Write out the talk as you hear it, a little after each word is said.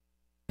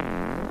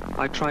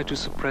I try to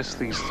suppress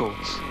these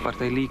thoughts, but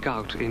they leak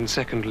out in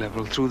second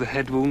level through the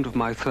head wound of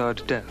my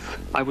third death.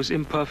 I was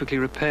imperfectly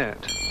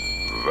repaired.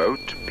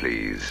 Vote,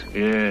 please.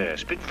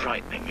 Yes, a bit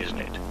frightening, isn't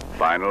it?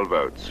 Final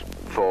votes.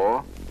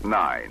 4,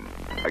 9.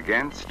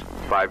 Against,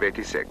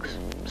 586.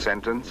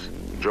 Sentence,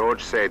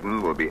 George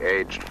Saden will be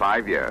aged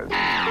 5 years.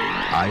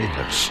 I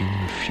have seen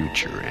the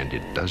future, and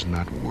it does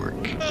not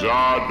work.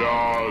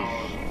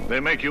 Zardoz! They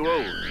make you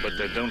old, but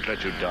they don't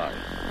let you die.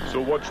 So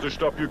what's to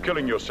stop you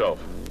killing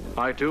yourself?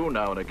 I do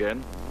now and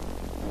again.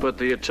 But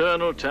the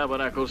Eternal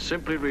Tabernacle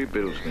simply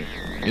rebuilds me.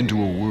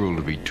 Into a world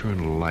of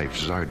eternal life,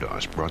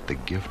 Zardoz brought the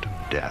gift of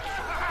death.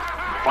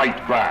 Fight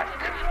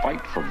back.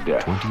 Fight for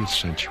death. 20th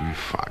Century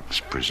Fox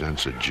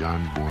presents a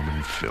John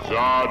Boorman film.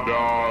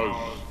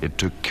 Zardoz! It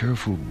took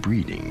careful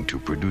breeding to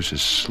produce a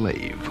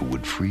slave who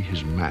would free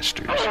his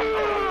masters.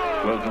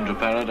 Welcome to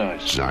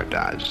paradise.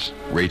 Zardoz,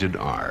 rated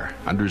R,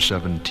 under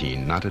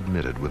 17, not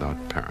admitted without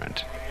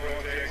parent.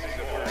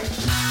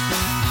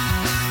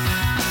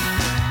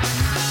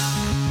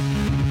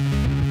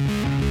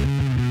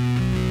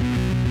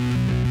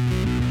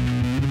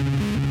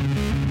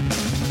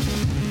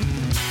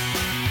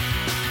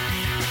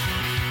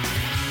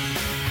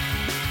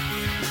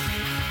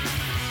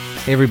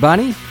 Hey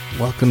everybody,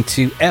 welcome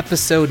to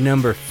episode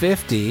number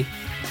 50.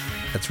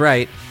 That's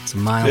right, it's a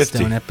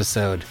milestone 50.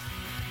 episode.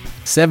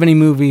 70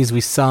 movies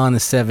we saw in the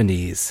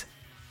 70s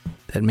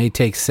that may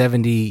take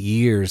 70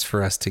 years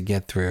for us to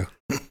get through.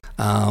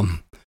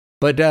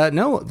 But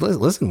no,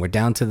 listen, we're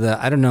down to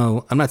the, I don't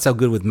know, I'm not so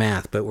good with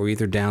math, but we're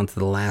either down to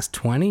the last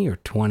 20 or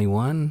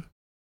 21.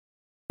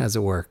 How does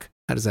it work?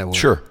 How does that work?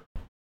 Sure.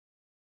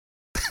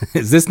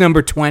 Is this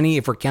number 20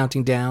 if we're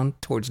counting down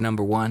towards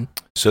number 1?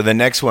 So the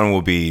next one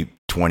will be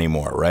 20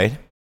 more, right?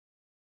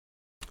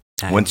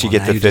 Once you Well,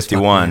 get now to just fucked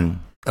me 51.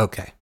 up.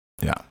 Okay.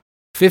 Yeah.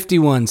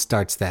 51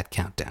 starts that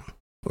countdown,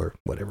 or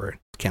whatever,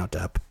 count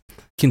up.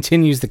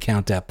 Continues the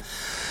count up.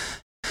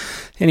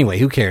 Anyway,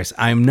 who cares?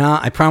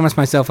 I promised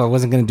myself I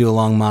wasn't going to do a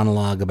long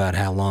monologue about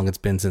how long it's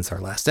been since our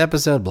last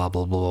episode, blah,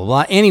 blah, blah, blah,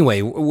 blah.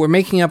 Anyway, we're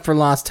making up for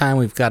lost time.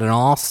 We've got an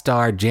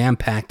all-star,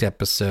 jam-packed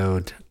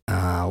episode.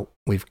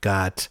 We've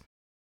got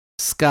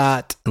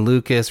Scott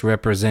Lucas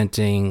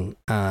representing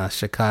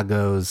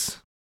Chicago's...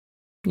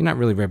 You're not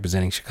really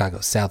representing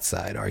Chicago's South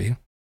Side, are you?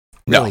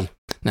 Really?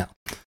 No.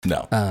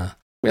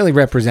 Really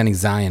representing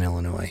Zion,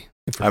 Illinois.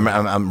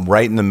 I'm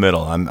right in the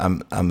middle. I'm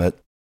a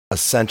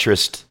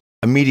centrist,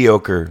 a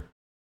mediocre,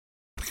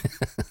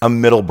 a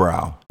middle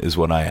brow is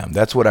what I am.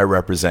 That's what I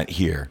represent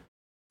here,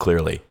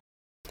 clearly.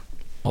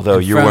 Although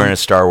you're wearing a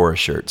Star Wars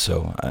shirt,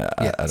 so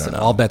I don't know.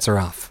 All bets are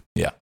off.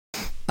 Yeah.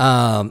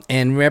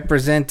 And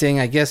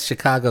representing, I guess,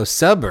 Chicago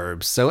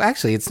suburbs. So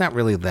actually, it's not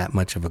really that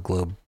much of a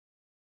globe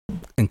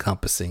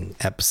encompassing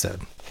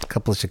episode. A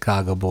couple of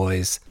Chicago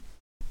boys.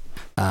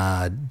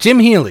 Jim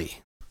Healy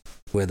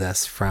with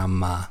us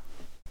from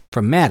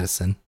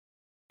Madison.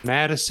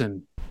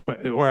 Madison,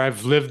 where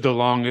I've lived the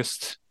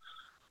longest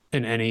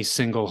in any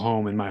single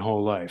home in my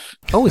whole life.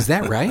 Oh, is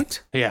that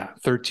right? Yeah,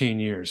 13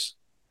 years.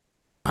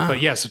 Ah.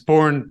 But yes,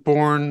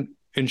 born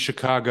in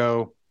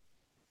Chicago,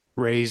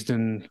 raised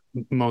in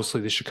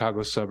mostly the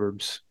Chicago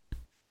suburbs.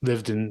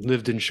 Lived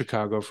in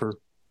Chicago for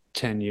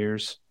 10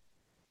 years.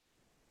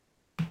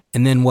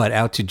 And then what,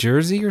 out to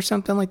Jersey or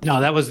something like that?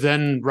 No, that was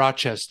then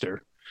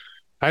Rochester.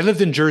 I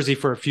lived in Jersey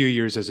for a few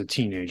years as a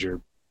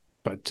teenager,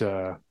 but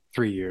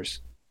 3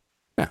 years.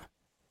 Yeah.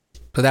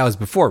 So that was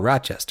before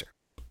Rochester.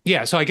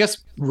 Yeah, so I guess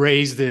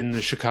raised in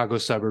the Chicago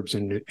suburbs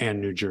and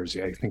New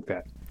Jersey. I think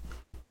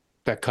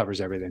that covers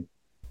everything.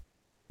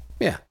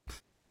 Yeah.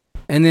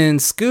 And then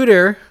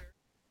Scooter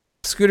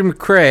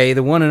McCrae,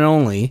 the one and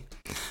only.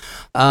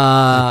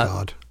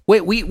 God.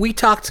 Wait, we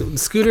talked.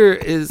 Scooter,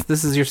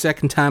 this is your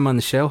second time on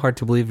the show. Hard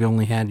to believe we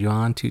only had you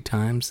on 2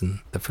 times in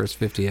the first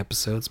 50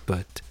 episodes,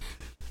 but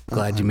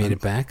glad you made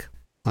it back.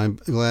 I'm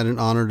glad and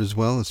honored as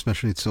well,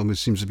 especially it always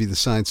seems to be the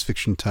science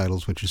fiction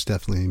titles, which is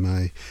definitely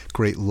my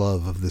great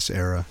love of this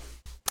era.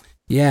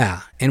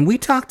 Yeah. And we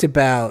talked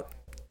about,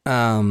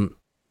 did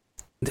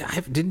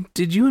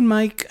you and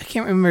Mike, I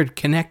can't remember,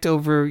 connect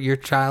over your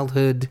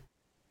childhood,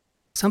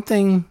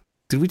 something...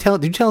 Did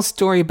you tell a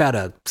story about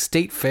a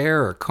state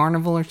fair or a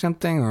carnival or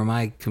something, or am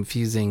I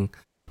confusing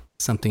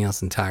something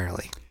else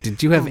entirely?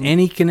 Did you have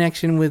any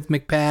connection with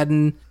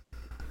McPadden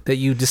that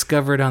you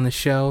discovered on the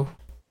show?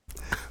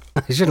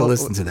 I should have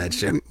listened to that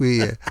show. We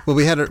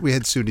had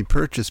SUNY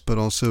Purchase, but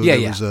also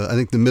there was I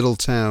think the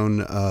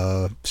Middletown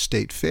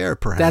State Fair.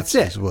 Perhaps that's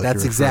it. Is what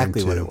That's you're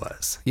exactly what to. it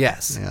was.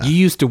 Yes, Yeah. You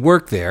used to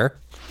work there.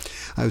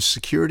 I was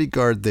security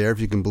guard there, if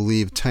you can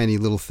believe, tiny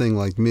little thing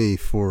like me,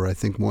 for I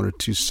think 1 or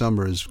 2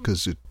 summers,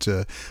 because it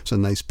was a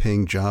nice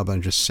paying job. I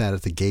just sat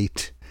at the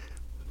gate.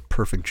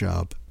 Perfect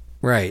job.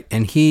 Right.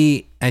 And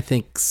he, I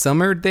think,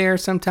 summered there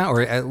sometime,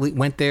 or at least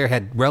went there,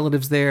 had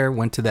relatives there,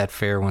 went to that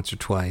fair once or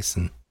twice,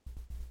 and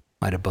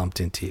might have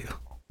bumped into you.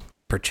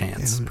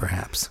 Perchance,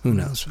 perhaps. Who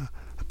knows?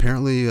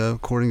 apparently,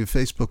 according to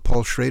Facebook,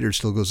 Paul Schrader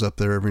still goes up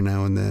there every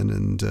now and then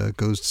and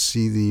goes to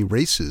see the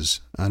races.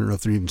 I don't know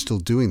if they're even still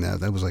doing that.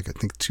 That was like, I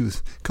think, a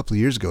couple of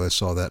years ago I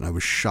saw that, and I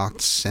was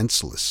shocked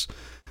senseless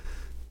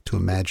to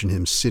imagine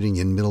him sitting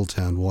in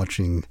Middletown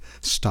watching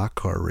stock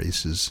car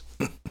races.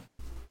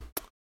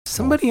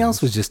 Somebody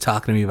else was just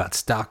talking to me about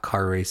stock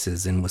car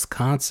races in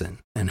Wisconsin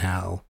and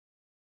how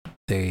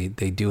they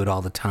do it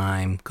all the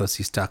time, go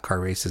see stock car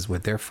races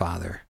with their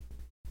father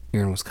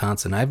here in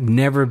Wisconsin. I've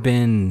never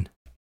been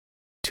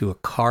to a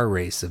car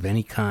race of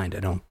any kind, I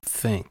don't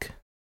think.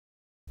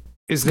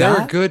 Is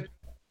there a good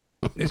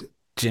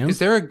Jim? Is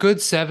there a good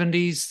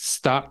 70s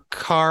stock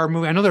car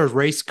movie? I know there are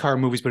race car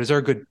movies, but is there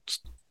a good,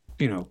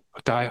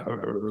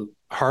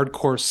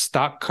 hardcore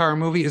stock car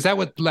movie? Is that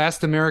what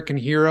Last American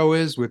Hero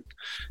is with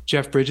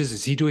Jeff Bridges?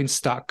 Is he doing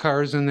stock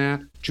cars in that?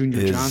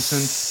 Junior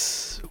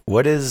Johnson?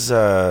 What is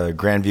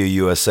Grandview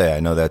USA? I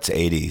know that's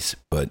 80s,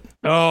 but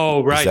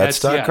right, is that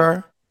stock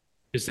car?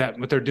 Is that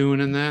what they're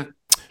doing in that?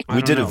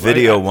 We did a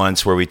video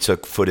once where we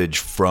took footage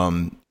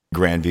from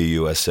Grandview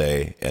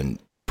USA and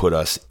put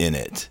us in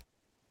it.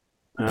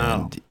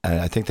 Oh. And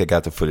I think they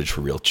got the footage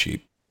for real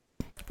cheap.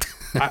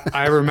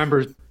 I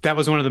remember that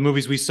was one of the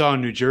movies we saw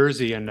in New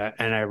Jersey, and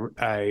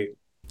I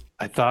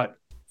thought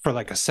for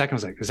like a second, I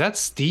was like, is that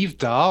Steve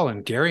Dahl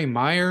and Gary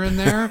Meyer in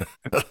there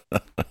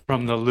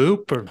from The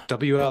Loop or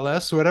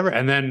WLS or whatever?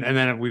 And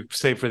then we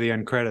saved for the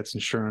end credits,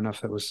 and sure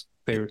enough, that was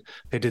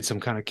they did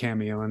some kind of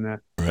cameo in that.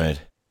 Right.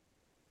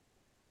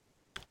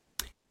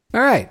 All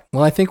right.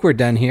 Well, I think we're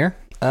done here.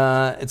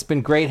 It's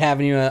been great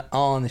having you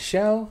all on the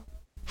show.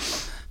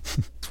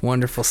 It's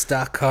wonderful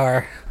stock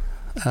car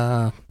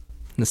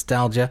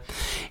nostalgia.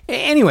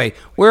 Anyway,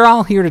 we're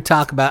all here to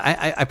talk about.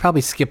 I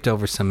probably skipped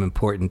over some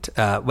important,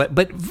 but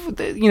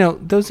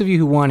those of you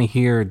who want to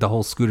hear the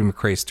whole Scooter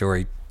McCrae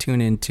story, tune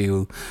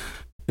into.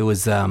 It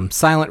was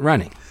Silent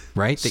Running,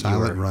 right?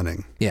 Silent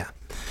Running. Yeah.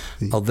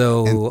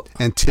 Although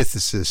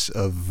antithesis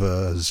of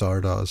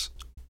Zardoz.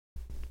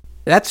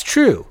 That's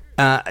true.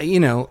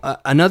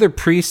 Another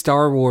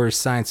pre-Star Wars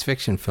science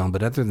fiction film,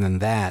 but other than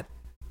that,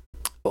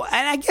 well,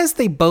 I guess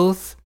they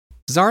both.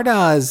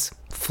 Zardoz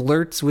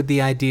flirts with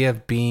the idea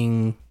of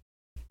being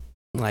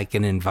like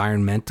an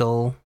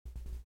environmental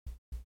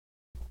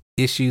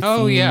issue.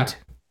 Oh, themed.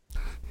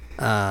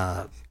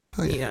 yeah.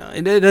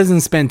 It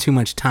doesn't spend too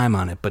much time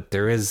on it, but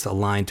there is a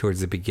line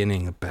towards the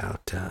beginning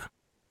about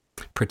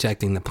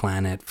protecting the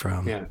planet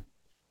from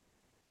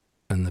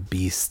the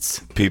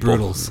beasts, people,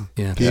 brutals,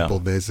 people,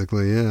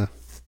 basically, yeah.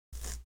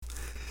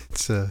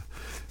 It's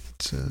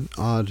an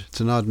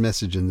odd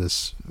message in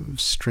this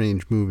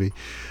strange movie.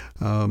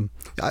 I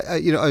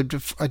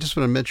just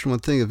want to mention one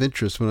thing of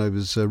interest. When I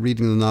was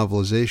reading the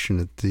novelization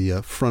at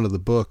the front of the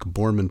book,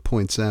 Boorman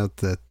points out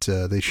that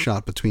they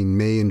shot between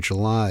May and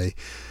July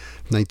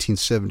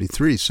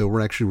 1973. So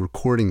we're actually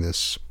recording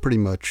this pretty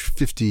much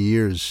 50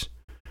 years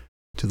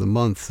to the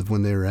month of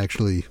when they were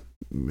actually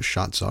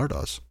shot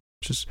Zardoz,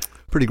 which is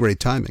pretty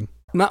great timing.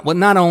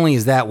 Not only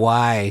is that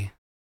why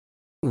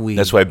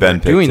that's why Ben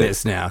picked doing it.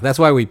 this now. That's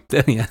why we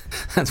did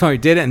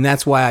it, and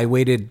that's why I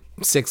waited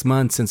 6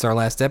 months since our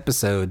last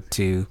episode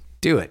to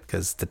do it,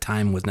 because the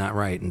time was not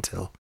right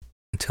until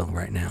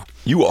right now.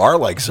 You are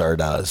like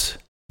Zardoz.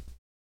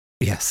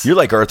 Yes. You're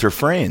like Arthur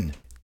Frayne.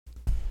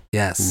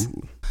 Yes.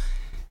 Ooh.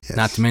 Yes.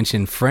 Not to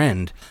mention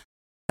Friend.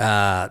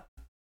 On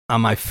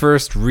my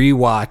first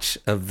rewatch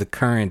of the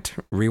current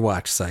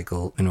rewatch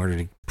cycle, in order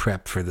to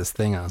prep for this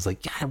thing, I was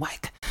like, God, why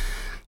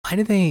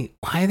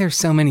are there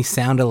so many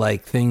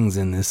sound-alike things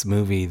in this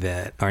movie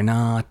that are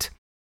not...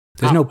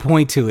 There's no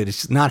point to it.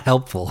 It's just not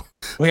helpful.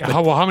 Wait,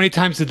 how many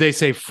times did they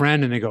say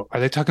friend? And they go, are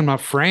they talking about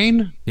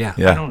Frayne? Yeah.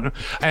 I don't know.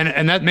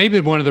 And that may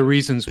be one of the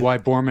reasons why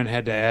Boorman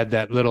had to add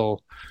that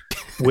little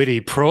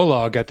witty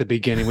prologue at the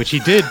beginning, which he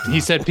did.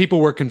 He said people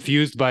were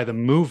confused by the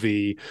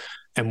movie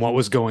and what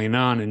was going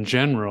on in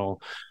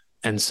general.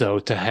 And so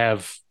to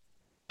have,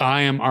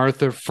 I am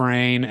Arthur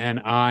Frayne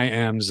and I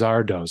am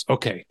Zardoz.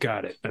 Okay,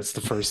 got it. That's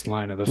the first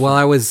line of the film. Well,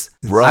 I was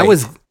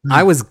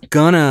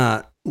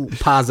gonna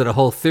posit a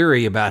whole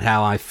theory about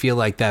how I feel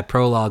like that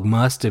prologue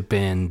must have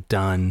been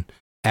done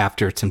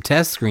after some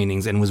test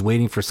screenings, and was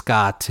waiting for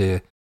Scott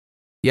to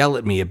yell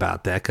at me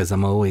about that, because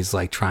I'm always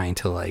like trying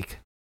to like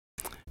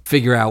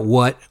figure out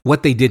what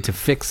they did to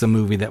fix a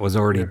movie that was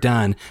already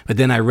done. But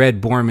then I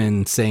read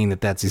Boorman saying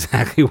that that's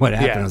exactly what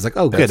happened. I was like,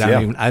 oh, good.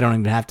 I don't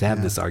even have to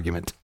have this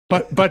argument.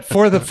 But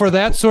for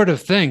that sort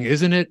of thing,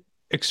 isn't it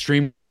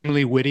extremely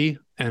witty,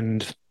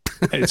 and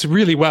it's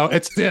really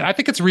I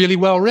think it's really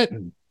well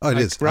written. Oh, it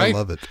is. Right? I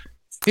love it.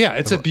 Yeah,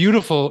 it's a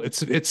beautiful.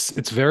 It's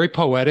very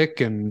poetic,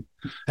 and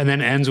and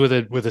then ends with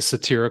a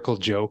satirical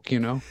joke.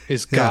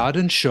 Is God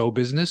in show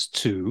business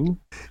too?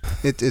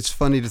 It's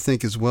funny to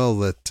think as well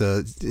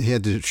that he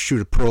had to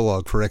shoot a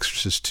prologue for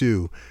Exorcist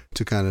 2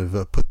 to kind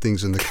of put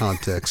things in the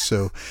context.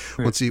 So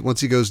once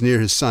he goes near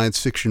his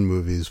science fiction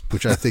movies,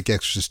 which I think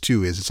Exorcist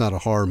 2 is, it's not a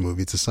horror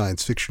movie, it's a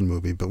science fiction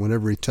movie. But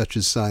whenever he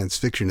touches science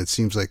fiction, it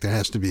seems like there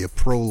has to be a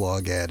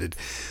prologue added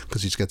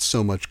because he's got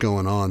so much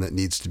going on that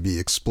needs to be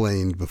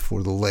explained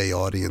before the lay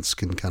audience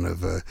can kind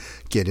of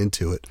get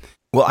into it.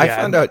 Well, I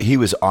found out he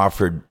was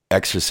offered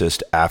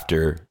Exorcist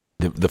after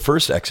the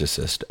first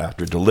Exorcist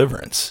after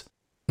Deliverance.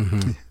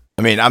 Mm-hmm.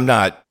 I mean, I'm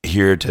not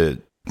here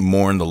to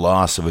mourn the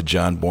loss of a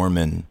John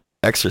Boorman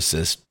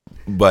Exorcist,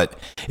 but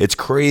it's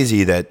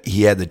crazy that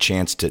he had the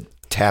chance to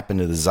tap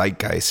into the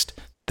zeitgeist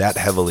that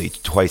heavily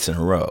twice in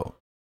a row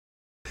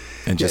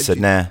and just said,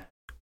 nah,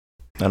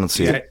 I don't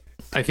see it.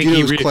 I think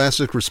his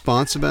classic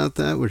response about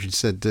that, where he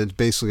said that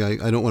basically,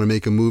 I don't want to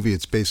make a movie.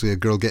 It's basically a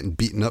girl getting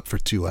beaten up for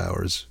 2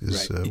 hours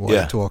is why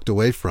I walked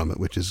away from it,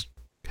 which is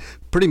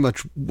pretty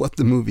much what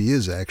the movie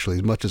is, actually,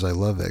 as much as I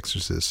love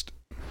Exorcist.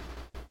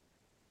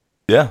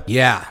 Yeah.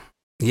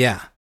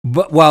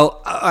 But,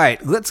 well, all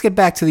right, let's get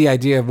back to the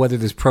idea of whether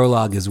this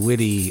prologue is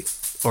witty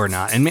or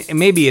not. And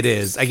maybe it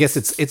is. I guess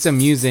it's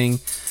amusing.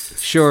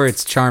 Sure,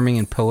 it's charming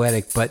and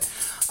poetic, but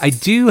I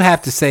do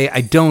have to say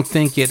I don't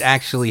think it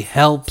actually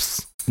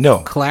helps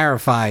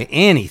clarify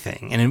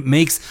anything. And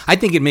I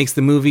think it makes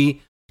the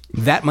movie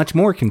that much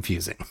more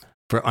confusing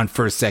on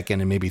first, second,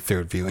 and maybe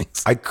third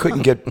viewings. I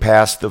couldn't get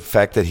past the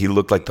fact that he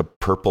looked like the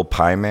purple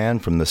pie man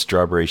from the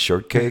Strawberry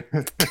Shortcake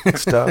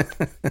stuff.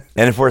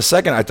 And for a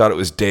second, I thought it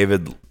was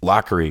David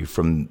Lockery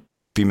from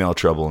Female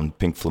Trouble and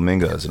Pink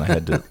Flamingos, and I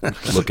had to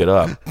look it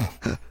up.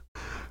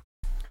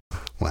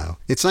 Wow.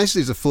 It's nice that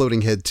he's a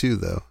floating head, too,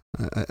 though.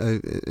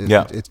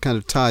 It kind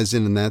of ties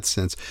in that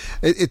sense.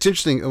 It's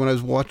interesting, when I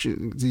was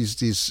watching these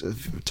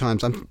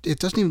times, it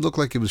doesn't even look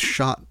like it was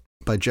shot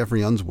by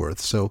Jeffrey Unsworth.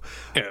 So,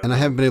 and I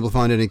haven't been able to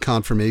find any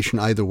confirmation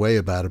either way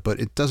about it, but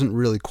it doesn't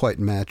really quite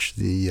match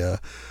the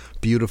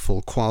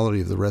beautiful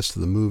quality of the rest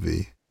of the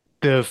movie.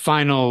 The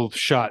final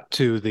shot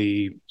to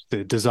the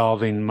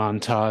dissolving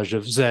montage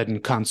of Zed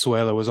and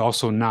Consuelo was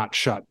also not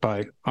shot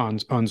by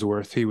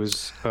Unsworth. He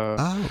was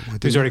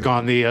he's already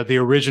gone. The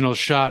original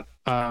shot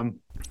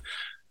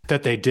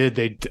that they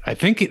did, I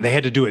think they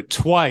had to do it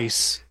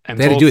twice. And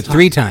they had to do it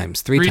three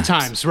times. Three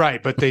times,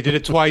 right. But they did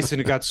it twice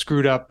and it got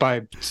screwed up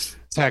by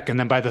tech. And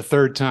then by the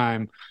third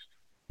time,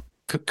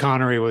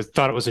 Connery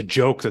thought it was a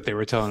joke that they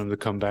were telling him to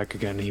come back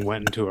again. And he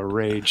went into a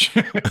rage.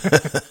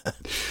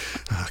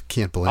 I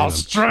can't blame him. I'll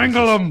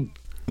strangle him.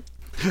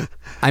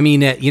 I mean,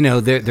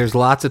 there's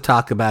lots of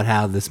talk about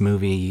how this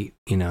movie,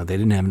 they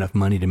didn't have enough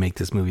money to make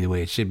this movie the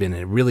way it should have been.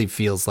 And it really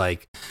feels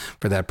like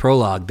for that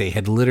prologue, they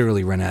had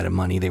literally run out of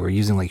money. They were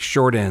using like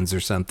short ends or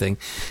something,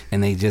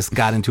 and they just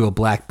got into a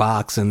black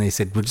box and they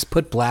said, we'll just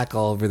put black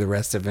all over the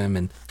rest of him.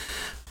 And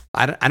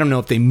I don't know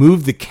if they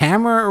moved the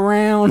camera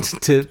around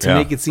to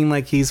make it seem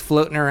like he's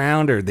floating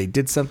around or they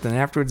did something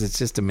afterwards. It's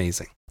just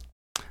amazing.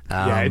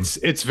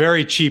 It's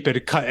very cheap.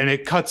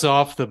 It cuts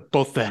off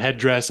both the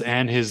headdress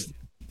and his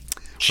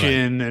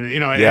chin, right.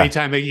 And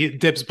anytime he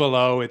dips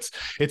below, it's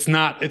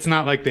not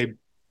like they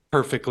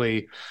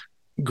perfectly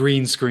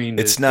green screened.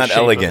 It's not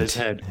elegant his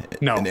head.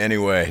 No, in any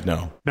way.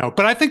 No.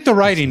 But I think the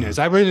writing is.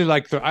 I really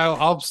like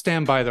I'll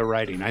stand by the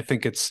writing. I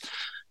think it's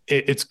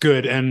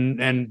good,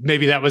 and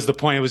maybe that was the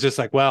point. It was just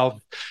like, well,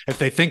 if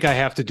they think I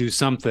have to do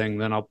something,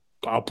 then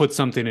I'll put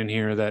something in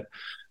here that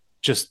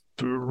just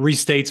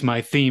restates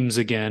my themes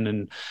again,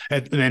 and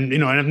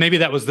maybe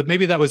that was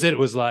it. It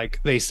was like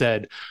they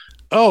said,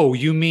 oh,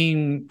 you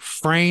mean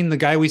Frayne, the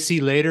guy we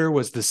see later,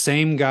 was the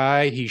same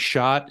guy he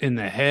shot in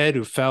the head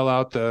who fell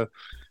out.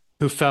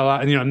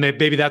 And,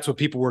 maybe that's what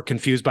people were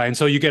confused by. And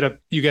so you get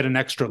an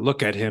extra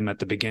look at him at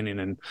the beginning.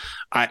 And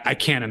I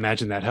can't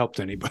imagine that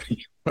helped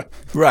anybody.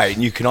 Right.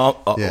 And you can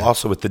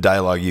also with the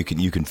dialogue, you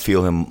can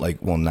feel him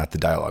not the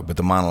dialogue, but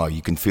the monologue,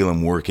 you can feel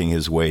him working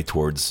his way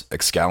towards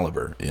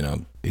Excalibur.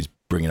 He's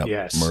bringing up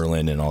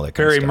Merlin and all that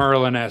kind of stuff. Very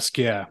Merlin-esque.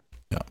 Yeah.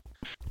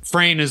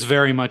 Frayne is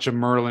very much a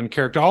Merlin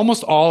character.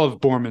 Almost all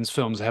of Boorman's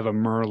films have a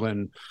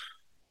Merlin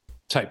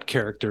type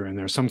character in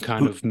there, some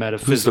kind of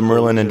metaphysical. Who's the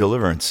Merlin in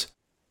Deliverance?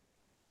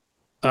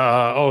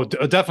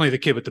 Definitely the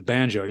kid with the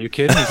banjo. Are you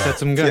kidding? He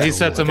sets them. He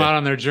sets them out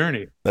on their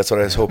journey. That's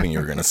what I was hoping you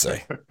were going to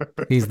say.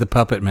 He's the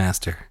puppet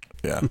master.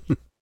 Yeah,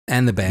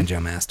 and the banjo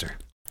master.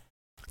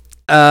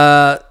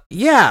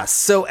 Yeah.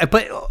 So,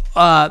 but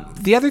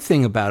the other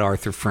thing about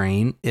Arthur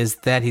Frayne is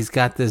that he's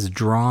got this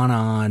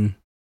drawn-on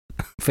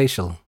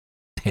facial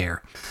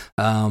hair,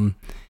 and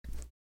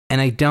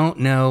I don't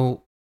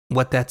know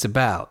what that's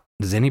about.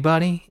 Does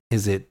anybody?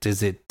 Is it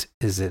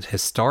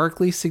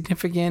historically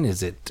significant?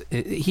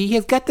 He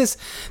has got this?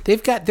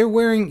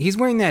 He's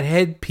wearing that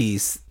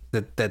headpiece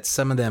that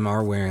some of them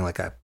are wearing, like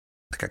a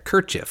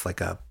kerchief,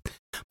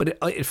 but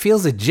it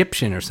feels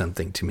Egyptian or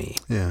something to me.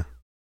 Yeah.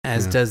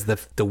 As does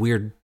the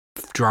weird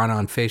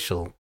drawn-on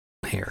facial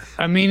hair.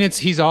 I mean,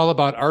 he's all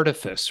about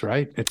artifice,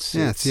 right? It's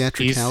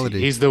theatricality.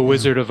 He's the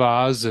Wizard of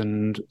Oz,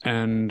 and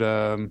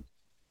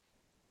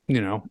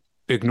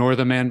ignore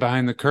the man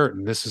behind the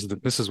curtain. This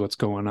is what's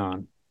going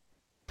on.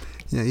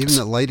 Yeah, even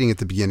the lighting at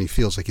the beginning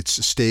feels like it's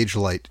a stage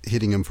light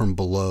hitting him from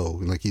below,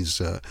 like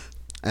he's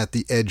at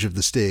the edge of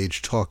the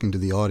stage talking to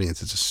the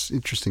audience. It's an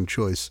interesting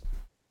choice.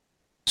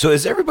 So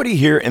is everybody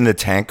here in the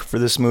tank for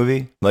this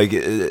movie? Like,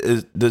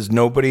 does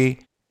nobody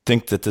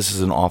think that this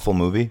is an awful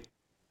movie?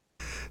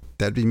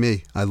 That'd be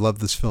me. I love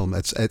this film.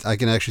 I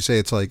can actually say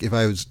it's like if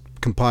I was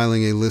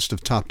compiling a list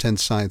of top 10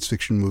 science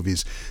fiction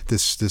movies,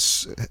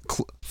 this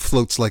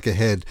floats like a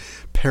head,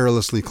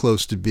 perilously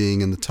close to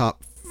being in the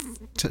top,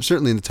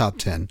 certainly in the top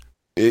 10.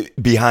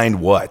 Behind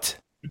what?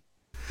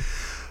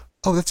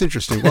 Oh, that's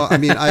interesting. Well, I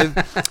mean,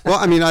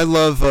 I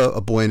love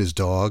A Boy and His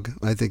Dog.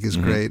 I think is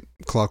great.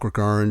 Clockwork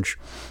Orange.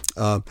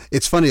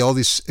 It's funny. All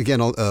these again.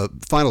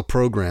 Final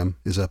Program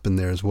is up in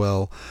there as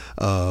well.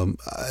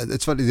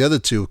 It's funny. The other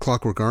two,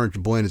 Clockwork Orange, A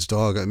Boy and His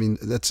Dog. I mean,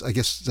 I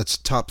guess that's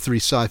top 3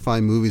 sci-fi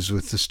movies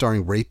with the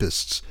starring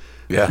rapists.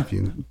 Yeah,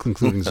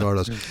 including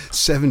Zardoz.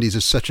 70s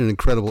is such an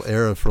incredible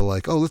era for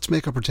like, let's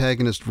make our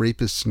protagonist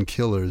rapists and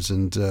killers,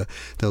 and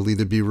they'll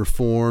either be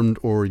reformed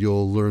or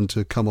you'll learn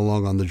to come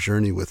along on the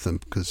journey with them,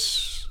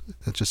 because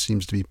that just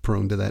seems to be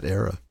prone to that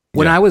era.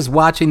 When I was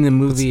watching the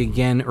movie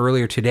again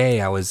earlier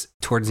today, I was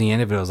towards the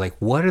end of it. I was like,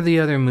 what are the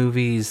other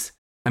movies?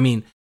 I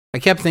mean, I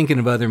kept thinking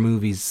of other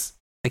movies.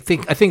 I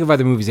think of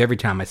other movies every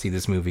time I see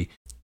this movie,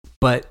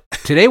 but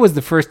today was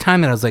the first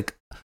time that I was like,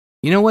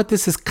 you know what?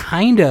 This is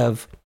kind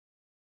of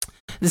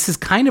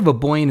A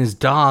Boy and His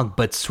Dog,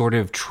 but sort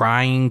of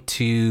trying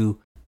to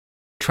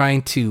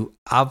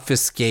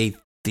obfuscate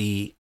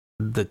the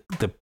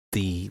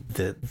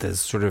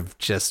sort of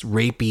just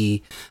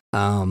rapey,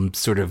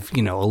 sort of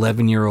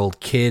 11-year-old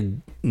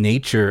kid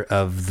nature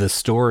of the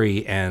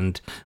story,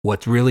 and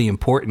what's really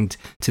important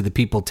to the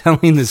people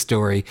telling the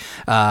story,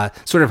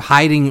 sort of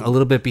hiding a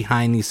little bit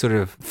behind these sort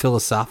of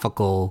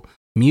philosophical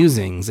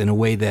musings in a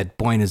way that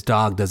Boy and His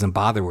Dog doesn't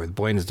bother with.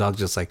 Boy and His Dog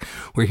just like,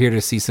 we're here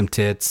to see some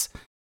tits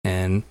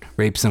and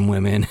rape some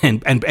women,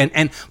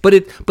 but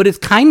it's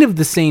kind of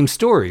the same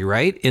story,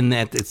 right? In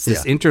that it's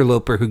this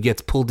interloper who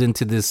gets pulled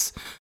into this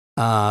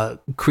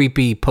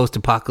creepy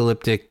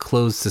post-apocalyptic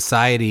closed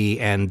society,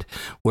 and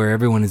where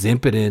everyone is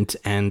impotent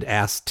and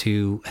asked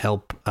to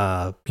help,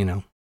 at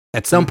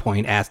some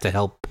point asked to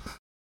help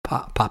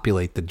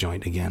populate the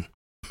joint again.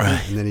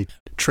 Right. And then he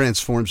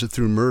transforms it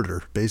through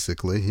murder,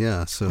 basically.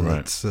 Yeah, so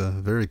it's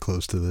very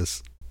close to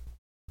this.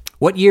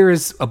 What year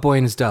is A Boy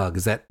and His Dog?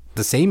 Is that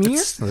the same year?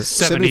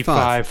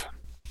 75.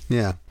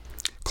 Yeah.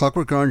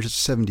 Clockwork Orange is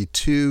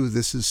 72.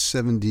 This is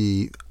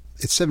 70.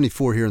 It's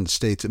 74 here in the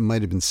States. It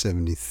might have been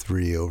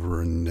 73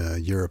 over in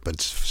Europe, but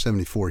it's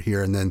 74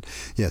 here. And then,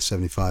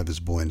 75 is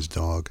Boy and His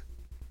Dog.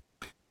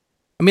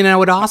 I mean, I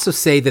would also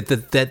say that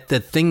the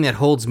thing that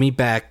holds me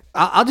back,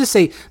 I'll just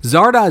say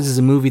Zardoz is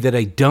a movie that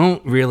I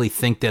don't really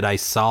think that I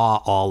saw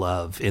all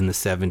of in the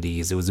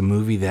 70s. It was a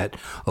movie that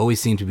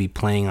always seemed to be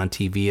playing on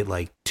TV at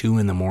like 2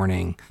 a.m,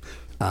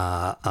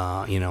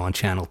 on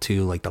Channel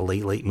 2, like the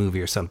late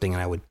movie or something,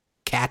 and I would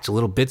catch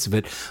little bits of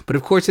it. But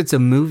of course, it's a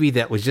movie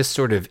that was just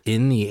sort of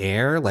in the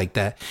air, like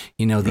that,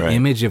 the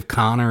image of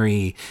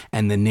Connery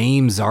and the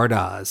name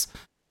Zardoz.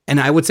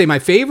 And I would say my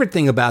favorite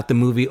thing about the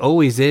movie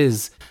always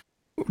is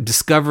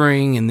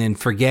discovering and then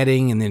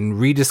forgetting and then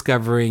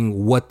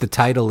rediscovering what the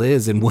title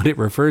is and what it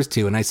refers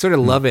to. And I sort of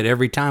love it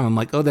every time. I'm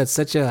like, oh, that's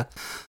such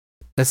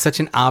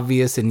an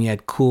obvious and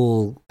yet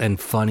cool and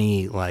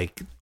funny,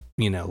 like,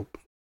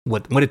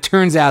 what it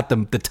turns out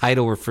the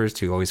title refers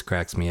to always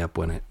cracks me up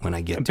when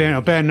I get to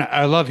it. Ben,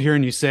 I love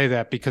hearing you say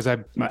that, because I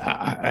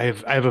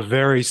have a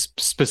very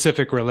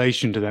specific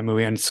relation to that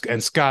movie. And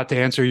Scott, to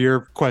answer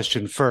your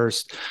question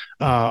first,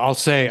 I'll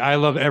say I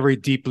love every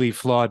deeply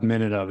flawed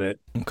minute of it.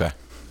 Okay.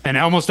 And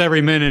almost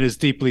every minute is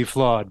deeply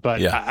flawed,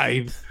 but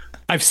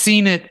I've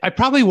seen it. I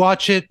probably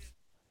watch it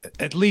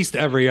at least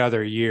every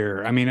other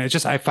year. I mean,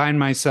 I find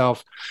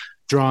myself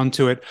drawn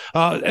to it,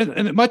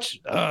 and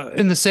much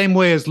in the same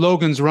way as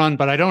Logan's Run,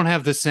 but I don't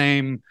have the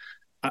same.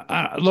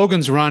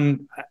 Logan's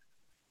Run,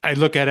 I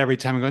look at every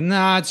time and go,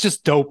 nah, it's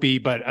just dopey,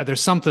 but there's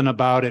something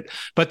about it.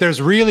 But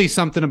there's really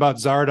something about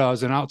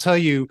Zardoz, and I'll tell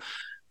you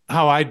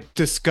how I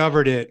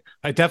discovered it.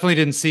 I definitely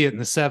didn't see it in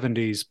the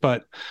 70s,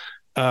 but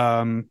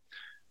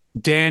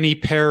Danny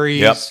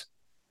Perry's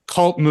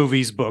Cult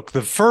Movies book,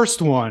 the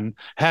first one,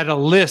 had a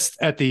list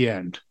at the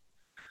end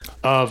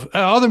of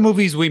other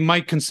movies we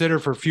might consider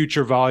for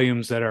future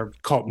volumes that are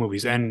cult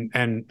movies.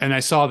 And I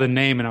saw the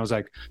name and I was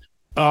like,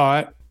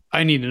 oh,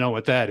 I need to know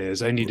what that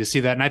is. I need to see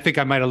that. And I think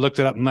I might have looked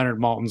it up in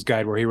Leonard Maltin's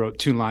guide, where he wrote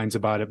 2 lines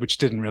about it, which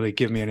didn't really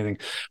give me anything.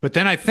 But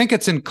then I think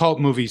it's in Cult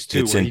Movies too.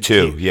 It's in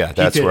 2.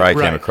 That's where I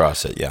came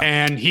across it. Yeah.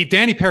 And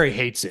Danny Perry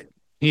hates it.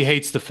 He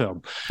hates the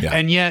film. Yeah.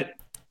 And yet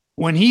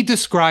when he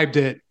described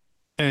it,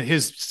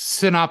 his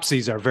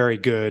synopses are very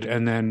good.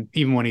 And then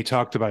even when he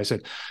talked about it, I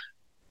said,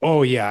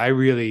 oh yeah, I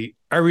really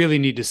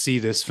need to see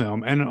this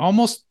film. And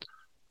almost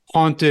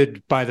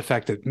haunted by the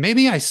fact that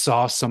maybe I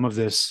saw some of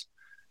this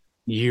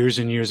years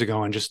and years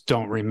ago and just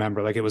don't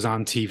remember. Like it was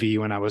on TV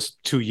when I was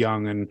too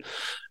young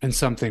and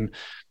something.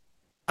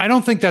 I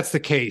don't think that's the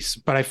case,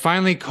 but I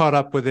finally caught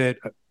up with it.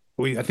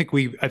 I think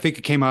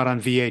it came out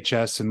on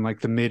VHS in like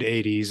the mid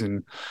 '80s,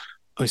 and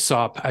I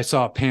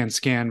saw a pan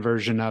scan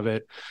version of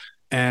it,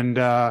 and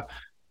I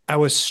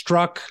was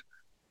struck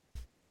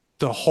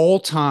the whole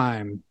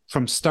time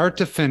from start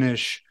to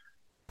finish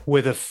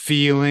with a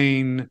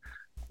feeling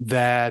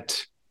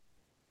that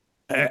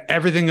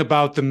everything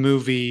about the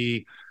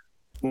movie,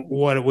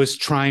 what it was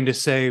trying to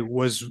say,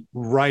 was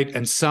right,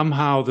 and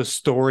somehow the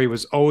story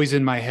was always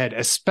in my head,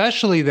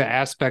 especially the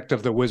aspect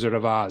of the Wizard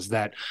of Oz,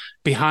 that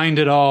behind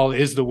it all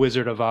is the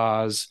Wizard of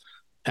Oz,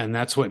 and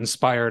that's what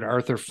inspired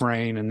Arthur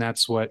Frayne, and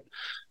that's what,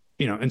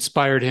 you know,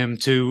 inspired him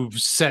to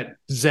set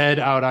Zed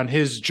out on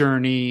his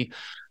journey,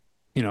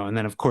 you know. And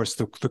then of course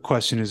the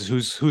question is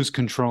who's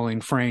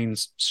controlling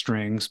Frayne's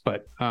strings,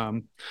 but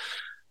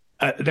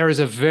there is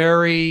a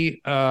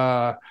very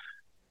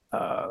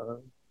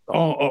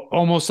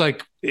almost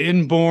like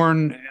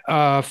inborn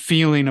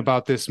feeling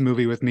about this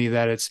movie with me,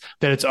 that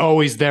it's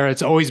always there.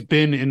 It's always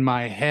been in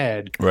my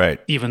head, right?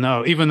 Even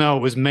though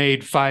it was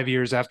made 5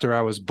 years after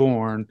I was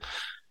born,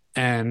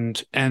 and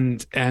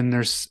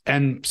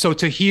so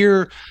to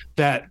hear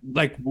that,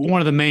 like,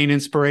 one of the main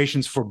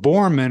inspirations for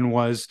Boorman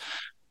was,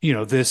 you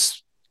know,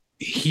 this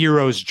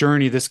hero's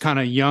journey, this kind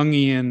of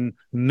Jungian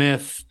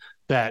myth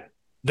that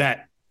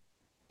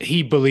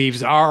he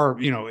believes are,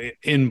 you know,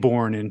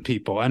 inborn in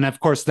people. And of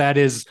course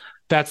that's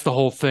the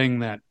whole thing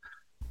that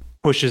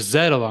pushes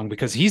Zed along,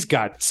 because he's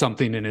got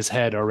something in his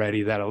head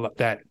already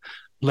that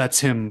lets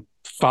him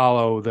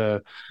follow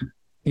the,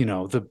 you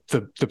know, the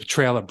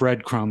trail of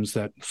breadcrumbs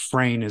that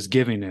Frayne is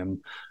giving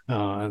him.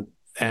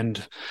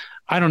 And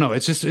I don't know,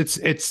 it's just,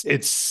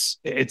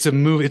 it's a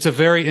movie. It's a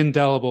very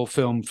indelible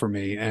film for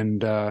me.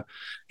 And,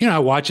 you know, I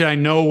watch it, I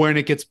know when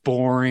it gets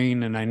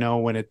boring, and I know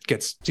when it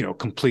gets, you know,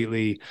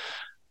 completely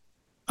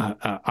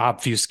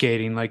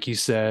obfuscating, like you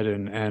said,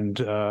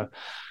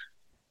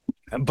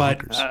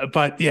 but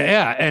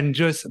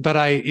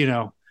I, you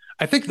know,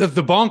 I think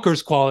the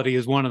bonkers quality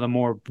is one of the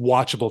more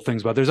watchable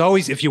things. But there's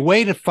always, if you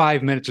wait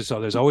 5 minutes or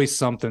so, there's always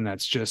something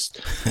that's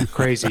just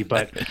crazy.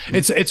 But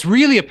it's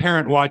really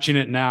apparent watching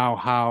it now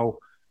how,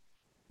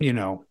 you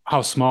know,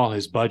 how small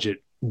his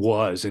budget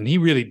was, and he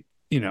really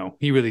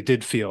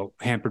did feel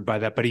hampered by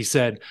that. But he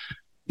said,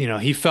 you know,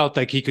 he felt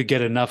like he could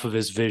get enough of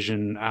his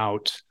vision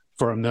out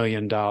for $1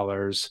 million,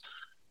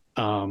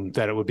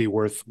 that it would be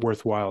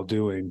worthwhile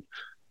doing.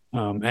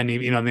 And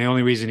he, you know, the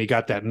only reason he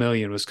got that $1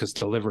 million was because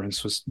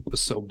Deliverance was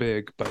so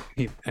big. But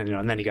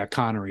and then he got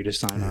Connery to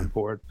sign on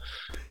board.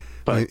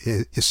 But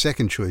his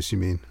second choice, you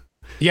mean?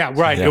 Yeah,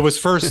 right. Yeah. It was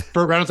first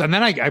Burt Reynolds, and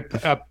then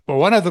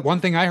one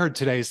thing I heard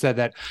today said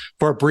that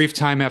for a brief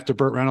time after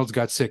Burt Reynolds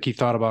got sick, he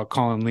thought about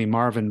calling Lee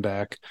Marvin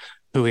back,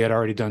 who he had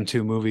already done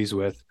 2 movies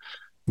with,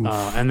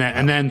 and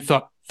then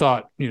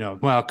thought, you know,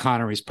 well,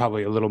 Connery's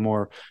probably a little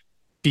more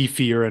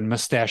beefier and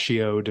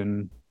mustachioed,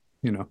 and,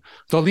 you know,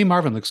 though Lee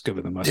Marvin looks good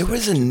with a mustache. There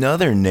was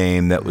another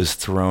name that was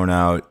thrown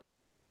out.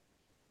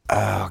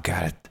 Oh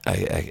God,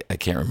 I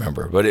can't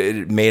remember, but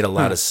it made a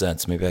lot of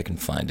sense. Maybe I can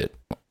find it.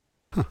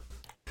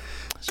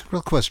 So the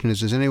real question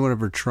is, has anyone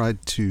ever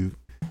tried to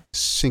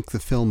sync the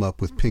film up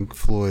with Pink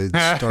Floyd's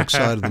Dark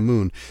Side of the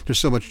Moon? There's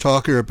so much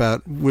talk here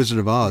about Wizard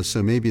of Oz,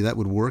 so maybe that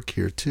would work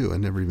here too. I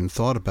never even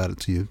thought about it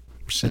till you.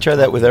 I try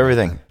that with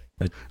everything.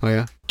 Oh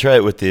yeah, try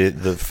it with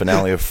the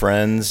finale of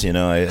Friends. You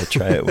know, I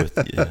try it with.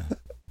 Yeah.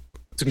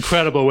 It's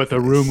incredible with A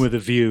Room with a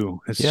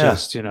View. It's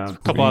just, you know, a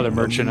couple other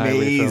Merchant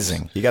Highway films.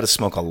 Amazing. You got to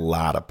smoke a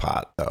lot of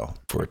pot though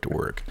for it to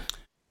work.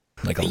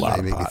 Like a lot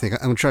of pot. I'm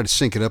gonna try to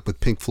sync it up with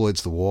Pink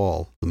Floyd's The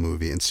Wall, the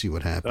movie, and see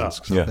what happens.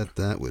 I bet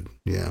that would,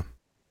 yeah.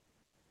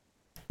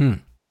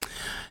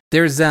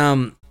 There's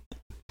the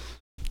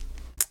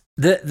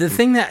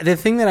thing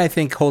that I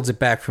think holds it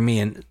back for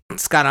me, and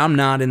Scott, I'm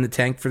not in the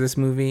tank for this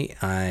movie.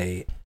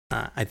 I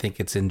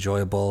think it's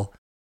enjoyable.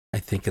 I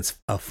think it's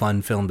a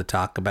fun film to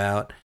talk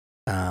about.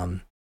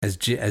 As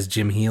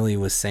Jim Healy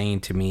was saying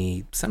to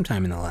me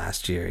sometime in the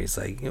last year, he's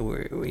like,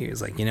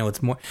 you know,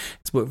 it's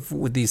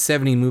with these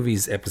 70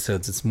 movies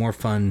episodes, it's more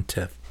fun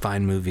to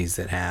find movies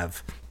that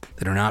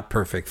are not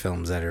perfect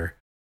films, that are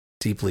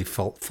deeply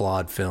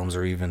flawed films,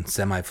 or even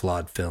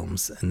semi-flawed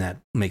films, and that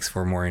makes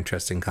for more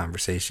interesting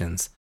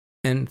conversations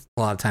and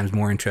a lot of times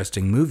more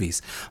interesting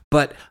movies.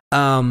 But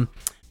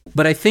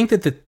I think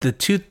that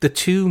the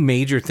two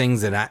major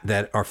things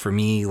that are for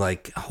me,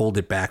 like, hold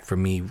it back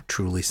from me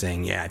truly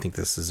saying, yeah, I think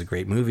this is a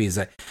great movie, is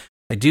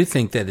I do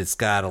think that it's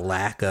got a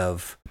lack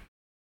of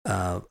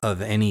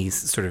any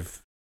sort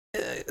of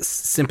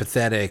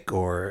sympathetic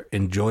or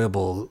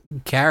enjoyable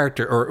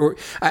character, or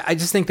I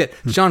just think that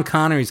Sean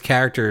Connery's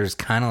character is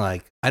kind of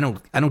like, I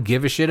don't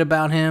give a shit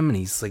about him, and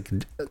he's like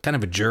kind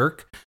of a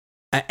jerk.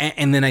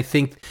 And then I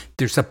think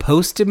there's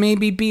supposed to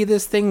maybe be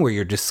this thing where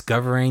you're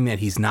discovering that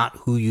he's not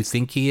who you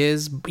think he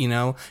is, you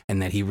know,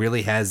 and that he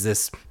really has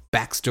this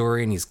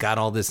backstory, and he's got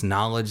all this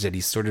knowledge that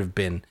he's sort of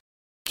been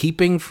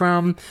keeping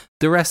from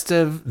the rest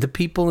of the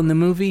people in the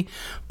movie.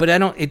 But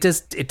it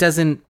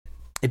doesn't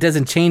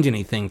change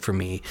anything for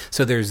me.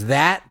 So there's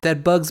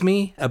that bugs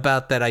me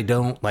about that. I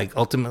don't like,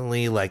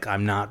 ultimately, like,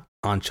 I'm not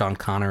on Sean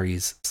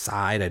Connery's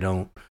side.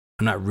 I'm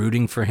not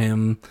rooting for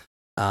him.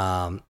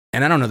 And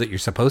I don't know that you're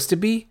supposed to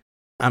be.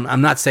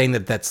 I'm not saying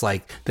that that's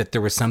like that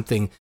there was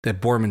something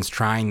that Boorman's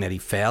trying that he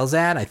fails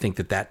at. I think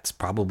that that's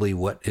probably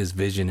what his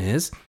vision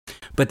is.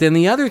 But then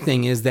the other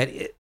thing is that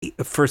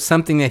for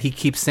something that he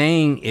keeps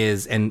saying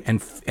is, and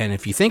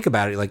if you think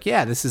about it, like,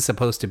 yeah, this is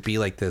supposed to be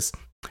like this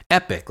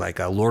epic, like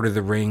a Lord of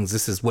the Rings.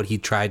 This is what he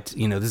tried to,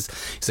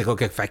 he's like,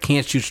 okay, if I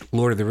can't shoot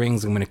Lord of the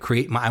Rings, I'm going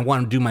to I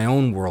want to do my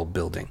own world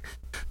building.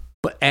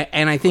 But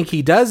and I think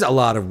he does a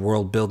lot of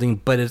world building,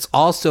 but it's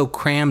also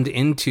crammed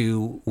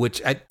into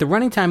the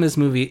running time of this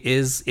movie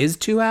is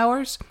 2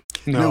 hours.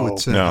 No,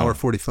 it's an hour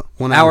 45.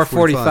 1 hour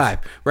 45.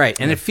 Right.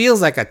 And it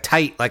feels like a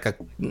tight,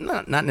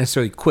 not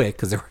necessarily quick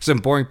because there were some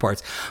boring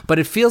parts, but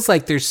it feels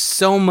like there's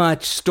so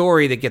much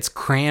story that gets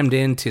crammed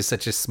into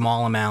such a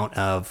small amount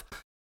of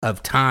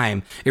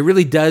time. It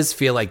really does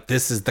feel like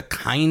this is the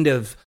kind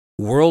of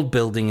world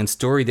building and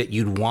story that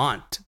you'd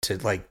want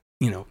to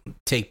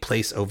take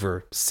place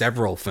over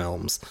several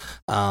films.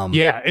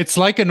 It's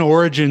like an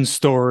origin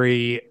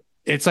story.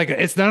 It's like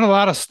there's not a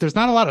lot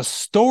of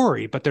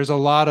story, but there's a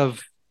lot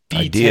of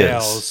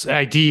details,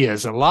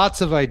 ideas, and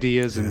lots of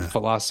ideas and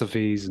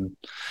philosophies. And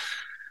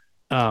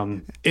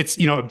it's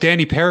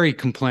Danny Perry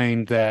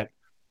complained that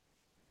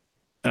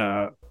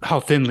how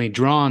thinly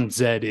drawn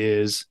Zed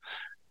is.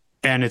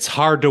 And it's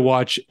hard to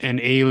watch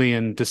an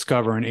alien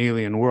discover an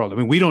alien world. I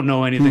mean, we don't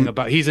know anything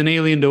about. He's an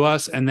alien to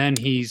us, and then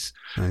he's.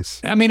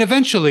 Nice. I mean,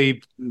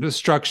 eventually the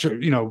structure.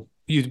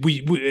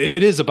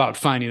 It is about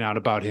finding out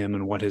about him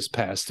and what his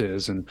past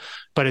is,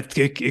 but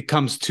it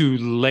comes too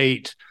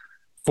late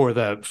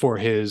for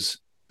his.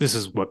 This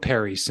is what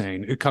Perry's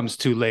saying. It comes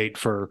too late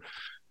for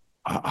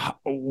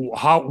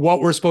what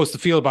we're supposed to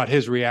feel about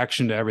his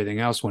reaction to everything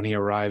else when he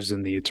arrives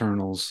in the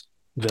Eternals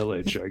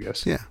village, I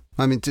guess. Yeah.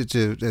 I mean,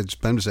 as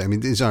Ben was saying, I mean,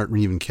 these aren't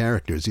even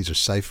characters; these are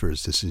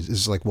ciphers. This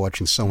is like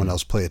watching someone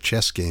else play a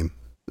chess game,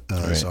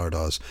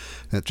 Zardoz,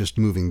 just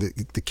moving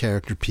the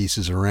character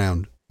pieces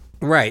around.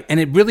 Right, and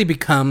it really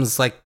becomes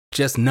like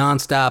just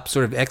nonstop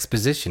sort of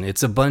exposition.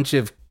 It's a bunch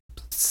of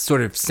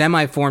sort of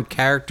semi-formed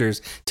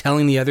characters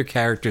telling the other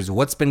characters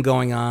what's been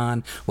going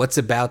on, what's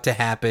about to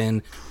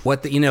happen,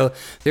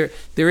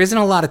 there isn't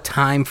a lot of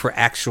time for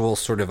actual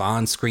sort of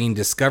on-screen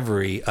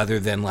discovery other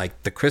than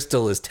like the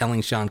crystal is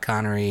telling Sean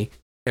Connery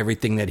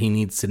everything that he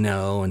needs to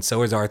know, and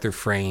so is Arthur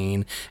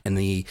Frayne, and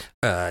the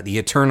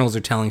Eternals are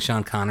telling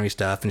Sean Connery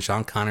stuff, and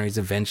Sean Connery's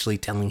eventually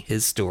telling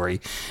his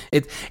story.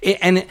 That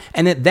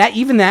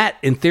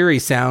in theory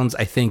sounds,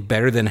 I think,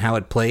 better than how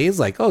it plays.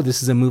 Like, oh,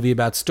 this is a movie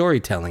about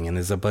storytelling, and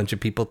there's a bunch of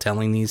people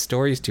telling these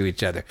stories to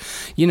each other,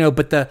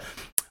 but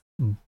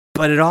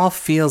it all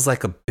feels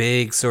like a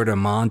big sort of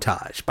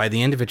montage. By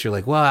the end of it, you're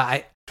like, well,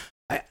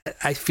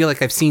 I feel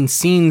like I've seen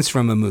scenes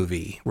from a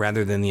movie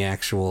rather than the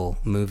actual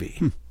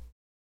movie.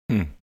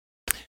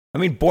 I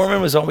mean,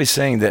 Boorman was always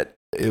saying that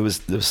it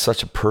was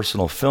such a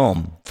personal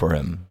film for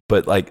him,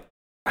 but like,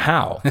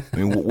 how? I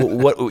mean,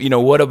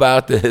 what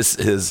about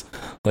his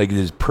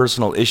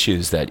personal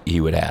issues that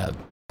he would have?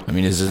 I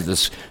mean, is it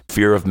this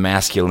fear of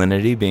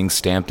masculinity being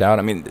stamped out?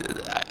 I mean,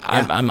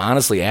 I'm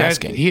honestly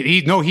asking.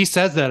 He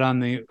says that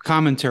on the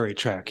commentary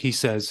track. He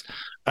says,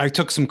 I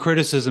took some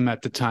criticism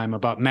at the time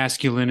about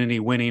masculinity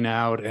winning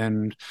out,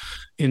 and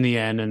in the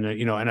end,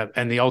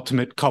 and the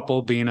ultimate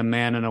couple being a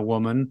man and a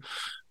woman.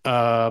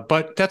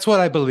 But that's what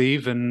I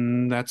believe,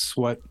 and that's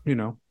what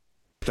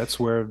that's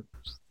where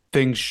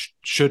things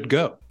should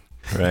go.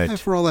 Right. And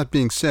for all that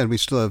being said, we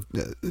still have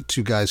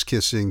two guys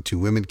kissing, two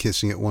women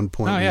kissing at one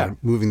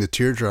point, moving the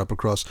teardrop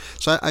across.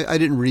 So I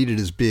didn't read it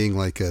as being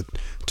like a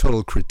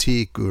total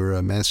critique or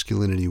a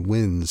masculinity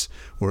wins,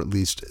 or at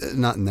least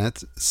not in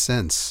that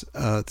sense.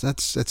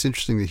 That's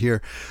interesting to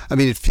hear. I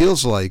mean, it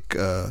feels like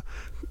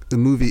the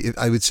movie,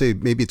 I would say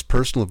maybe it's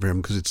personal for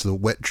him because it's the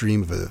wet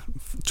dream of a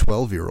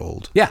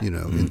 12-year-old,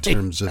 in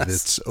terms of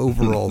its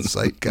overall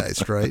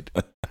zeitgeist, right?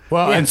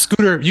 Well, and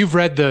Scooter, you've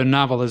read the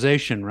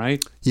novelization,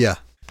 right? Yeah.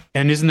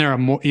 And isn't there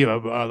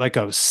like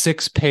a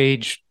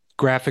 6-page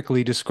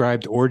graphically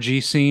described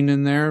orgy scene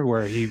in there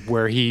where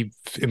he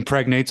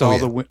impregnates all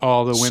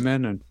the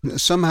women,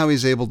 and somehow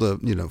he's able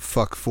to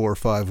fuck 4 or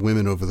 5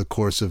 women over the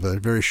course of a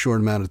very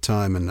short amount of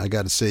time. And I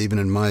got to say, even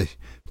in my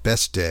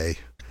best day,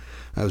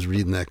 I was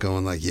reading that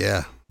going like,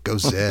 yeah, go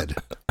Zed.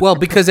 Well,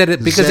 because Zed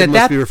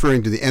must be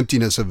referring to the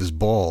emptiness of his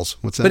balls.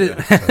 What's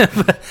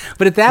that?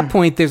 But at that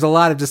point, there's a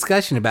lot of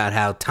discussion about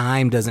how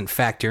time doesn't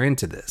factor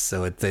into this.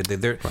 So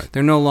they're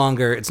no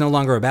longer. It's no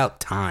longer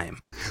about time.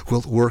 We'll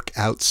work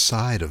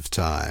outside of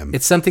time.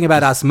 It's something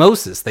about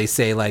osmosis. They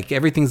say like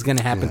everything's going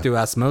to happen through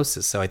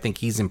osmosis. So I think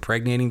he's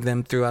impregnating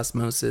them through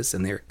osmosis,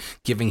 and they're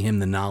giving him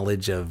the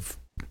knowledge of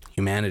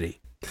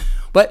humanity.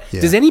 But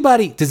does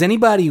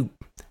anybody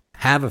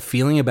have a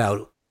feeling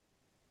about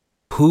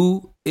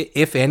who,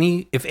 if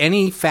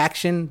any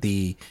faction,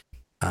 the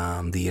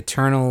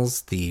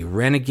Eternals, the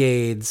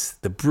Renegades,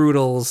 the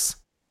Brutals,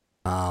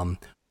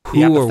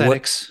 who or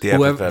what empathetics. The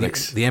whoever-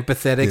 empathetics. the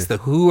empathetics, the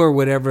who or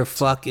whatever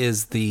fuck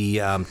is the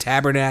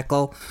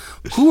tabernacle.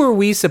 Who are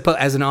we supposed,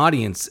 as an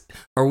audience,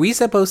 are we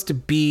supposed to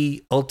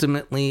be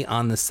ultimately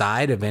on the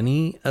side of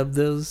any of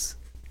those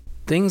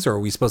things, or are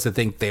we supposed to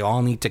think they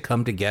all need to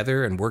come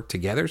together and work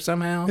together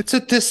somehow? It's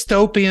a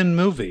dystopian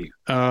movie.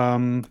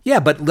 Yeah,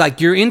 but like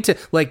you're into,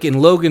 like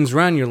in Logan's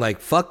Run, you're like,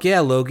 fuck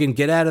yeah, Logan,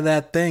 get out of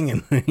that thing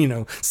and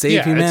save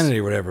Yeah, humanity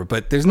or whatever.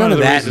 But there's one none of of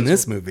the that in reasons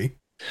this movie.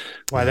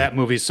 why that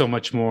movie's so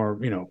much more,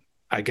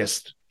 I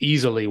guess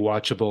easily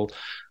watchable.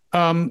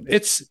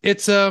 It's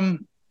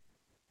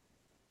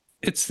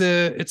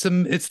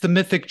the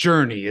mythic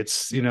journey.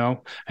 It's,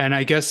 and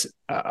I guess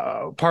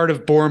part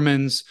of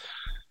Boorman's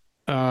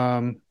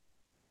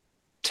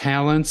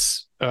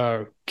talents,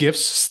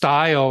 gifts,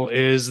 style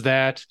is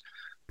that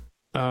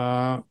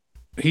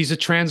he's a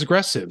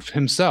transgressive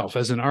himself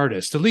as an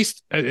artist, at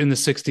least in the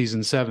 60s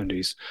and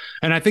 70s.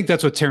 And I think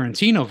that's what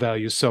Tarantino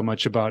values so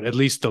much about at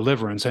least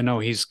Deliverance. I know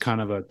he's kind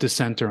of a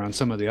dissenter on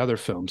some of the other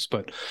films,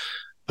 but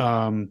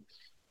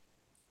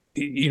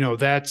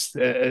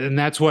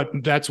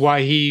that's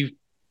why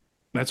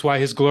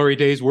his glory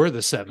days were the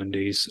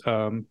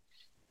 70s.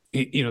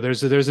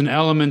 There's an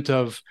element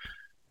of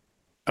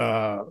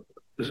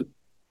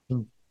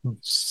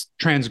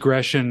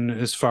transgression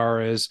as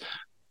far as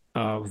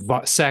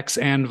sex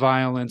and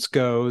violence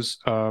goes.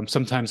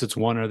 Sometimes it's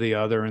one or the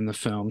other in the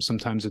film.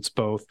 Sometimes it's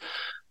both.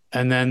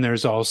 And then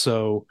there's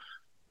also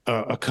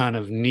a kind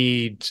of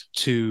need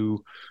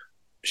to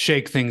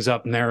shake things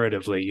up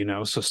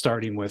narratively, so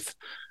starting with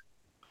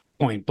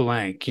Point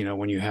Blank,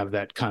 when you have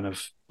that kind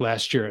of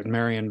Last Year at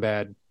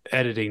Marienbad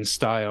editing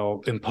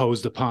style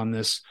imposed upon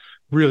this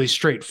really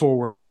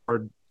straightforward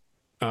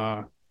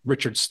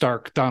Richard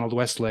Stark, Donald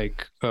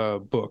Westlake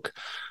book.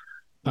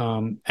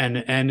 And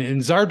in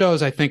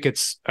Zardoz, I think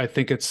it's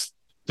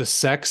the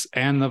sex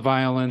and the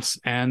violence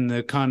and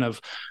the kind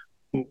of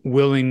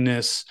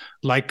willingness,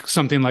 like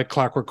something like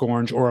Clockwork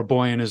Orange or A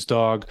Boy and His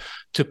Dog,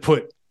 to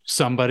put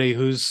somebody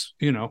who's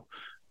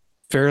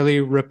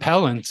fairly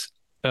repellent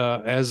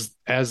as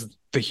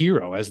the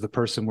hero, as the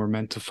person we're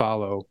meant to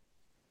follow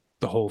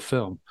the whole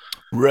film.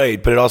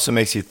 Right, but it also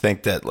makes you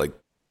think that like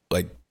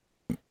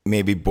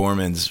maybe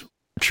Boorman's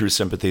true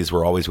sympathies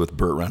were always with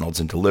Burt Reynolds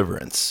in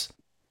Deliverance.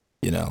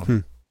 I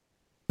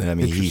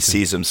mean, he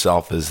sees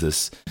himself as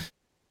this,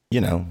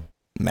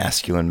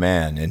 masculine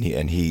man,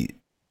 and he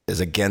is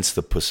against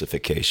the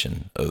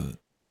pussification of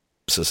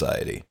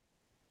society.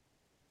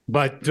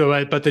 But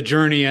the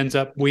journey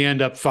we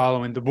end up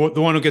following the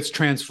one who gets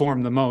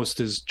transformed the most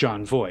is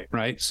John Voight,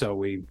 right?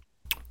 So in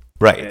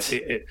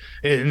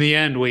the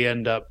end we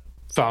end up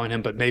following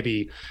him. But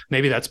maybe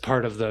that's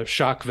part of the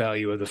shock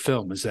value of the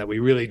film, is that we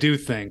really do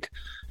think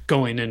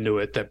going into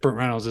it that Burt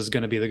Reynolds is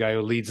going to be the guy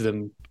who leads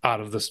them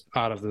out of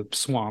the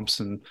swamps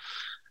and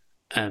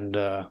then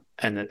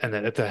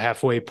at the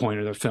halfway point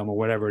of the film or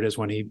whatever it is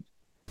when the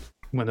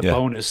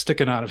bone is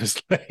sticking out of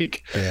his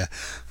leg. Yeah,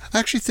 I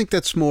actually think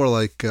that's more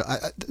like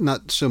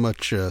not so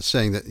much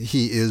saying that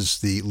he is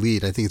the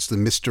lead. I think it's the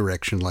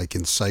misdirection, like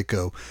in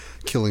Psycho,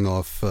 killing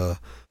off a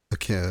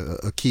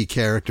key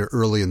character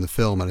early in the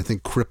film, and I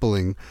think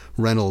crippling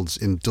Reynolds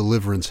in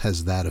Deliverance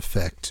has that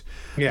effect.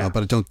 Yeah,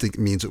 but I don't think it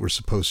means that we're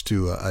supposed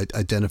to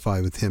identify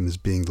with him as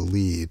being the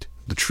lead,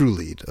 the true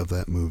lead of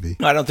that movie.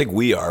 No, I don't think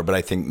we are, but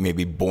I think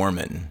maybe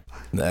Boorman,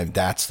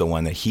 that's the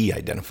one that he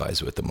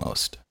identifies with the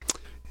most.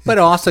 But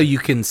also you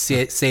can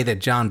say that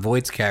John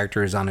Voight's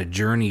character is on a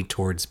journey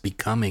towards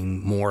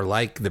becoming more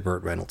like the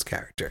Burt Reynolds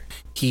character.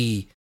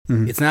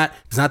 It's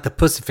not the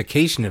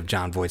pussification of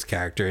John Voight's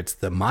character, it's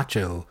the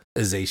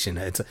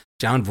machoization.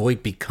 John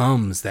Voight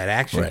becomes that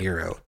action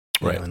hero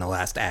in the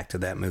last act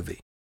of that movie.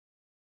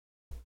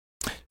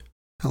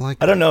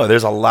 I don't know.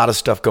 There's a lot of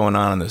stuff going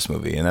on in this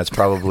movie, and that's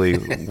probably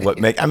what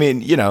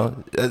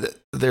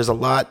there's a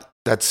lot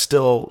that's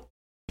still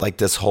like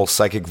this whole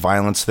psychic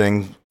violence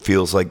thing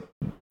feels like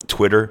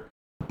Twitter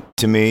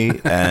to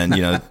me. And,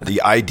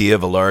 the idea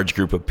of a large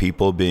group of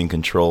people being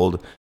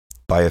controlled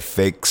by a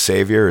fake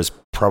savior is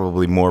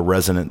probably more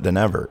resonant than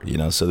ever,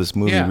 So this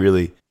movie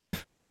really,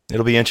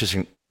 it'll be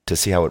interesting to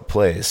see how it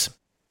plays.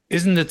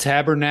 Isn't the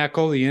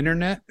tabernacle the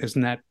internet?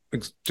 Isn't that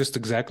just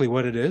exactly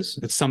what it is?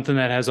 It's something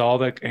that has all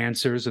the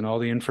answers and all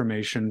the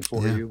information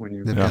for you when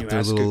you, they've when got you their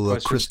ask little a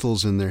question.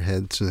 crystals in their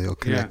head, so they'll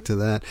connect to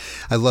that.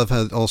 I love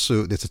how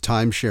also it's a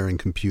time sharing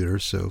computer,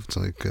 so it's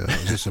like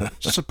is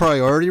this a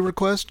priority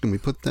request? Can we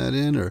put that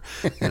in? Or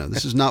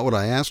this is not what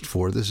I asked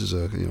for. This is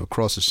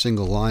across a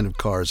single line of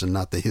cars and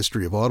not the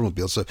history of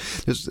automobiles. So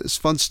there's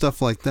fun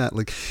stuff like that.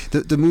 Like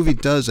the movie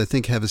does, I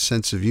think, have a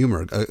sense of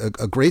humor,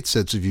 a great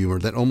sense of humor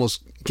that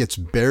almost gets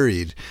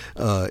buried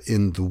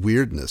in the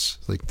weirdness.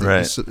 Like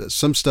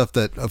some stuff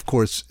that, of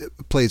course,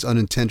 plays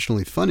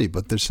unintentionally funny,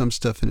 but there's some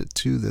stuff in it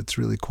too that's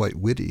really quite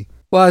witty.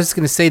 Well, I was just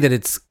going to say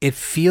that it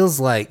feels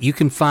like you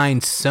can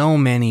find so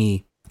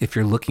many, if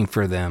you're looking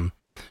for them,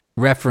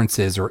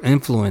 references or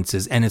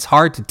influences, and it's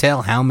hard to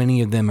tell how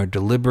many of them are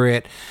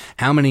deliberate,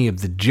 how many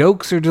of the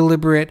jokes are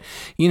deliberate.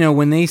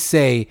 When they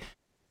say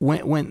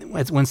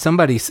when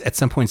somebody at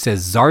some point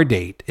says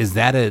Zardate,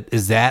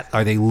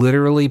 are they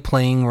literally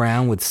playing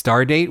around with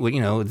Stardate?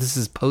 Well, this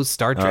is post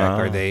Star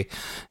Trek.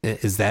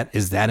 Is that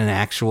an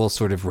actual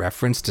sort of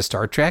reference to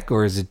Star Trek,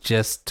 or is it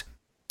just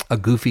a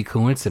goofy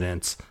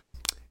coincidence?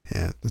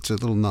 Yeah, it's a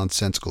little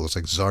nonsensical. It's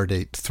like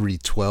Zardate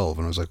 312,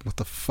 and I was like, "What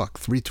the fuck?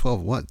 312?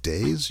 What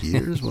days?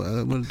 Years?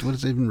 what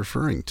is it even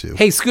referring to?"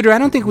 Hey, Scooter, I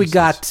don't think we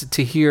got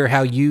to hear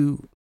how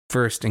you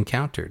first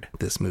encountered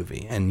this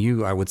movie, and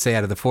you, I would say,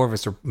 out of the four of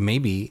us, or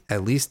maybe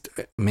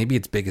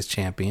its biggest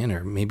champion,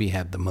 or maybe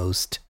have the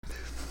most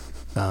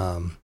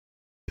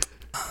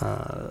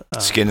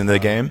skin in the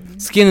game.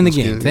 Skin in the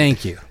game.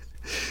 Thank you.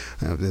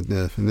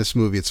 In this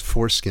movie, it's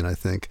foreskin, I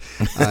think.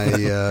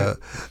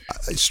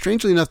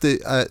 Strangely enough,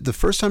 the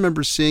first time I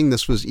remember seeing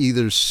this was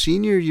either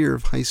senior year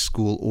of high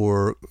school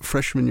or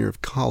freshman year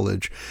of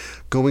college,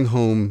 going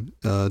home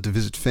to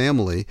visit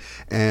family,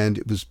 and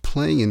it was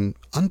playing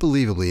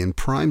unbelievably in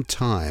prime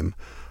time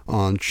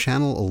on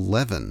Channel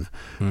 11.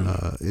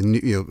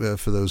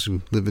 For those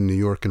who live in New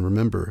York and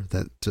remember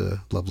that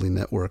lovely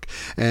network.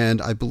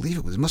 And I believe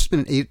it must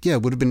have been it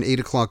would have been an 8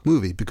 o'clock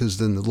movie, because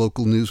then the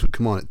local news would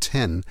come on at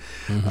 10.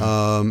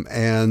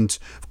 And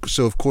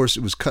so, of course,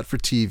 it was cut for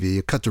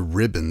TV, cut to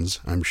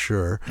ribbons, I'm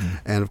sure,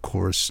 and of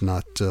course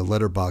not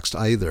letterboxed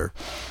either.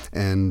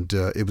 And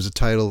it was a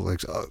title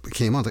it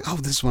came on,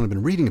 this is what I've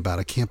been reading about.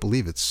 I can't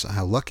believe it's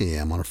how lucky I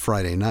am on a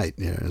Friday night.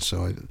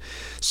 So I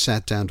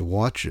sat down to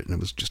watch it, and it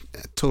was just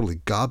totally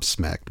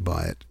gobsmacked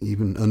by it,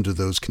 even under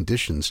those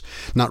conditions,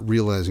 not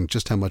realizing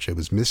just how much I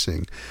was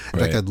missing. In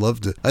fact, I'd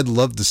love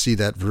to see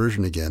that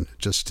version again,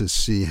 just to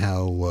see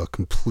how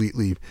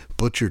completely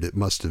butchered it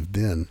must have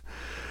been.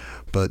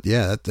 But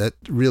yeah, that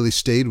really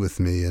stayed with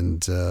me,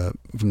 and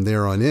from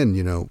there on in,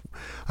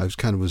 I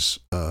was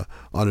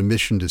on a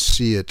mission to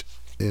see it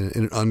in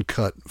an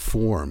uncut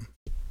form.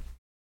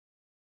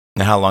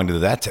 Now, how long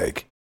did that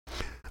take?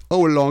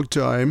 Oh, a long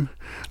time.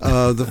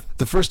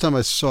 The first time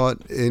I saw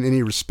it in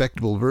any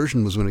respectable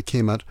version was when it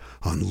came out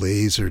on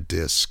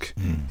Laserdisc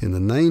in the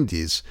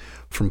 90s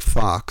from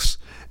Fox.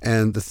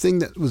 And the thing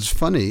that was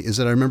funny is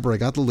that I remember I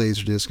got the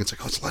Laserdisc. It's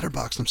like, it's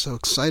letterboxed. I'm so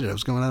excited. I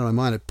was going out of my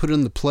mind. I put it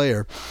in the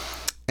player,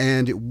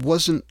 and it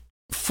wasn't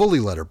fully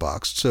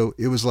letterboxed. So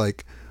it was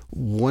like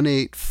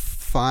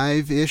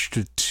 185-ish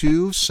to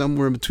 2,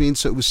 somewhere in between.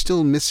 So it was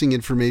still missing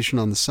information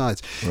on the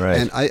sides. Right.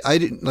 And I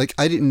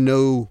didn't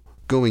know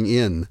going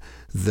in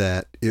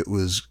that it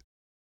was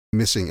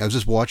missing. I was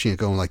just watching it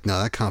going like, no,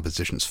 that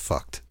composition's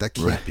fucked. That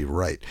can't be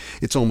right.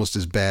 It's almost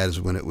as bad as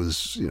when it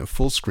was,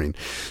 full screen.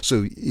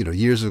 So,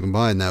 years have gone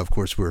by, and now, of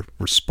course, we're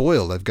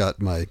spoiled. I've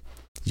got my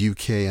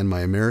UK and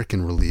my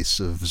American release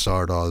of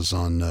Zardoz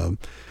on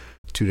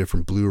 2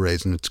 different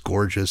Blu-rays, and it's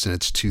gorgeous, and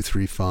it's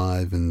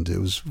 235, and it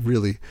was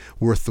really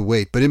worth the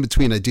wait. But in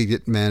between, I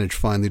did manage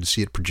finally to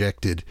see it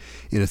projected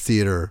in a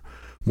theater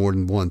more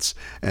than once,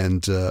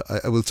 and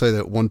I will tell you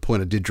that at one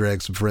point I did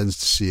drag some friends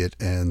to see it,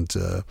 and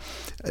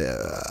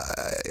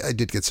I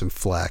did get some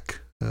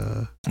flack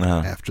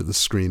after the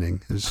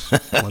screening, as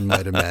one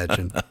might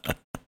imagine.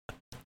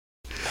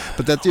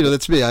 But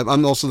that's me.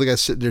 I'm also the guy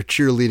sitting there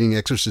cheerleading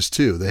Exorcist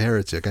II, The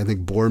Heretic. I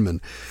think Boorman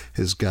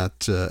has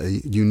got a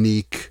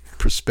unique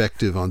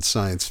perspective on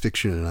science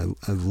fiction, and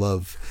I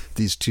love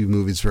these two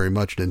movies very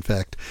much. And in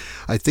fact,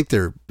 I think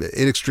they're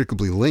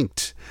inextricably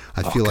linked.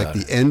 I feel like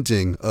the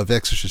ending of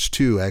Exorcist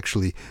II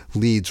actually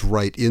leads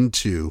right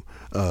into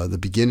the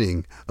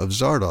beginning of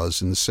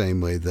Zardoz, in the same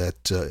way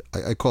that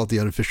I call it the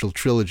unofficial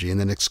trilogy, and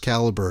then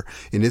Excalibur,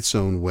 in its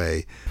own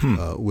way,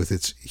 with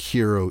its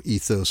hero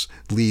ethos,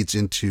 leads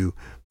into,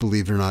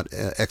 believe it or not,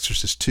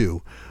 Exorcist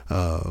II,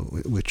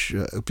 which,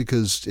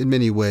 because in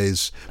many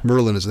ways,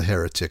 Merlin is the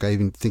heretic. I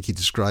even think he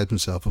describes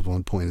himself at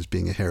one point as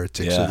being a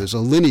heretic. Yeah. So there's a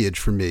lineage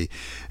for me,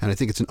 and I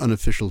think it's an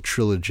unofficial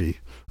trilogy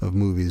of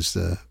movies,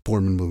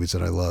 Boorman movies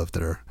that I love,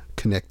 that are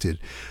connected,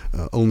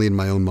 only in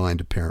my own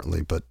mind,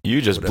 apparently. But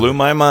you just blew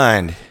my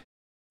mind.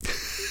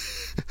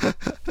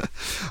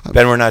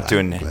 Ben, we're not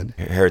doing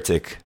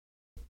Heretic.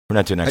 We're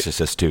not doing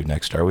Exorcist II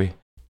next, are we?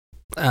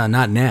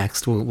 Not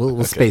next.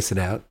 We'll space it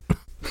out.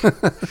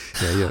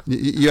 Yeah.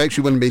 You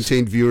actually want to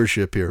maintain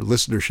viewership here,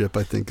 listenership.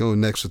 I think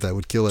going next with that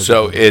would kill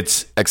everyone. So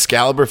it's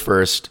Excalibur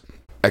first,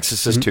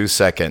 Exorcist II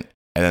second,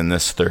 and then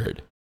this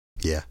third.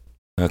 Yeah.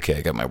 Okay,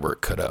 I got my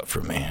work cut out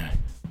for me.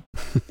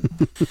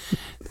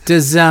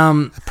 Does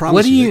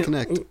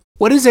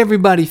what does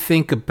everybody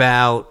think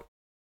about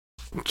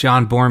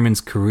John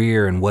Boorman's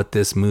career and what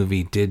this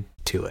movie did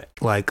to it?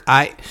 Like,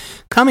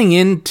 coming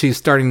into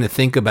starting to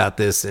think about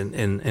this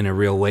in a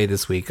real way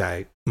this week,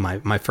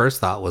 my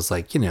first thought was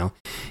like,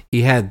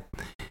 he had,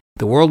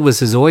 the world was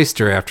his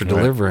oyster after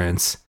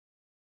Deliverance.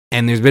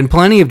 And there's been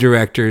plenty of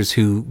directors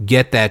who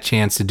get that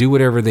chance to do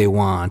whatever they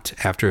want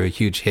after a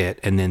huge hit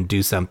and then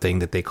do something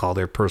that they call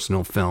their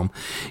personal film,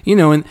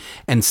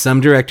 and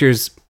some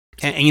directors,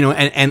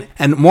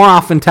 and more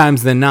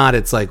oftentimes than not,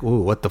 it's like,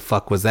 ooh, what the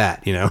fuck was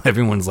that?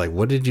 Everyone's like,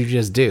 what did you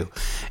just do?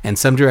 And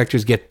some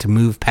directors get to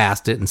move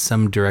past it, and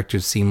some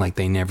directors seem like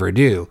they never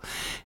do.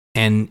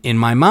 And in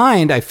my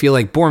mind, I feel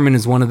like Boorman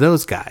is one of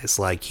those guys.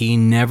 Like I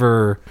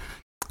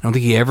don't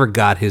think he ever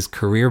got his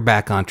career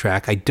back on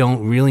track. I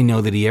don't really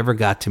know that he ever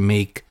got to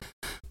make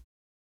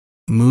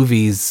the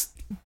movies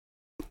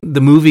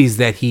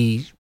that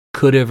he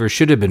could have or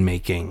should have been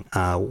making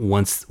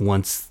once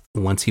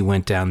he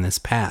went down this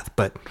path.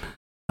 But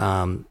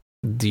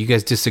do you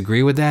guys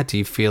disagree with that? Do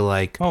you feel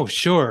like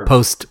sure,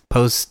 post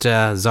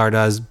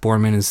Zardoz,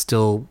 Boorman is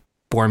still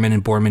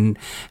Boorman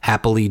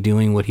happily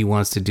doing what he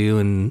wants to do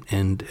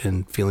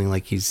and feeling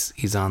like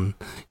he's on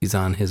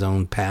his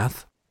own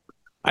path?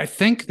 I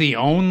think the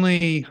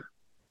only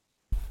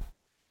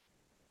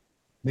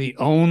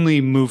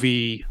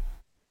movie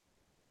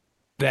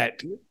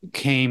that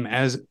came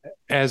as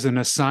an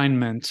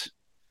assignment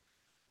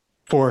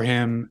for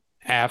him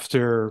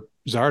after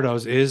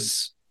Zardoz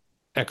is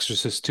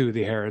Exorcist II: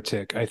 The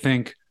Heretic. I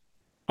think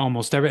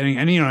almost everything,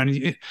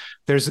 and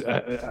there's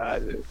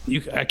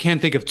I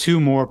can't think of two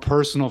more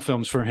personal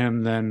films for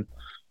him than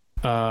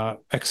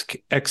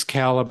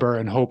Excalibur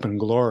and Hope and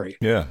Glory.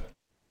 Yeah.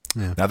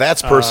 Now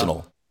that's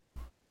personal.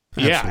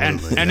 Yeah,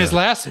 and his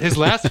last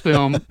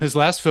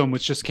film,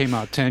 which just came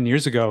out 10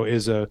 years ago,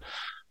 is a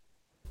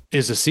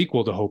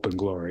sequel to Hope and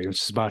Glory,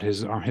 which is about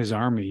his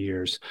army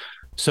years.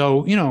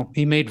 So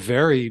he made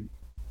very,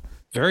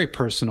 very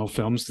personal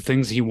films, the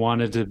things he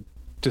wanted to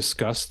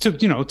discuss to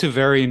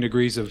varying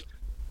degrees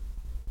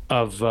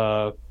of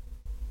I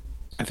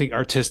think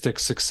artistic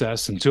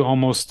success and to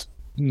almost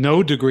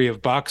no degree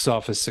of box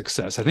office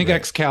success. I think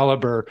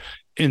Excalibur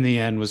in the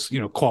end was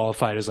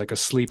qualified as like a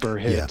sleeper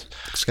hit. Yeah,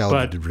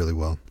 Excalibur did really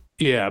well.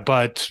 Yeah,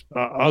 but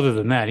other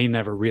than that, he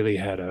never really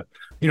had a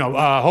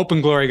Hope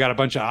and Glory got a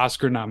bunch of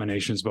Oscar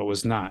nominations, but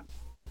was not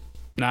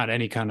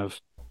any kind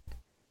of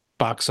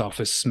box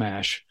office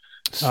smash.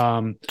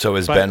 So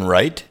is Ben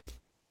right?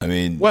 I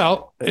mean,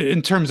 well,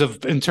 in terms of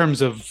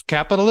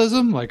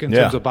capitalism, like in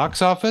terms of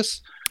box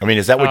office. I mean,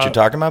 is that what you're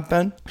talking about,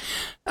 Ben?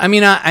 I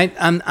mean,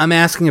 I'm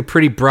asking a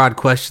pretty broad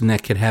question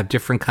that could have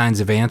different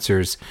kinds of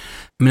answers.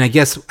 I mean, I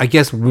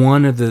guess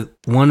one of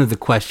the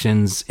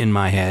questions in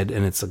my head,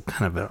 and it's a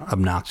kind of an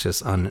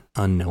obnoxious,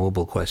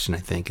 unknowable question, I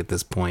think, at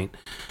this point.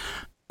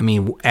 I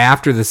mean,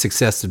 after the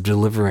success of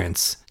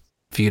Deliverance,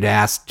 if you'd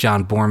asked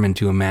John Boorman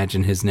to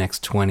imagine his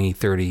next 20,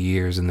 30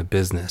 years in the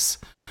business,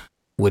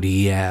 would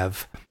he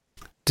have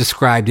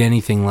described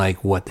anything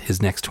like what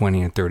his next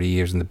 20 or 30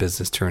 years in the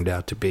business turned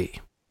out to be?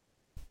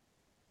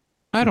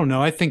 I don't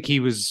know. I think he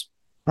was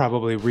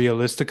probably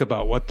realistic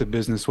about what the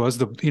business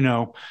was.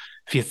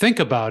 If you think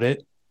about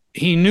it,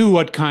 he knew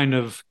what kind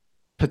of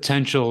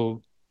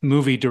potential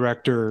movie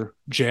director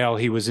jail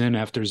he was in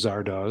after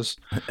Zardoz.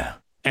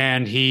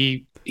 And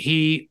he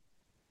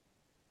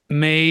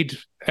made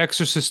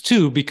Exorcist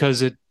II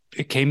because it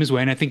came his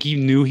way, and I think he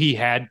knew he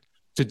had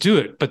to do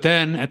it. But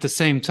then at the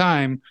same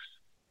time,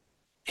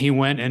 he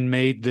went and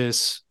made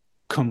this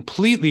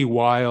completely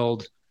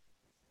wild,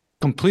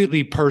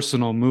 completely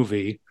personal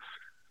movie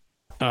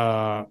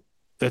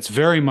that's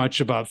very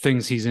much about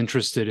things he's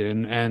interested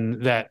in,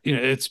 and that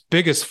its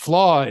biggest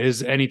flaw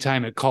is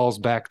anytime it calls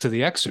back to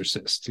The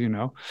Exorcist.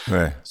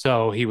 Right.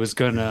 So he was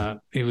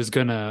gonna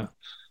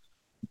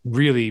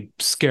really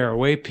scare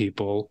away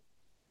people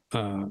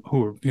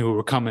who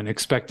were coming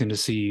expecting to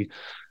see,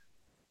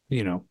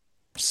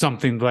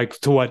 something like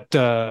to what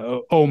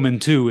Omen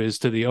 2 is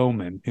to The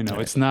Omen. It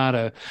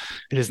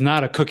is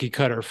not a cookie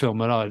cutter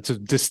film at all. It's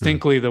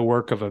distinctly the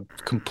work of a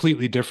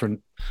completely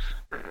different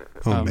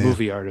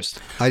movie artist.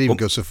 I'd even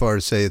go so far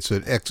as to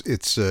say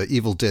it's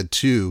Evil Dead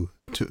 2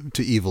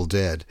 to Evil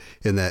Dead,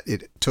 in that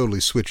it totally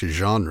switches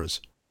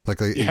genres.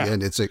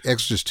 And it's like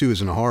Exorcist 2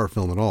 isn't a horror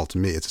film at all to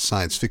me. It's a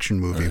science fiction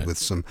movie with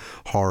some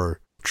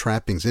horror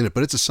trappings in it,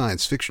 but it's a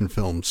science fiction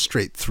film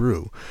straight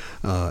through,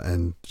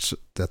 and so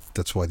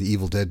that's why the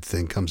Evil Dead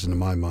thing comes into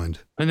my mind.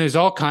 And there's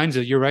all kinds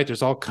of, you're right,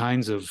 there's all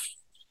kinds of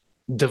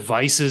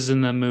devices in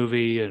the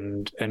movie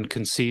and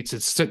conceits.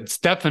 It's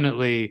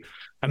definitely,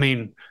 I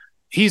mean,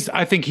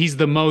 I think he's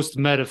the most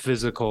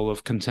metaphysical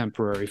of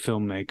contemporary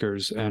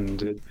filmmakers,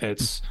 and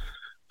it's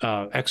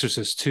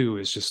Exorcist 2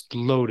 is just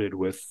loaded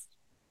with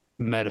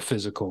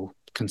metaphysical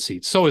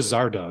conceits. So is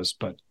Zardoz,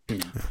 but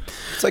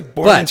it's like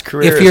Boorman's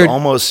career is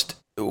almost.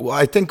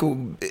 I think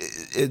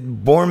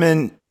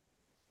Boorman,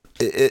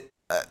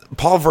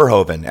 Paul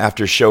Verhoeven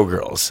after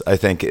Showgirls, I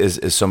think is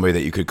somebody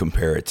that you could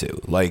compare it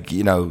to. Like,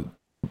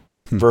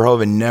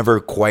 Verhoeven never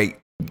quite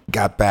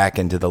got back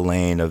into the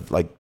lane of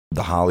like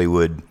the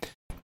Hollywood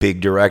big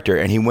director,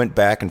 and he went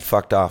back and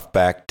fucked off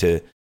back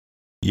to,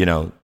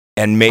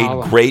 and made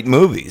great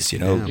movies.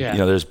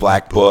 There's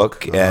Black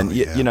Book, and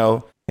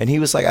and he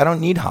was like, I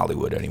don't need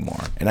Hollywood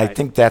anymore. And I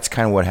think that's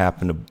kind of what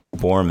happened to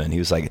Boorman. He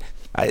was like,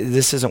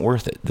 this isn't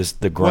worth it.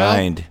 The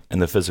grind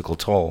and the physical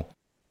toll,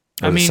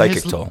 the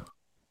psychic toll.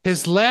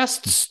 His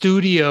last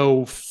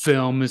studio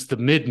film is the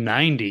mid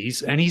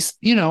 '90s, and he's,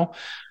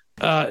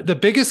 the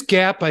biggest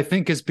gap I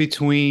think is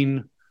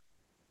between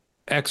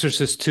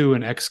Exorcist II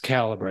and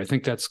Excalibur. I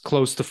think that's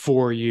close to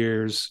 4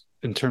 years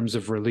in terms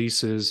of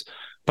releases.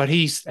 But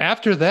he's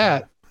after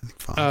that.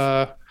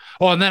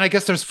 Oh, and then I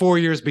guess there's 4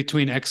 years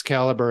between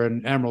Excalibur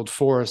and Emerald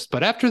Forest.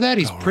 But after that,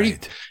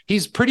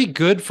 he's pretty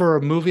good for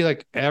a movie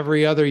like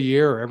every other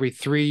year or every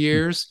 3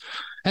 years.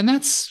 And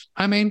that's,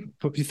 I mean,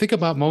 if you think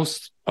about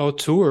most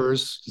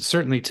auteurs,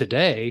 certainly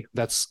today,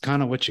 that's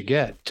kind of what you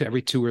get to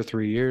every 2 or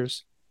 3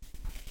 years.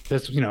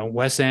 That's,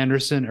 Wes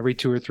Anderson every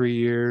 2 or 3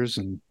 years,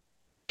 and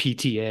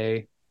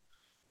PTA.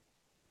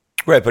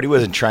 Right, but he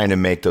wasn't trying to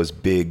make those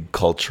big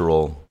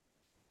cultural.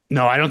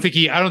 No, I don't think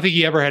he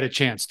ever had a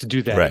chance to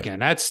do that again.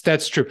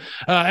 That's true.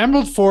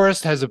 Emerald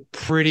Forest has a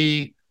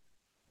pretty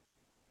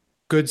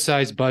good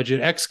sized budget.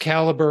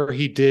 Excalibur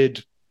he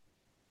did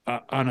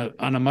on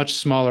a much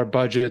smaller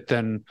budget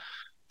than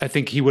I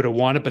think he would have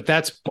wanted, but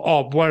that's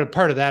all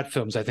part of that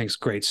film's I think's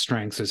great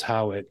strengths is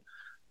how it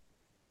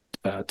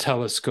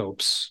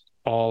telescopes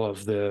all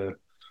of the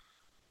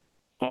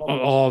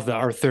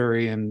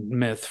Arthurian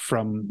myth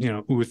from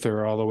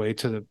Uther all the way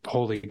to the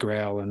Holy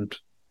Grail and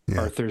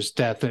Arthur's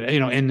death, and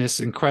in this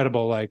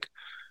incredible, like,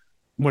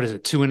 what is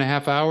it,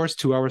 2.5 hours,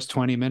 2 hours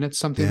 20 minutes,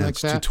 something like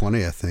that. It's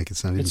 2:20, I think.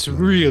 It's not even. It's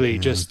really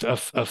just a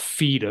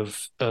feat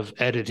of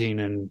editing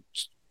and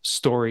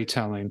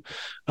storytelling.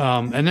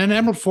 And then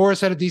Emerald Forest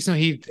had a decent.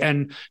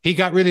 He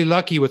got really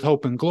lucky with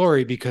Hope and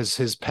Glory because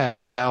his pal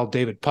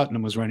David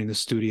Putnam was running the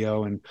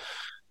studio and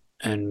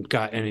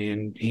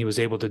he was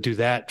able to do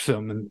that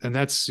film, and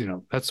that's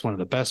that's one of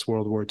the best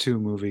World War II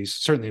movies,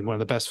 certainly one of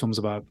the best films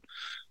about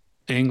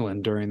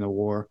England during the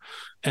war.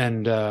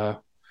 And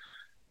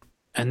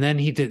then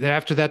he did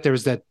after that there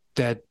was that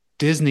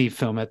Disney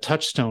film, that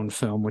Touchstone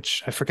film,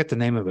 which I forget the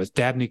name of it.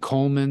 Dabney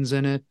Coleman's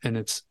in it, and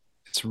it's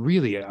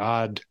really an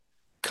odd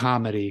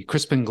comedy.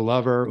 Crispin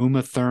Glover,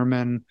 Uma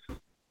Thurman.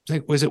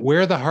 Was it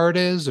Where the Heart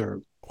Is,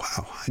 or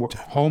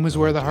Home is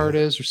Where the Heart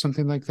Is, or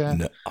something like that?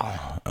 No,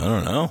 I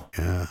don't know.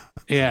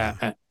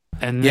 Yeah.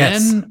 And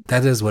yes, then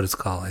that is what it's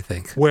called, I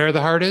think. Where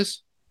the Heart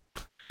Is?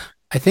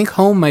 I think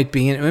Home might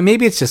be in.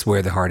 Maybe it's just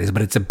Where the Heart Is,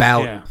 but it's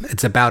about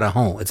a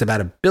home. It's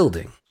about a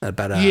building.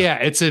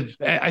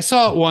 I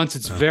saw it once.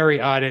 It's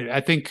very odd.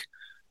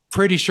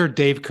 Pretty sure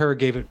Dave Kerr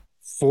gave it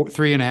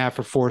 3.5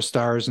 or 4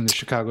 stars in the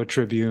Chicago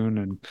Tribune.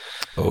 And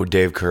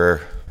Dave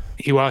Kerr.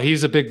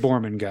 He's a big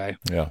Boorman guy.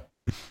 Yeah.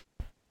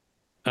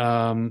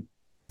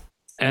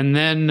 And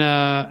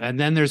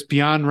then there's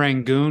Beyond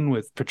Rangoon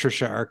with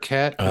Patricia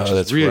Arquette. Oh,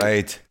 that's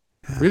right.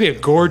 Really a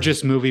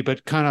gorgeous movie,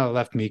 but kind of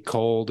left me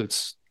cold.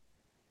 It's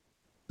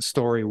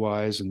story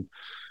wise, and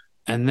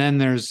then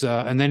there's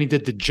and then he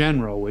did The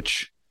General,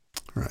 which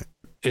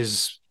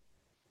is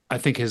I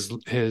think his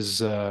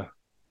I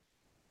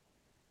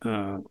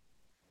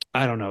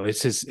don't know.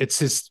 It's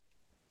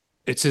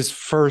his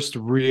first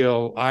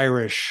real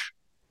Irish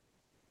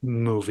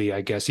movie,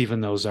 I guess,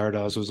 even though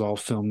Zardoz was all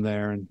filmed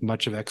there and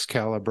much of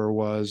Excalibur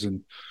was,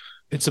 and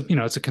it's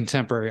a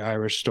contemporary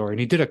Irish story. And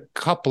he did a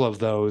couple of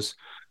those.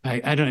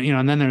 I don't,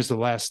 and then there's the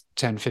last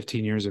 10,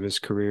 15 years of his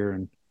career.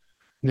 And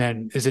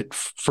then is it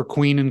For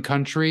Queen and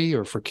Country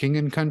or For King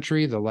and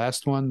Country? The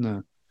last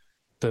one,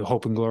 the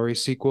Hope and Glory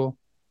sequel.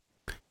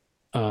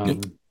 I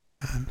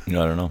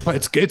don't know. But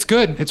it's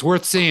good. It's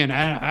worth seeing.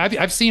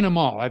 I've seen them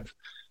all.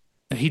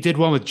 He did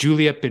one with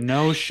Juliette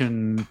Binoche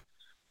and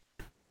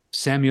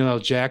Samuel L.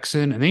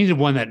 Jackson, and then he did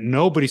one that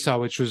nobody saw,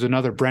 which was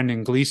another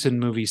Brendan Gleeson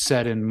movie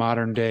set in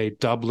modern day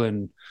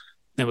Dublin.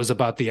 It was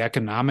about the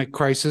economic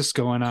crisis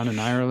going on in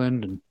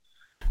Ireland. And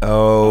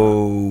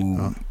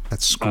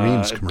that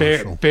screams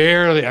commercial.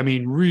 Barely. I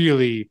mean,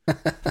 really.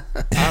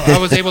 I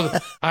was able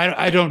to.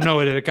 I don't know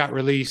that it got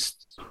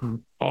released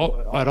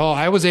at all.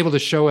 I was able to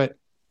show it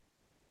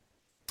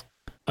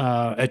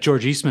at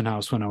George Eastman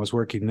House when I was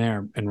working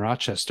there in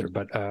Rochester,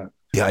 but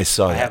yeah, I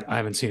saw it. I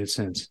haven't seen it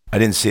since. I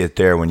didn't see it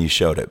there when you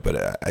showed it,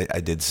 but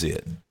I did see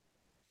it.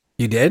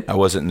 You did? I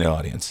wasn't in the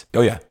audience.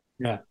 Oh, yeah.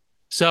 Yeah.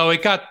 So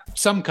it got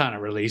some kind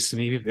of release. I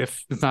mean,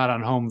 if it's not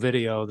on home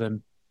video,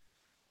 then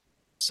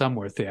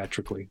somewhere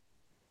theatrically.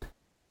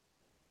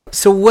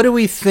 So what do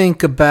we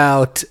think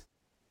about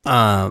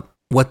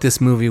what this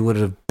movie would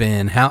have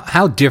been?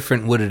 How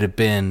different would it have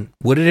been?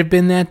 Would it have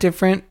been that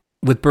different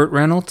with Burt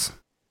Reynolds?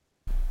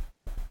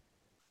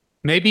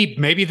 Maybe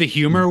the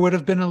humor would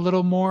have been a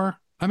little more.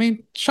 I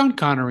mean, Sean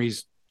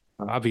Connery's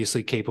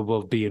obviously capable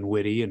of being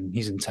witty and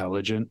he's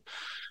intelligent,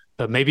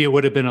 but maybe it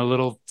would have been a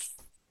little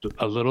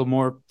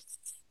more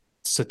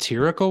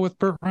satirical with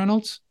Burt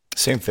Reynolds.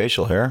 Same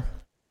facial hair.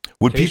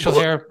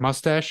 Hair,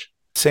 mustache.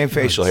 Same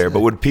facial hair, but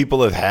would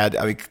people have had?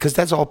 I mean, because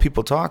that's all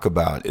people talk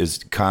about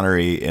is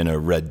Connery in a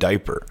red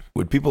diaper.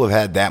 Would people have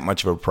had that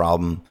much of a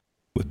problem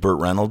with Burt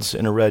Reynolds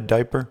in a red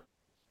diaper?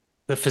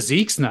 The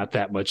physique's not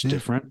that much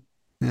different.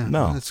 Yeah,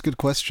 no, that's a good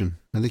question.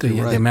 I think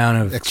you're right. The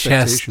amount of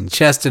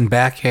chest and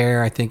back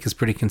hair, I think, is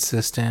pretty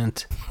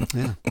consistent.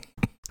 Yeah,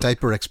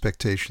 diaper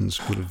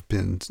expectations would have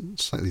been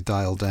slightly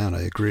dialed down.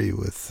 I agree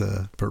with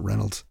Burt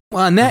Reynolds.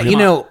 Well, and that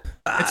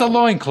it's a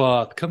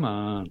loincloth. Come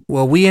on.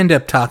 Well, we end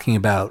up talking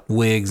about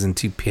wigs and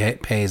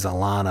toupees a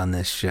lot on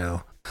this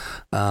show,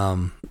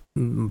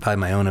 by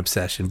my own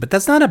obsession. But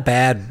that's not a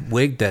bad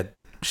wig that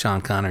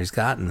Sean Connery's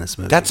got in this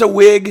movie. That's a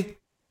wig.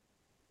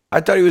 I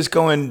thought he was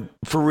going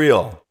for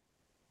real.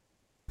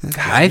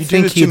 I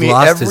think he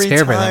lost his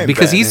hair by then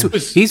because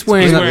he's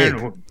wearing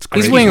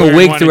a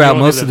wig throughout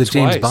most of the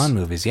James Bond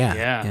movies.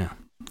 Yeah.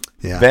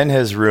 Ben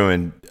has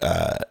ruined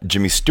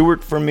Jimmy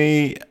Stewart for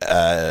me.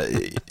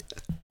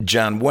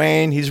 John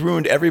Wayne. He's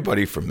ruined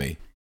everybody for me.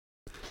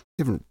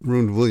 You haven't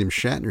ruined William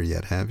Shatner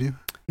yet, have you?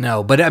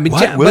 No, but I mean,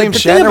 William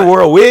Shatner wore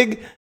a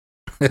wig.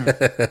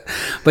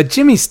 But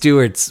Jimmy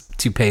Stewart's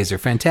toupees are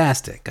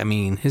fantastic. I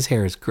mean, his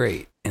hair is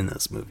great in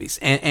those movies.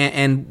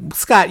 And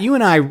Scott, you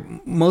and I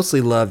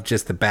mostly love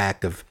just the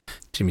back of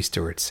Jimmy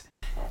Stewart's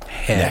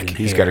head.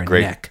 He's got a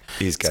great neck.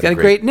 He's got a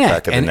great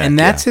neck, and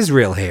that's his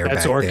real hair.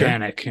 That's back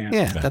organic. There.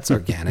 Yeah, that's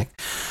organic.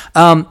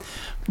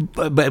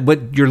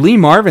 But your Lee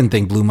Marvin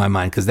thing blew my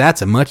mind because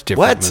that's a much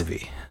different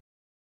movie.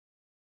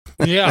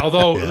 Yeah,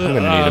 although I'm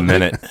gonna need a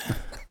minute.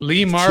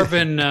 Lee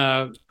Marvin,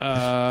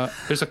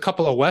 there's a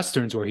couple of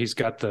westerns where he's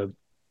got the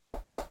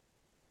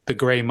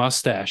gray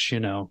mustache,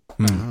 you know.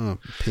 Oh,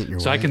 Paint Your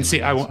so I can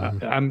see.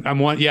 I'm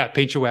one. Yeah,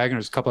 Paint Your Wagon.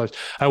 There's a couple of.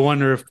 I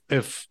wonder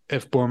if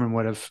Boorman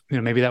would have. You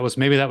know, maybe that was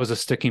a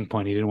sticking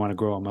point. He didn't want to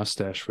grow a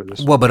mustache for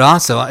this. Well, but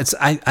also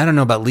I don't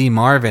know about Lee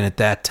Marvin at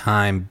that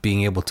time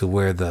being able to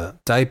wear the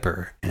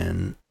diaper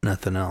and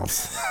nothing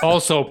else.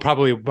 Also,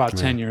 probably about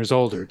 10 years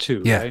older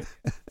too. Yeah. Right?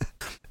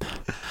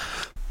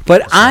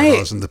 But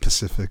Zardoz in the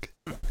Pacific.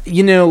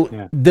 You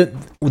know,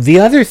 the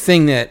other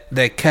thing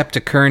that kept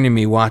occurring to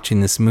me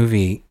watching this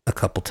movie a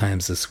couple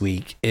times this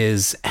week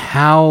is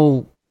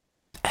how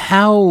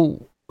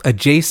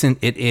adjacent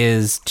it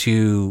is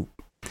to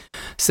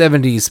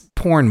 70s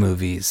porn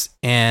movies.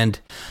 And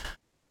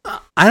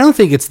I don't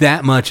think it's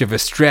that much of a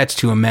stretch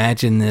to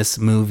imagine this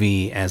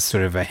movie as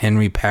sort of a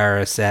Henry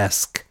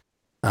Paris-esque,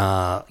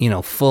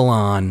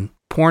 full-on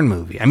porn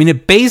movie. I mean,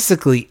 it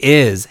basically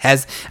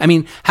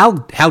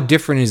how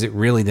different is it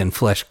really than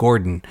Flesh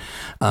Gordon?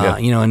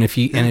 And if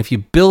you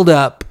build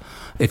up,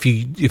 if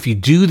you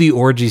do the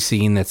orgy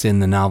scene that's in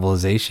the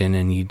novelization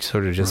and you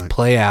sort of just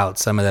play out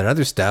some of that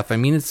other stuff, I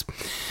mean,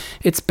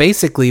 it's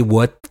basically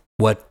what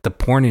the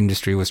porn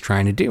industry was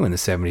trying to do in the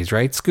 70s,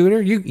 right,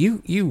 Scooter?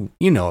 You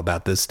know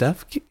about this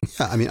stuff. Yeah,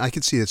 I mean, I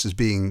could see this as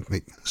being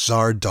like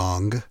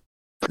Zardong.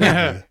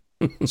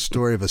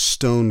 Story of a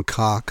stone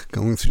cock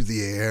going through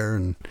the air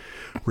and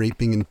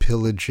raping and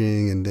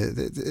pillaging, and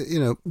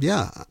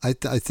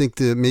I think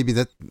that maybe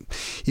that,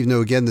 even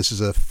though again this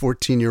is a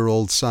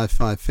 14-year-old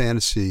sci-fi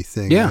fantasy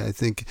thing, I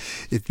think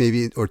if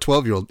maybe, or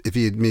 12-year-old, if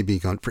he had maybe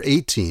gone for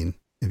 18,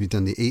 if he'd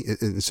done the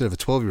 8 instead of a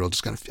 12-year-old,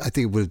 I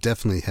think it would have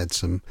definitely had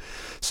some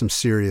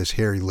serious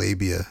hairy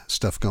labia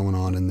stuff going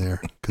on in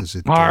there because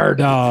it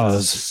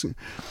Zardoz.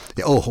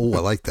 I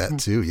like that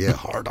too. Yeah,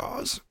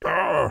 Zardoz.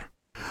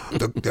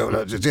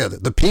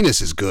 The penis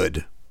is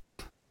good.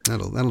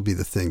 That'll be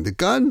the thing. The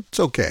gun, it's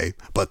okay,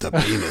 but the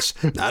penis,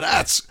 now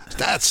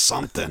that's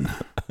something.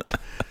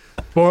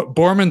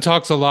 Boorman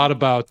talks a lot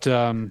about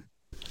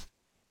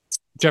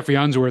Jeffrey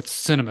Unsworth's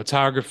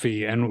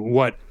cinematography and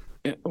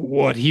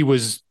what he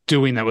was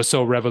doing that was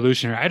so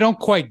revolutionary. I don't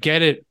quite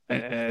get it.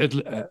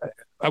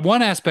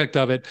 One aspect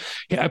of it,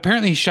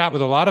 apparently he shot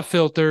with a lot of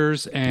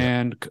filters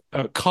and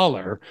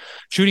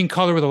shooting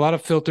color with a lot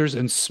of filters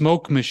and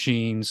smoke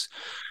machines.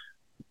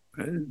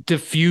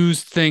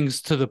 Diffused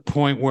things to the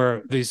point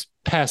where these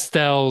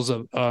pastels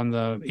on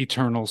the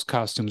Eternals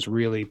costumes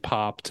really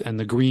popped, and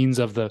the greens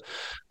of the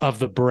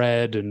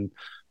bread, and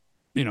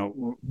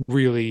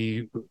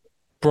really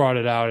brought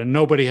it out. And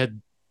nobody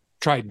had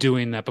tried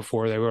doing that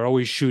before. They were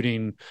always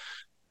shooting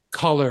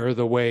color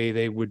the way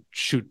they would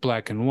shoot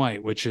black and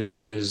white, which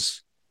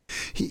is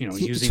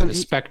using the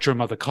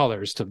spectrum of the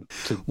colors to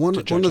one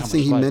of the things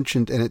he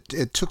mentioned, and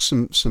it took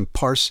some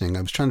parsing.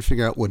 I was trying to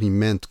figure out what he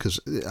meant because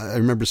I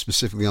remember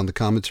specifically on the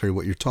commentary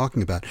what you're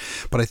talking about.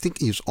 But I think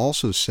he was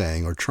also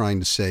saying, or trying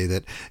to say,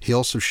 that he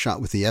also shot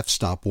with the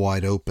f-stop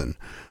wide open.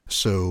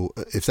 So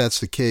if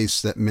that's the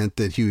case, that meant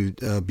that he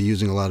would be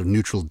using a lot of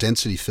neutral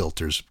density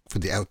filters for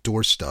the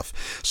outdoor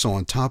stuff. So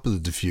on top of the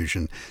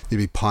diffusion, they'd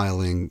be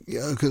piling,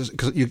 because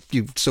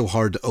it's so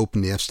hard to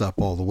open the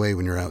f-stop all the way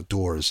when you're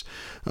outdoors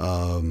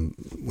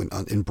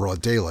in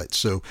broad daylight.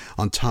 So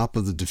on top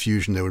of the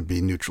diffusion, there would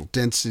be neutral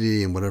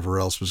density and whatever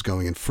else was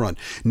going in front.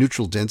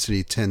 Neutral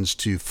density tends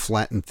to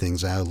flatten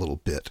things out a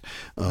little bit.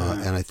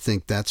 And I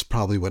think that's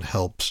probably what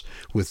helps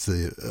with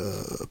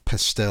the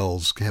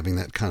pastels having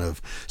that kind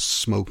of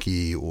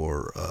smoky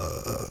or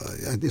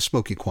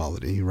smoky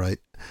quality, right?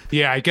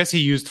 Yeah, I guess he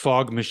used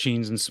fog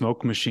machines and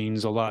smoke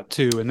machines a lot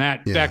too, and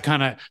that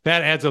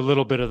adds a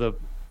little bit of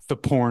the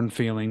porn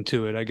feeling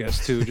to it, I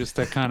guess, too. Just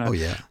that kind of. Oh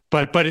yeah.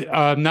 But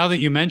now that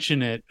you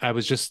mention it, I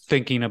was just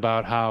thinking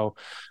about how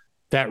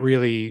that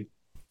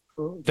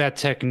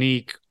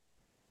technique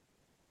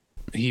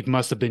he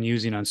must have been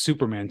using on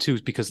Superman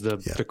too, because the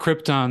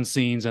Krypton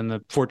scenes and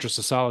the Fortress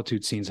of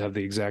Solitude scenes have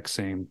the exact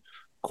same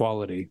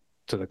quality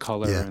to the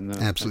color and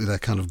absolutely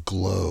that kind of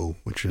glow,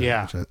 which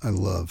I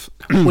love.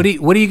 What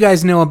do you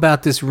guys know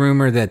about this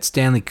rumor that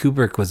Stanley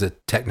Kubrick was a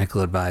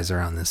technical advisor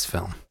on this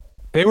film?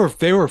 They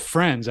were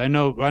friends. I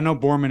know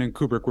Boorman and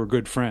Kubrick were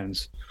good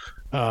friends.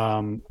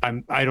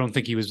 I don't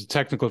think he was a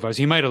technical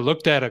advisor. He might have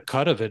looked at a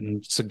cut of it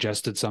and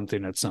suggested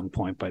something at some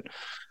point, but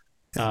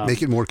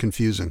make it more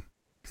confusing.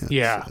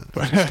 Yeah.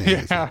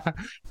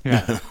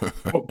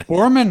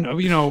 Boorman,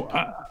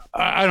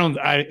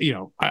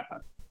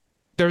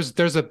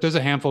 there's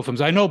a handful of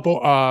films. I know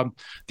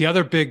the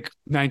other big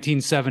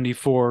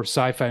 1974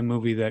 sci-fi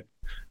movie that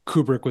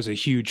Kubrick was a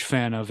huge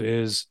fan of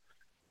is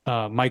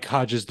Mike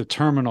Hodges' The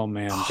Terminal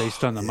Man,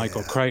 based on the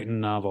Michael Crichton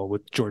novel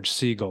with George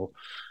Segal.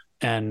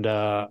 And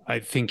I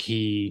think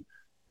he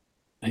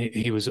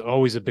was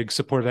always a big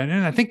supporter of that.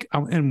 And I think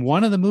in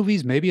one of the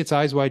movies, maybe it's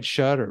Eyes Wide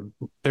Shut, or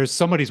there's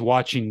somebody's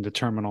watching The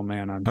Terminal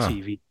Man on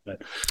TV.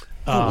 But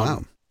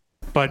wow.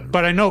 But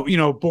I know,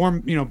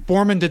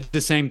 Boorman did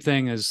the same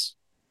thing as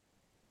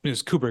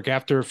Kubrick.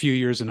 After a few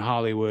years in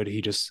Hollywood,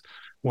 he just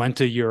went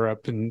to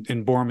Europe, and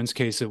in Boorman's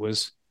case, it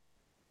was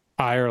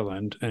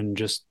Ireland, and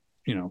just,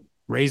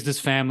 raised his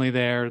family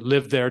there,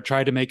 lived there,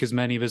 tried to make as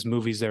many of his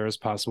movies there as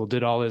possible,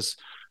 did all his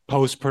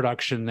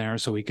post-production there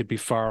so he could be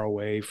far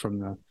away from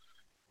the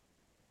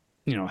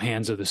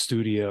hands of the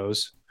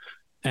studios.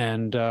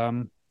 And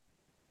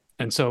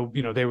so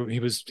he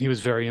was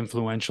very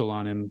influential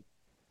on him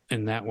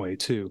in that way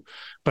too.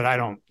 But I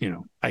don't,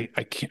 I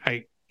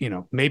can't,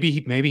 maybe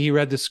he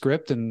read the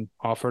script and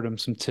offered him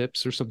some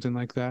tips or something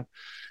like that.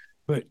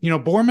 But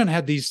Boorman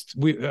had these,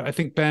 I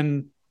think,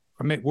 Ben,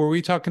 were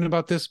we talking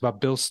about this,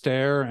 about Bill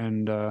Stair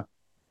and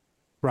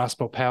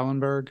Rospo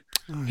Pallenberg?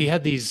 He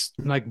had these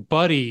like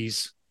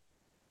buddies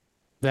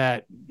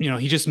that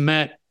he just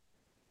met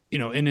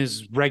in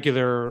his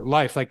regular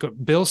life. Like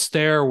Bill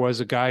Stair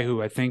was a guy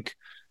who I think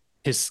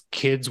his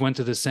kids went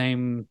to the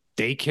same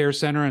daycare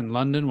center in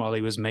London while he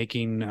was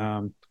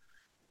making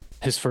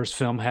his first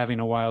film,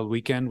 Having a Wild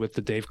Weekend, with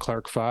the Dave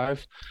Clark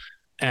Five.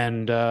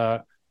 And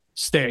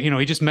Stair,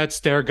 he just met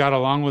Stair, got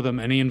along with him,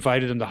 and he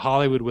invited him to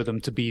Hollywood with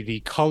him to be the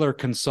color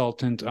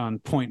consultant on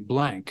Point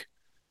Blank.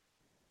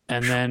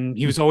 And then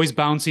he was always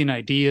bouncing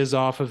ideas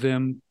off of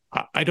him.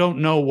 I don't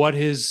know what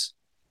his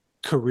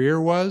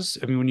career was.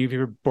 I mean, when you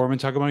hear Boorman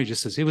talk about it, he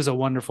just says he was a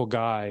wonderful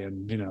guy,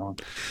 and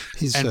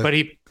but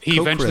he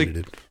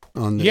eventually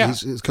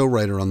he's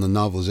co-writer on the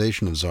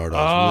novelization of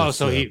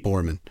Zardoz with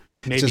Boorman.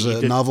 This is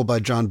a novel by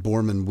John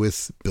Boorman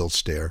with Bill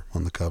Stair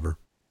on the cover.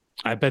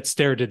 I bet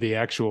Stair did the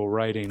actual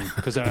writing,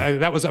 because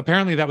that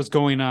was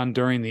going on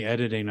during the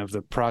editing of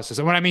the process.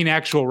 And when I mean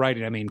actual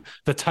writing, I mean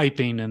the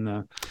typing and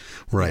the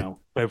right.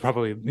 They're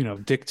probably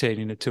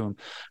dictating it to him.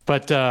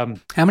 But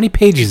how many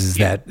pages is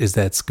that? Is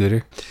that,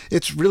 Scooter?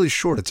 It's really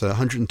short. It's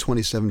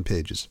 127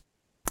 pages.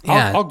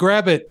 Yeah, I'll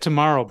grab it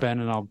tomorrow, Ben,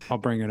 and I'll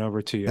bring it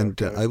over to you.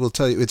 And I will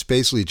tell you, it's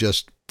basically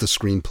just the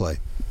screenplay.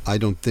 I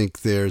don't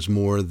think there's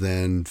more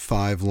than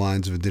 5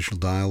 lines of additional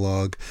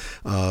dialogue,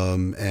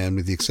 and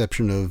with the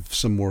exception of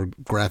some more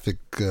graphic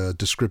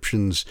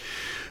descriptions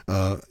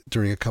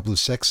during a couple of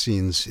sex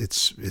scenes,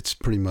 it's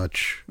pretty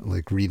much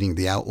like reading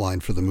the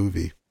outline for the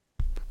movie.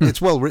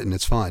 It's well written.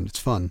 It's fine. It's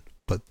fun,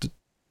 but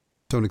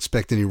don't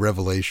expect any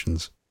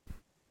revelations.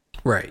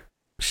 Right.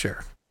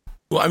 Sure.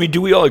 Well, I mean,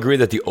 do we all agree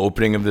that the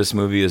opening of this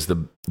movie is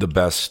the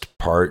best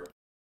part?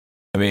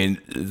 I mean,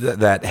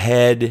 that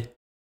head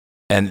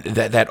and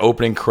that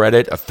opening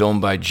credit, a film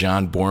by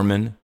John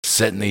Boorman,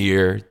 set in the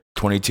year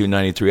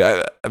 2293.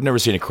 I've never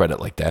seen a credit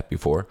like that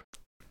before.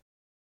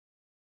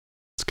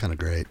 It's kind of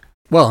great.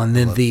 Well, and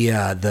then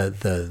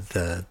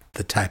the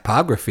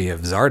typography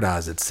of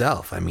Zardoz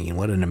itself. I mean,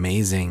 what an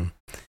amazing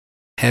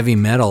heavy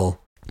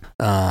metal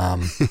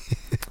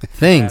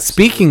thing.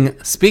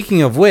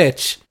 Speaking of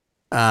which,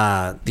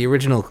 the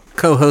original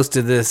co-host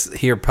of this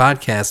here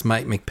podcast,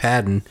 Mike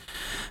McPadden,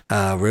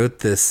 wrote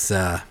this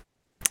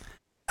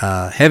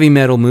heavy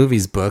metal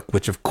movies book,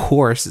 which of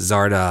course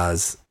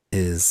Zardoz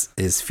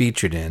is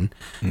featured in.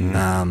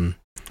 Mm.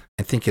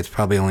 I think it's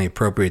probably only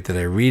appropriate that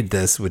I read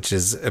this, which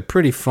is a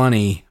pretty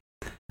funny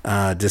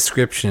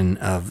description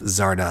of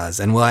Zardoz,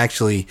 and we'll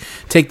actually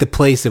take the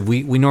place of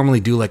we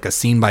normally do like a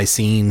scene by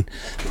scene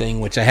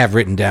thing, which I have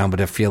written down, but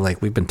I feel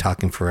like we've been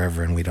talking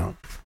forever and we don't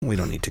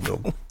need to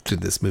go to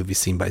this movie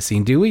scene by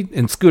scene, do we?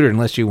 And Scooter,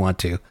 unless you want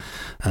to,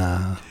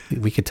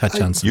 we could touch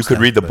on some. You could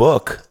read the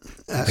book.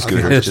 I'm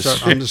going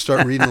to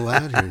start reading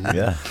aloud here.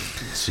 Yeah.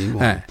 Scene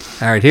one.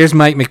 All right. Here's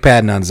Mike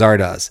McPadden on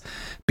Zardoz.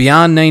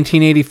 Beyond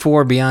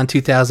 1984, beyond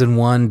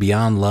 2001,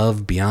 beyond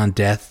love, beyond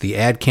death, the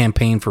ad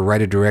campaign for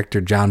writer-director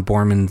John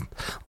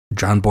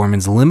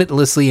Boorman's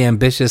limitlessly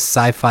ambitious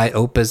sci-fi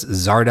opus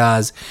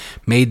Zardoz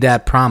made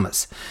that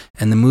promise,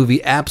 and the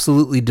movie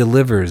absolutely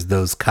delivers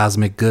those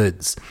cosmic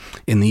goods.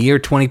 In the year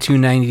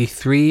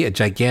 2293, a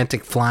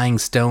gigantic flying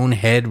stone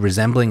head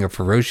resembling a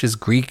ferocious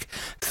Greek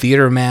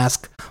theater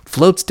mask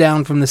floats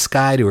down from the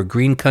sky to a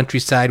green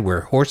countryside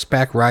where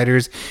horseback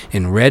riders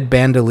in red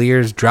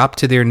bandoliers drop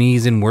to their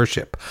knees in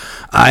worship.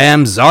 I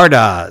am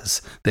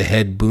Zardoz, the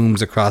head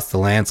booms across the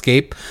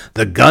landscape.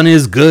 The gun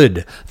is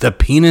good. The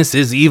penis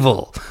is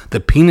evil. The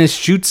penis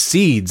shoots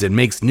seeds and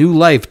makes new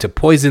life to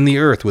poison the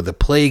earth with a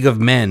plague of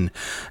men,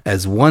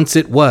 as once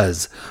it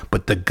was.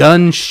 But the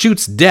gun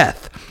shoots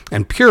death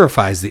and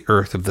purifies the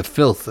earth of the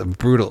filth of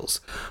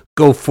brutals.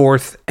 Go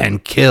forth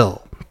and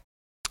kill.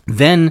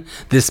 Then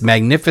this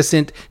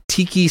magnificent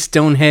tiki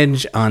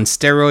Stonehenge on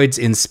steroids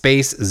in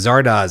space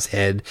Zardoz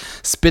head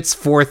spits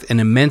forth an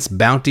immense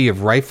bounty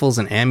of rifles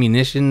and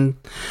ammunition,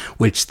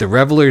 which the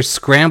revelers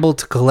scramble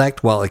to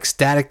collect while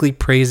ecstatically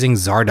praising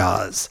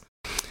Zardoz.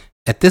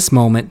 At this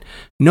moment,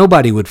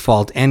 nobody would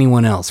fault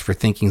anyone else for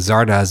thinking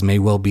Zardoz may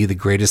well be the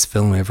greatest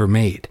film ever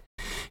made.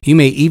 You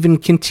may even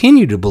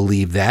continue to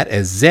believe that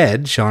as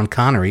Zed, Sean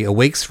Connery,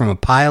 awakes from a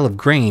pile of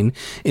grain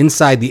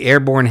inside the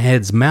airborne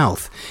head's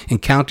mouth,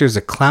 encounters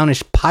a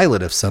clownish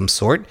pilot of some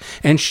sort,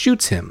 and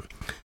shoots him.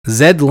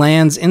 Zed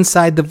lands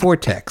inside the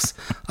vortex,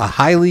 a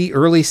highly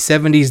early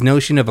 70s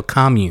notion of a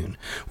commune,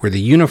 where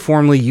the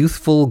uniformly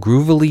youthful,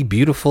 groovily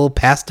beautiful,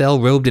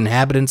 pastel-robed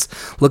inhabitants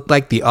look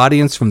like the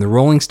audience from the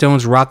Rolling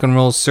Stones Rock and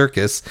Roll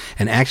Circus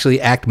and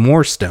actually act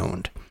more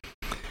stoned.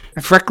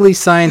 Freckly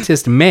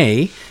scientist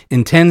May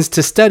intends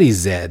to study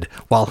Zed,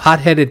 while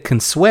hot-headed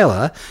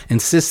Consuela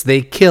insists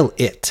they kill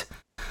it.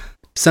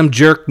 Some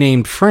jerk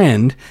named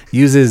Friend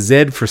uses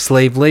Zed for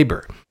slave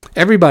labor.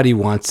 Everybody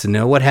wants to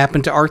know what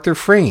happened to Arthur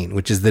Frayne,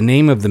 which is the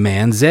name of the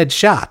man Zed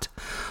shot.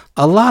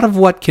 A lot of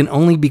what can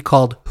only be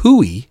called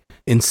hooey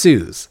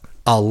ensues.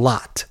 A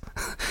lot.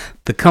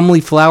 The comely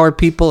flower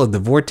people of the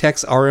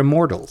vortex are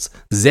immortals.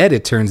 Zed,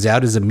 it turns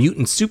out, is a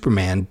mutant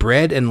Superman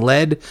bred and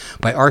led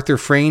by Arthur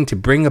Frayne to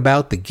bring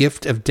about the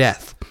gift of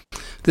death.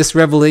 This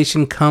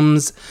revelation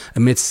comes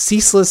amidst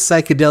ceaseless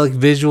psychedelic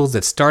visuals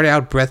that start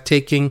out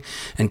breathtaking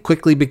and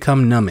quickly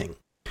become numbing.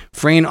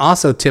 Frayne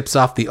also tips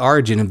off the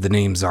origin of the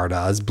name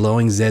Zardoz,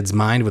 blowing Zed's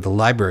mind with a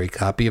library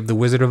copy of The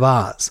Wizard of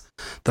Oz.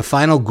 The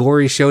final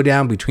gory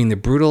showdown between the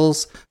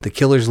brutals, the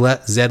killers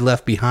Zed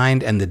left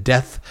behind, and the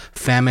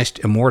death-famished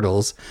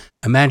immortals,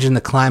 imagine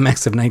the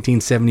climax of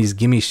 1970's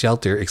Gimme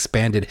Shelter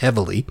expanded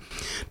heavily,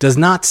 does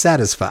not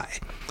satisfy.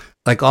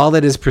 Like all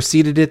that has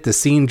preceded it, the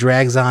scene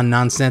drags on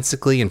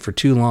nonsensically and for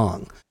too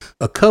long.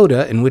 A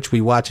coda in which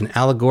we watch an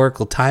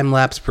allegorical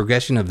time-lapse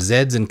progression of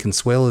Zed's and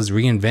Consuela's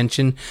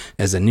reinvention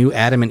as a new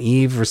Adam and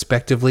Eve,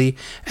 respectively,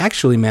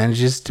 actually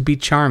manages to be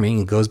charming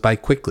and goes by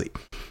quickly.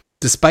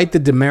 Despite the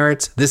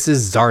demerits, this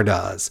is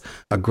Zardoz,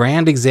 a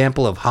grand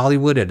example of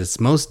Hollywood at its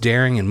most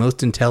daring and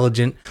most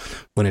intelligent,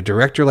 when a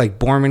director like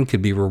Boorman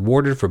could be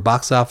rewarded for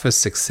box office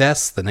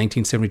success, the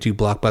 1972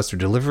 blockbuster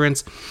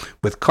Deliverance,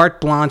 with carte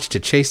blanche to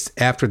chase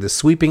after the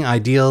sweeping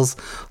ideals,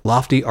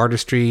 lofty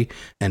artistry,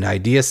 and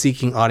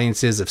idea-seeking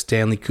audiences of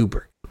Stanley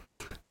Kubrick.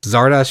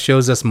 Zardoz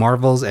shows us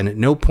marvels, and at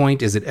no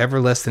point is it ever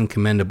less than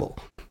commendable.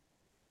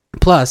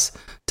 Plus,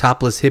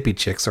 topless hippie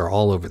chicks are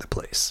all over the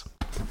place.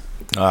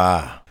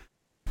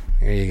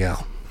 There you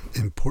go.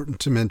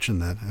 Important to mention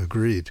that.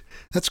 Agreed.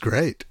 That's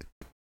great.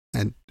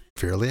 And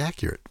fairly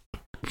accurate.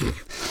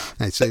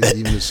 I say that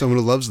even as someone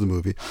who loves the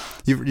movie.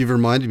 You've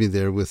reminded me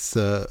there with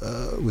I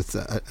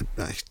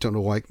don't know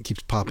why it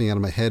keeps popping out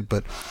of my head,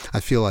 but I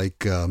feel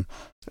like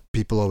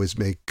people always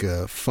make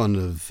fun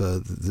of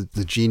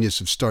the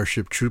genius of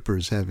Starship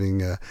Troopers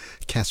having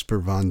Casper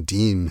Van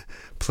Dien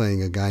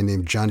playing a guy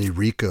named Johnny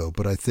Rico,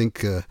 but I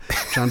think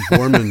John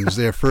Boorman was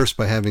there first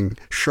by having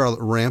Charlotte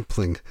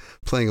Rampling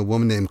playing a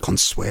woman named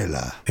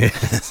Consuela.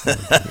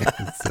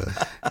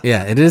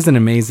 Yeah, it is an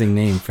amazing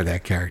name for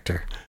that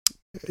character.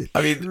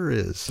 I mean, sure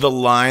is. The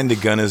line, the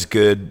gun is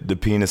good, the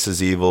penis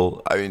is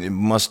evil, I mean, it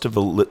must have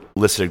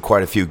elicited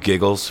quite a few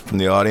giggles from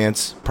the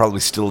audience,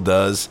 probably still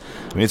does.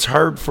 I mean, it's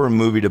hard for a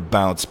movie to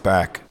bounce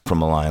back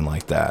from a line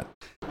like that.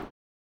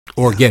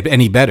 Or get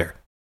any better.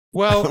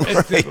 Well,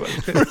 Right.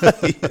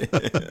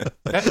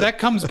 that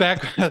comes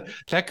back.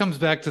 That comes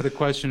back to the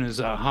question: is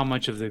how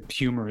much of the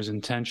humor is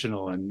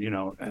intentional? And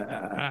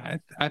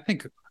I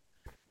think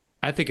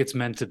it's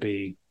meant to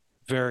be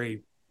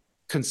very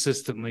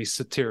consistently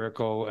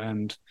satirical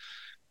and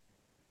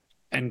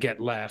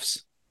get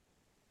laughs.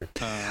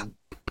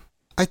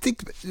 I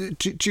think,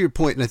 to your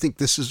point, and I think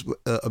this is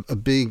a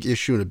big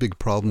issue and a big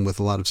problem with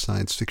a lot of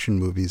science fiction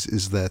movies,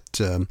 is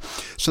that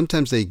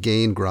sometimes they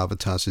gain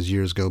gravitas as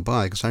years go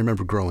by. Because I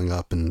remember growing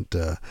up, and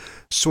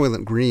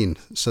Soylent Green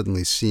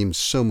suddenly seems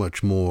so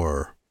much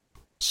more,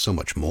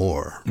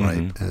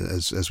 right?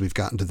 As we've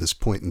gotten to this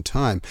point in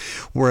time.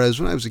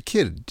 Whereas when I was a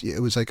kid, it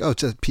was like, oh,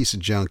 it's a piece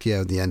of junk.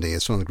 Yeah, the ending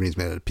is Soylent Green's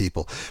made out of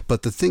people.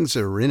 But the things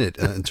that are in it,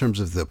 in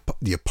terms of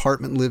the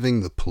apartment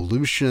living, the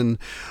pollution,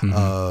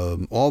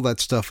 all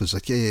that stuff was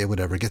like, yeah,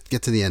 whatever. Get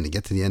to the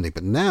ending.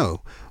 But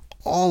now,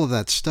 all of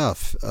that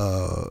stuff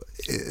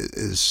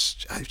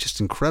is just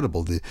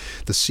incredible.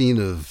 The scene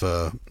of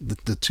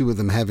the two of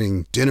them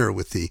having dinner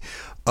with the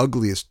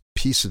ugliest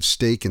piece of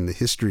steak in the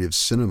history of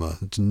cinema.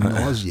 It's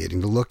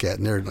nauseating to look at,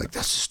 and they're like,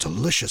 this is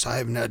delicious. I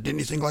haven't had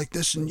anything like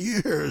this in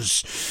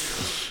years.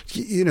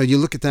 You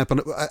look at that,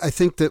 but I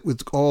think that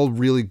with all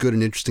really good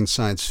and interesting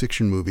science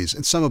fiction movies,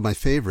 and some of my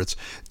favorites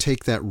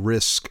take that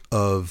risk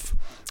of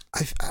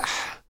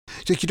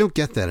you don't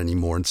get that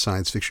anymore in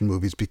science fiction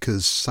movies,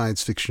 because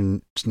science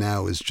fiction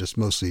now is just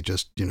mostly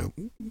just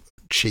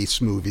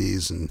chase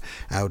movies and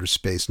outer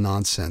space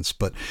nonsense.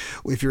 But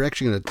if you're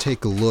actually going to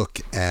take a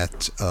look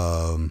at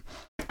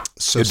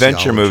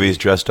adventure movies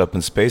dressed up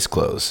in space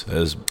clothes,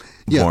 as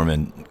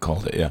Boorman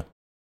called it, yeah.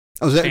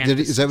 Oh,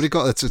 is that what he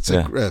called it?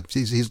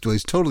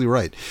 He's totally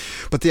right.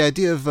 But the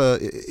idea of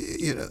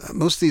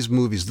most of these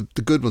movies,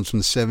 the good ones from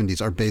the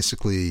 70s, are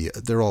basically,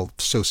 they're all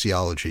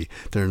sociology.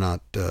 They're not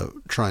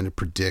trying to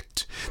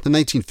predict. The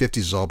 1950s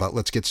is all about,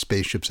 let's get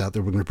spaceships out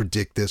there. We're going to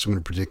predict this. We're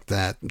going to predict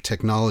that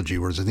technology.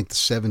 Whereas I think the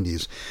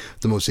 70s,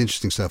 the most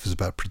interesting stuff is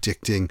about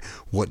predicting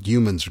what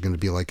humans are going to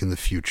be like in the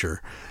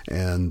future,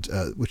 and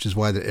which is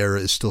why the era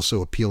is still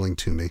so appealing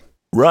to me.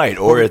 Right,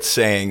 or it's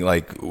saying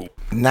like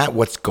not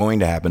what's going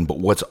to happen, but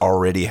what's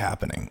already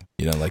happening.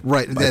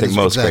 Right. I think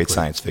most great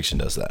science fiction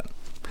does that.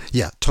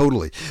 Yeah,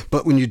 totally.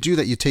 But when you do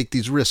that, you take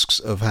these risks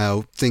of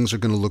how things are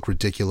going to look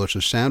ridiculous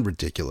or sound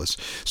ridiculous.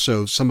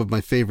 So some of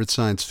my favorite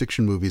science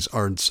fiction movies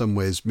are in some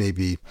ways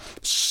maybe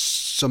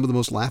some of the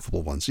most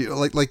laughable ones.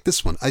 Like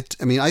this one. I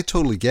mean, I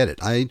totally get it.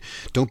 I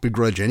don't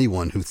begrudge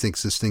anyone who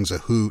thinks this thing's a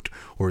hoot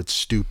or it's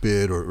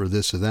stupid or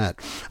this or that.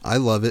 I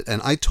love it, and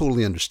I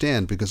totally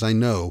understand because I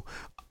know.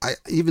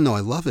 Even though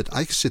I love it,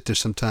 I sit there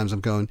sometimes.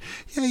 I'm going,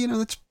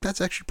 yeah, that's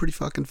actually pretty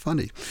fucking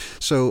funny.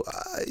 So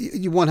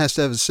one has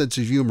to have a sense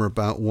of humor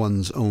about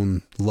one's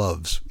own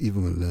loves,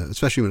 even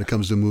especially when it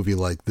comes to a movie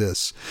like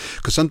this.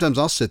 Because sometimes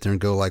I'll sit there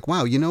and go like,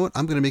 wow, you know what?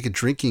 I'm going to make a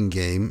drinking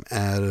game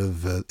out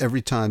of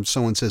every time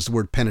someone says the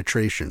word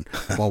penetration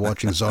while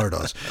watching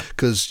Zardoz,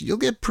 because you'll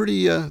get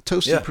pretty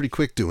toasted pretty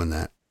quick doing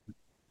that.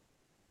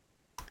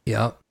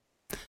 Yeah.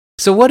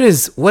 So what do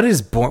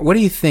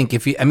you think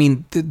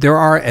there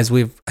are, as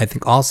we've I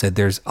think all said,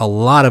 there's a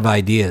lot of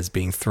ideas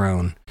being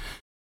thrown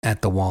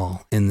at the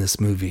wall in this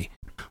movie.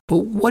 But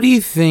what do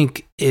you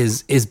think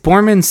is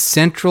Boorman's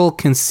central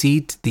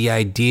conceit the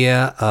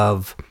idea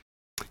of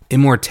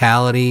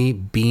immortality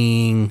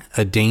being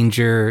a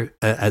danger,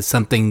 as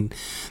something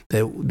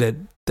that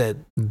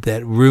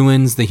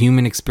ruins the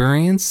human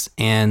experience?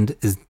 And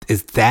is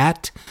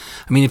that,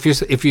 I mean, if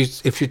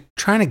you're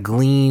trying to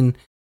glean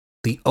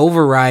the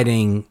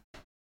overriding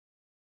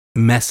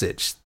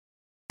message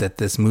that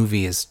this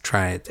movie is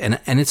trying,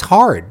 and it's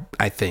hard,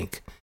 I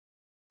think,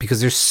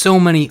 because there's so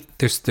many,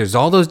 there's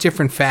all those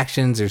different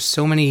factions, there's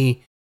so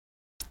many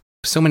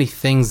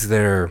things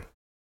that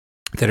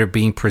are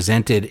being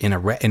presented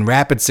in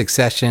rapid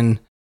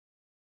succession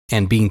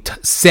and being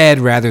said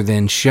rather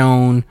than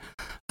shown.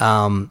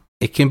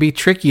 It can be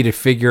tricky to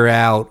figure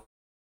out,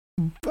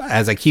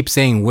 as I keep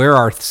saying, where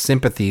our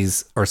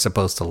sympathies are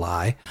supposed to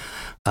lie.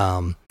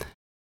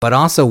 But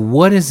also,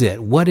 what is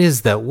it? What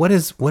is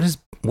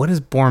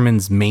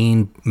Boorman's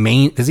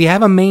main? Does he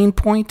have a main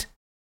point?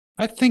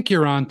 I think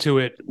you're onto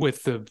it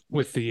with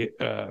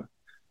the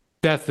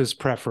death is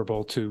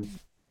preferable to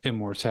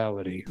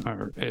immortality.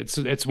 Or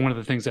it's one of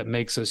the things that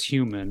makes us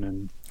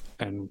human,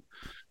 and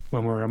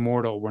when we're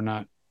immortal, we're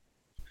not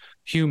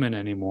human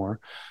anymore.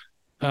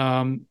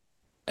 And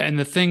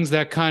the things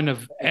that kind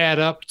of add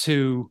up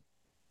to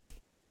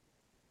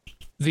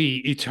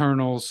the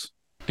Eternals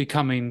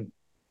becoming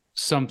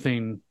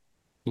something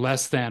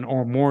less than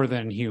or more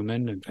than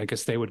human, and I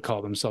guess they would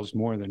call themselves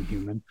more than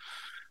human,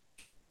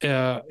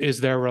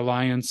 is their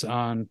reliance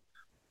on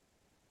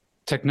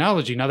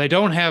technology. Now, they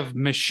don't have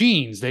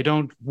machines. They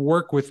don't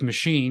work with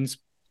machines.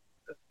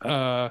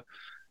 They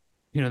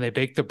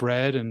bake the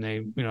bread and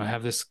they,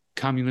 have this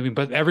commune living,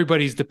 but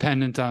everybody's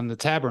dependent on the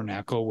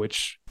tabernacle,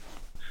 which,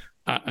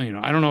 I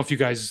don't know if you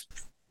guys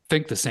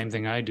think the same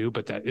thing I do,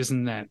 but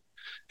isn't that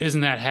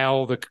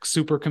HAL, the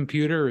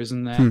supercomputer?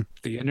 Isn't that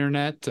the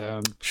internet?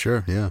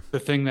 Sure, yeah. The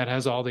thing that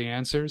has all the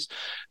answers.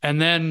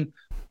 And then,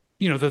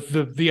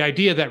 the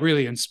idea that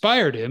really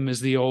inspired him is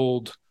the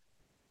old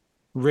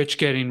rich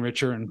getting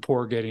richer and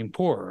poor getting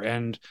poorer.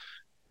 And,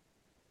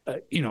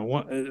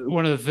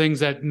 one of the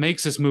things that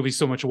makes this movie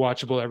so much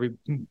watchable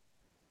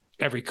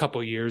every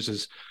couple of years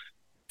is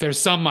there's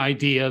some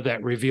idea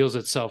that reveals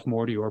itself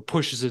more to you or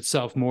pushes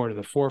itself more to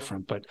the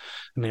forefront. But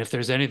I mean, if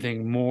there's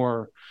anything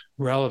more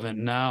relevant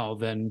now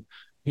than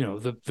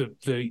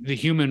the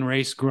human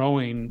race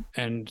growing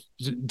and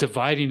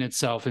dividing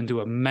itself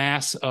into a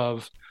mass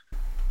of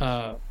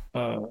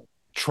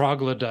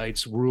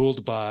troglodytes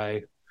ruled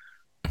by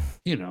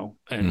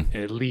an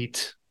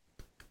elite,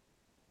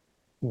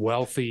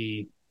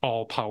 wealthy,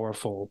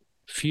 all-powerful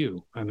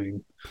few. I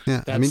mean,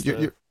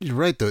 you're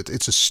right though.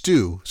 It's a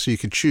stew, so you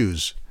could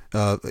choose.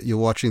 You're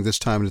watching this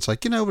time and it's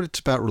like, but it's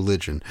about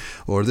religion,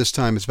 or this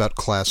time it's about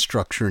class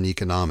structure and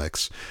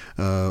economics,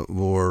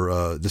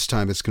 or this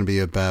time it's going to be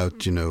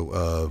about,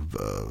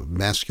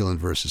 masculine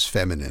versus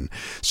feminine.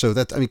 So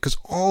that, because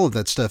all of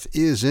that stuff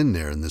is in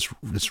there in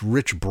this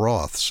rich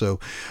broth. So,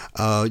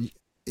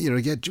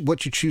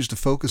 what you choose to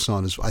focus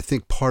on is, I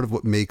think, part of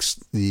what makes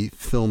the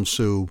film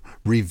so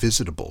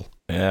revisitable.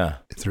 Yeah.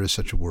 If there is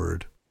such a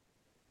word.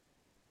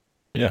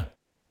 Yeah.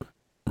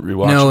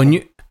 Rewatchable. No,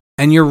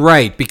 and you're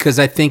right, because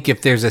I think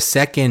if there's a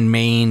second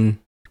main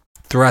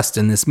thrust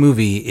in this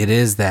movie, it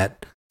is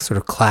that sort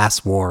of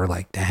class war,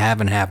 like the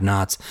have and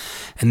have-nots.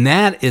 And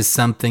that is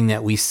something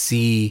that we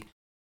see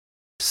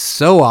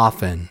so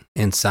often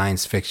in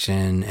science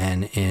fiction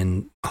and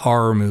in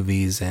horror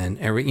movies and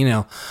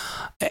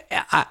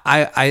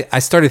I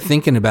started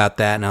thinking about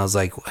that, and I was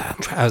like,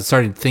 I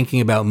started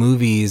thinking about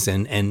movies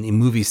and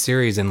movie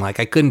series, and like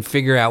I couldn't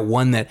figure out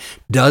one that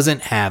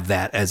doesn't have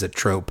that as a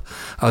trope.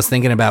 I was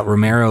thinking about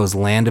Romero's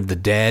Land of the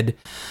Dead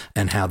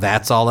and how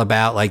that's all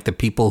about like the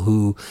people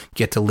who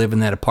get to live in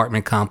that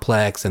apartment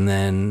complex, and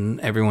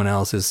then everyone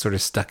else is sort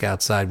of stuck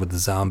outside with the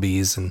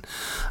zombies, and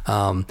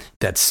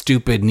that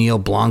stupid Neil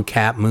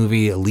Blomkamp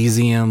movie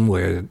Elysium,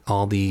 where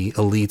all the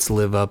elites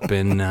live up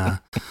in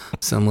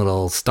some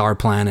little star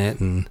planet,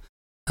 and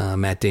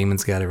Matt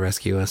Damon's got to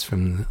rescue us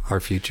from our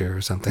future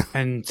or something.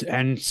 And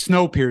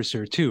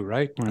Snowpiercer too,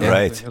 right? Where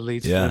Right. The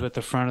elites live at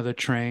the front of the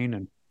train,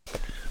 and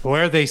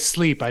where they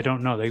sleep, I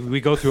don't know. We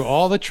go through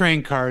all the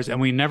train cars,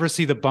 and we never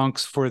see the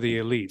bunks for the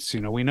elites.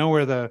 We know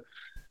where the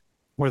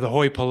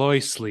hoi polloi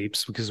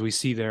sleeps because we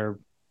see they're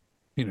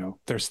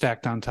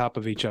stacked on top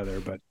of each other,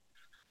 but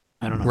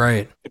I don't know.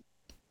 Right.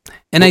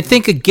 And I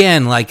think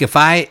again, like if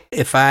I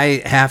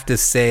have to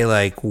say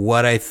like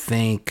what I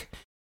think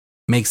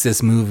makes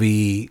this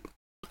movie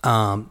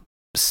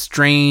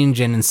strange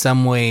and in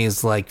some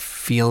ways like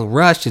feel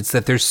rushed, it's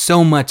that there's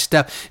so much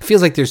stuff. It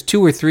feels like there's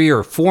 2 or 3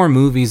 or 4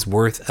 movies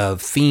worth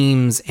of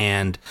themes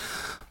and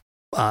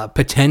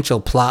potential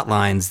plot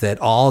lines that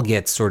all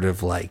get sort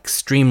of like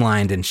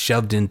streamlined and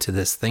shoved into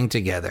this thing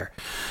together.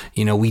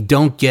 We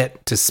don't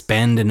get to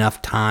spend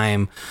enough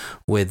time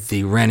with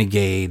the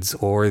Renegades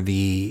or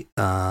the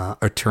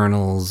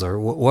Eternals, or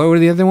what were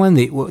the other one?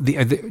 Did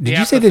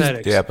you say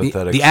Apathetics. The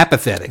Apathetics. The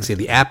Apathetics? Yeah,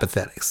 the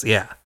Apathetics.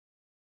 Yeah,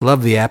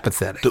 love the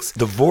Apathetics.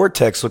 The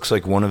Vortex looks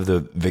like one of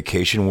the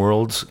vacation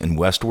worlds in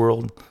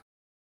Westworld.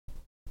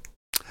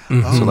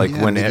 Mm-hmm. So like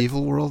when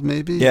medieval world,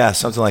 maybe. Yeah,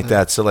 something like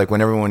that. So like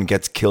when everyone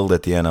gets killed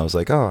at the end, I was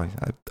like, oh,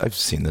 I've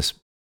seen this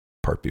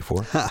part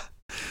before.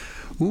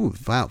 Ooh,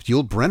 wow!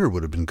 Yul Brynner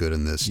would have been good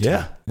in this. Too,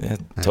 Yeah,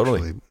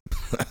 totally.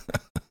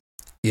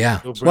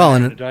 Yeah. Well,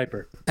 in a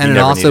diaper. And he it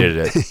never also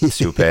needed a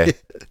toupee.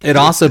 It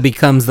also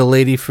becomes the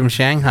lady from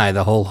Shanghai,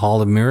 the whole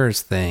Hall of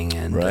Mirrors thing,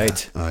 and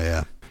Right. Oh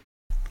yeah.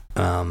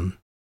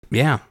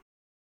 Yeah.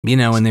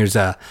 And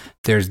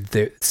there's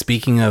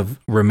speaking of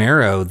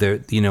Romero,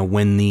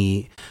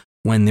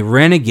 when the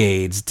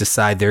Renegades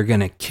decide they're going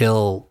to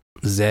kill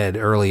Zed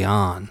early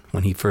on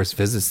when he first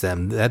visits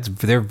them,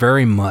 they're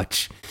very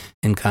much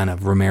in kind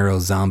of Romero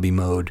zombie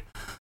mode.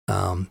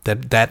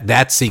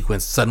 That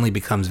sequence suddenly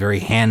becomes very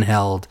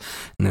handheld,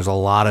 and there's a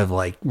lot of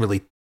like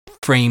really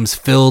frames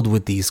filled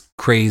with these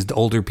crazed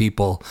older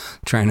people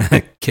trying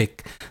to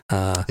kick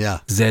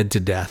Zed to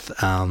death.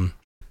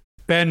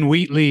 Ben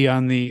Wheatley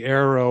on the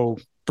Arrow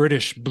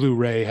British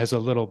Blu-ray has a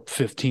little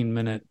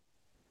 15-minute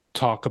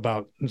talk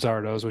about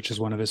Zardoz, which is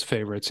one of his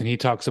favorites, and he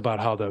talks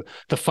about how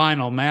the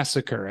final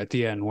massacre at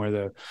the end, where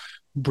the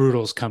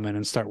Brutals come in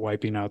and start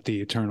wiping out the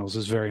Eternals,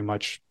 is very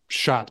much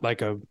shot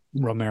like a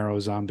Romero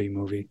zombie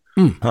movie.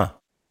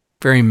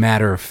 Very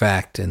matter of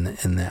fact in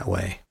that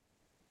way.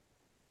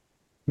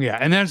 Yeah,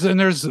 and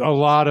there's a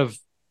lot of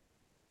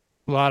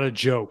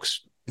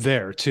jokes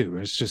there too.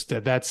 It's just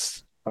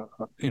that's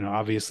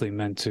obviously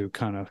meant to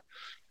kind of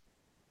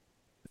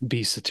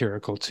be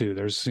satirical too.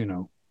 There's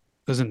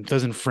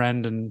doesn't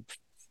Friend and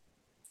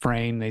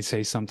Frayne, they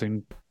say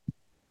something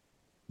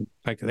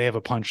like they have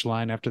a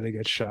punchline after they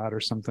get shot or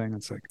something.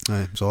 It's like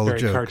it's all very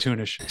a joke.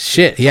 Cartoonish.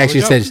 Shit. He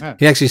actually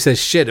says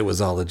shit. It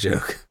was all a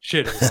joke.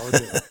 Shit. It was all a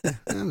joke.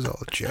 It was all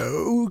a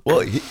joke.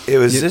 Well, it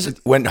was this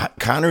when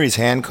Connery's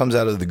hand comes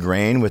out of the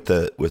grain with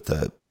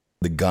the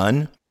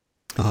gun.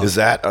 Uh-huh. Is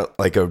that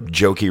like a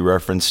jokey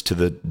reference to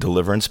the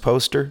Deliverance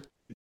poster?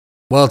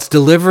 Well, it's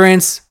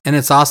Deliverance, and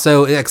it's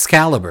also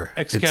Excalibur.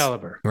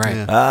 Right.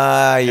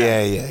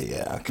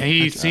 Yeah.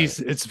 Okay. And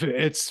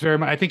it's very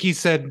much. I think he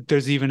said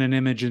there's even an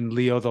image in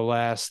Leo the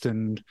Last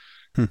and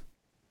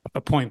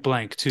a Point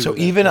Blank too. So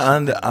even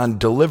on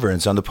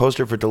Deliverance, on the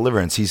poster for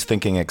Deliverance, he's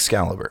thinking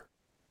Excalibur.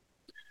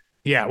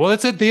 Yeah. Well,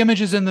 it's the image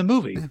is in the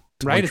movie,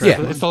 right?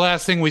 It's the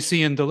last thing we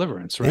see in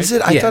Deliverance, right? Is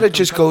it? I thought it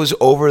just goes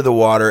over the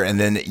water and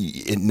then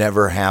it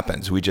never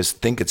happens. We just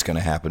think it's going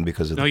to happen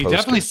because of the poster. No, you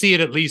definitely see it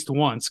at least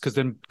once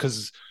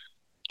because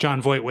John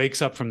Voight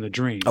wakes up from the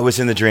dream. Oh, it's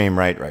in the dream,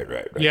 right.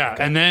 Yeah,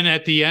 okay. And then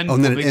at the end,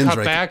 when we ends cut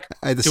right. back.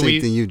 I had the same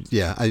thing.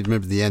 I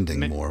remember the ending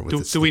more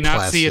with do we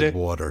not see it?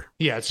 Water.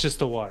 Yeah, it's just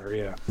the water.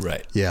 Yeah.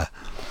 Right. Yeah.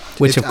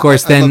 Which of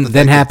course then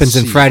happens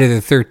in Friday the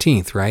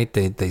 13th, right?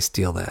 They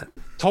steal that.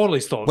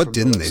 Totally stole it. What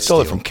didn't they steal?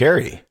 Stole it from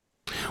Carrie.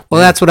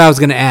 Well, that's what I was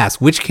going to ask.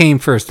 Which came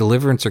first,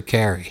 Deliverance or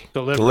Carrie?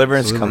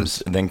 Deliverance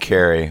comes, then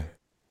Carrie.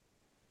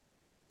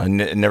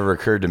 It never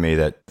occurred to me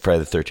that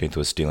Friday the 13th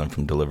was stealing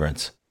from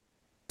Deliverance.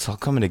 It's all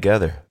coming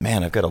together.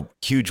 Man, I've got a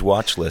huge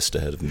watch list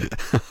ahead of me.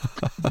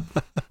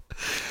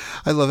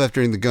 I love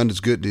after the gun is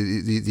good.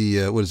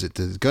 The what is it?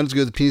 The gun is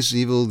good. The penis is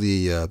evil.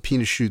 The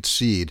penis shoots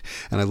seed.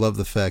 And I love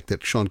the fact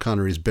that Sean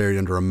Connery is buried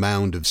under a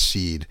mound of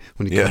seed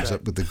when he comes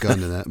up with the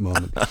gun in that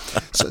moment.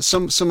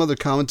 So some other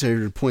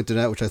commentator pointed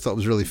out, which I thought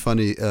was really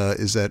funny,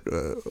 is that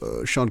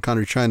Sean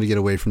Connery trying to get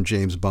away from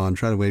James Bond,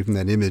 trying to get away from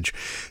that image.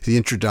 The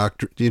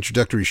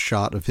introductory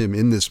shot of him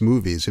in this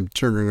movie is him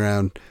turning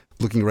around,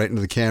 looking right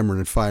into the camera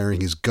and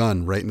firing his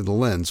gun right into the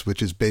lens,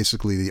 which is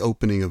basically the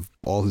opening of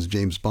all his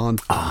James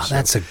Bond films. Oh,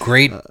 that's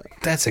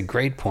a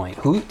great point.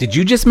 Who did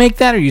you just make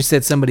that, or you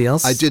said somebody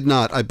else? I did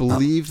not. I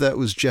believe that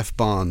was Jeff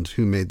Bond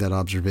who made that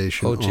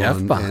observation. Oh,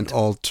 Jeff Bond. An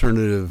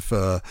alternative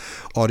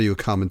audio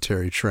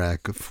commentary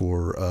track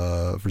for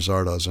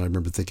Zardoz, and I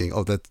remember thinking,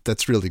 "Oh,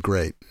 that's really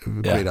great.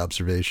 Great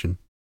observation."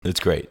 It's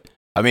great.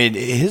 I mean,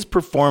 his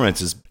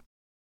performance is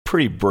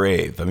pretty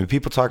brave. I mean,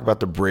 people talk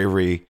about the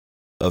bravery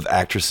of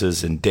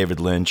actresses in David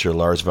Lynch or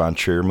Lars von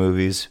Trier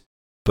movies,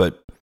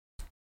 but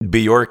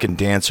Bjork in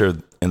Dancer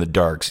in the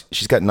Dark,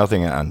 she's got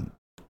nothing on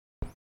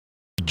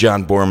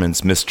John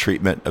Boorman's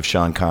mistreatment of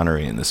Sean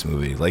Connery in this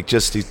movie.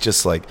 He's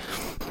just like,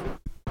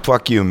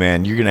 fuck you,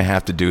 man, you're gonna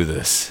have to do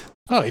this.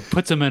 Oh, he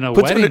puts him in a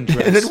wedding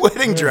dress. In a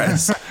wedding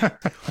dress.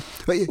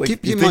 But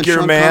keep in mind,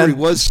 Sean Connery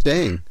was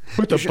staying.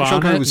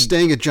 Sean Connery was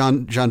staying at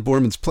John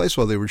Boorman's place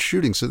while they were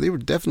shooting, so they were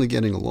definitely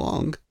getting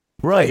along.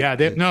 Right. Yeah,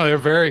 they're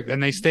very,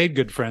 and they stayed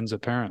good friends,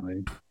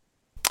 apparently.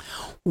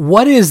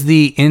 What is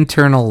the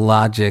internal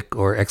logic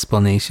or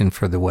explanation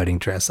for the wedding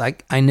dress?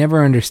 I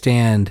never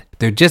understand.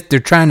 They're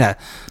trying to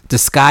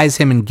disguise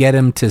him and get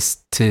him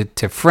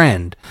to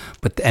friend,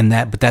 but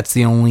that's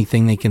the only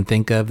thing they can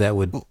think of that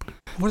would. Well,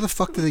 where the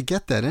fuck do they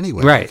get that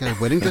anyway? Right. Like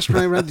a wedding dress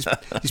running around.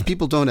 These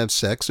people don't have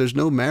sex. There's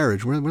no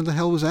marriage. Where the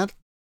hell was that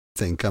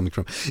thing coming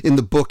from? In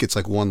the book, it's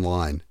like one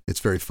line. It's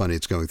very funny.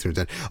 It's going through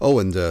that. Oh,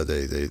 and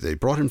they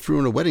brought him through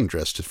in a wedding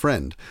dress to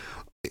friend.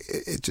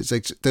 It's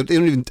like they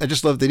don't even. I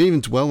just love they didn't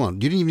even dwell on.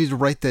 You didn't even need to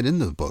write that in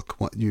the book.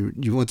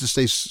 You want to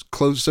stay so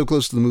close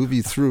to the movie.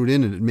 You threw it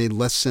in, and it made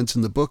less sense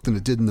in the book than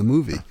it did in the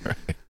movie.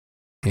 Right.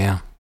 Yeah,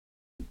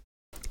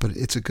 but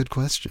it's a good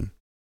question.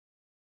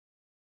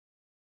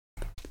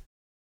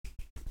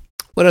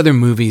 What other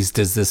movies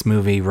does this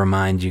movie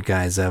remind you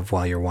guys of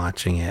while you're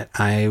watching it?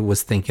 I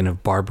was thinking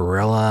of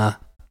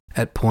Barbarella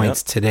at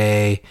points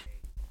today.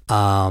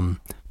 I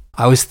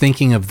was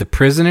thinking of The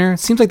Prisoner. It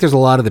seems like there's a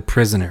lot of The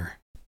Prisoner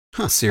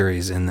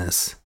series in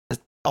this.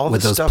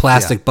 With those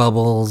plastic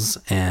bubbles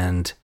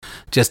and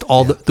just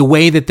all the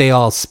way that they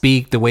all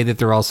speak, the way that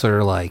they're all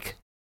sort of like...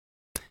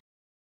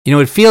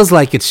 it feels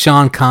like it's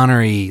Sean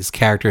Connery's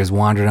character has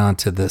wandered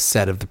onto the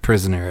set of The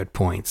Prisoner at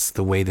points,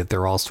 the way that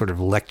they're all sort of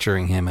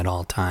lecturing him at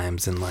all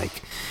times and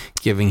like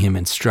giving him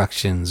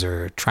instructions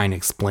or trying to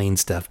explain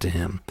stuff to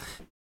him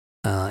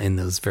in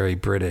those very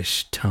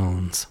British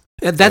tones.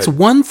 That's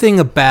one thing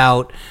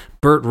about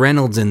Burt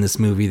Reynolds in this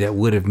movie that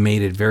would have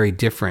made it very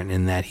different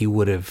in that he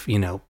would have,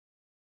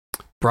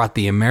 brought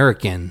the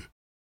American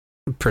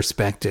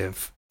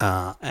perspective.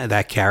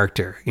 That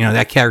character,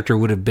 that character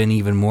would have been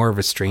even more of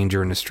a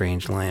stranger in a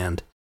strange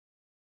land,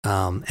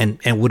 and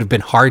would have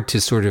been hard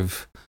to sort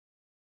of.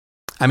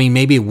 I mean,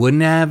 maybe it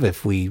wouldn't have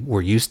if we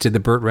were used to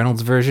the Burt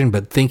Reynolds version.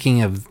 But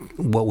thinking of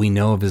what we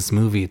know of this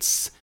movie,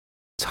 it's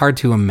hard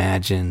to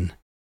imagine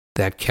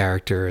that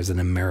character as an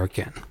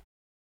American.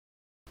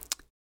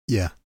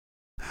 Yeah,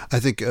 I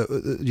think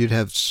you'd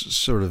have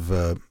sort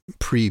of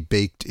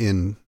pre-baked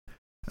in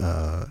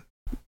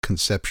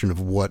conception of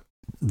what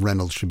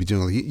Reynolds should be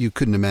doing. Like, you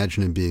couldn't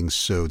imagine him being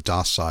so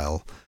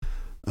docile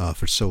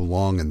for so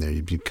long in there.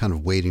 You'd be kind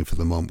of waiting for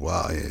the moment.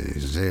 Wow,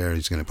 he's there.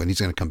 He's gonna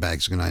come back.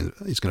 He's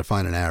gonna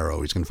find an arrow.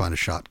 He's gonna find a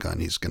shotgun.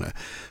 He's gonna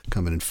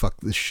come in and fuck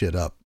this shit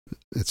up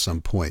at some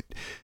point.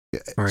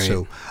 Right.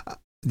 So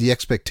the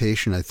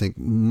expectation, I think.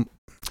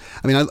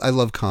 I mean, I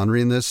love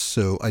Connery in this,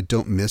 so I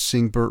don't miss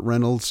seeing Burt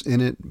Reynolds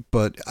in it.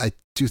 But I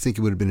do think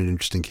it would have been an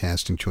interesting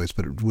casting choice.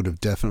 But it would have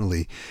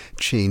definitely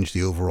changed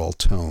the overall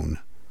tone,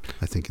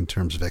 I think, in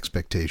terms of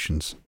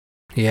expectations.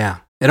 Yeah.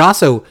 It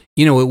also,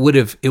 it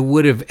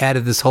would have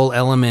added this whole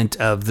element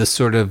of the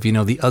sort of,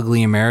 the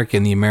ugly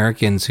American, the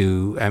Americans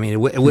who, I mean,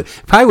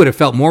 it probably would have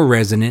felt more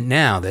resonant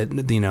now that,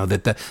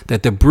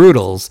 that the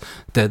brutals,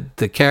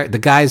 the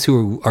guys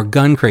who are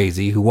gun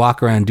crazy, who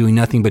walk around doing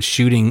nothing but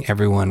shooting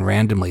everyone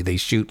randomly. They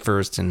shoot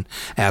first and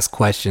ask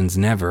questions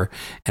never,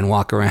 and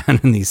walk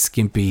around in these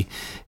skimpy,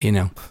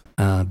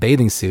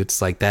 bathing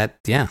suits like that.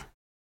 Yeah.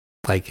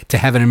 Like, to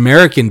have an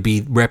American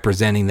be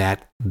representing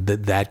that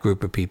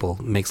group of people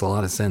makes a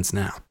lot of sense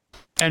now.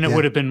 And it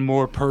would have been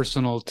more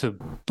personal to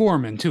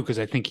Boorman too, because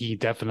I think he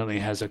definitely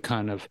has a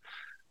kind of,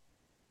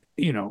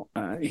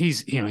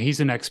 he's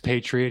an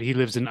expatriate. He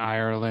lives in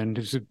Ireland.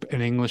 He's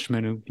an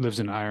Englishman who lives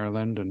in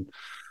Ireland,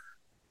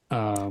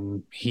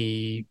 and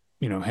he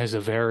has a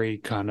very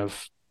kind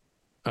of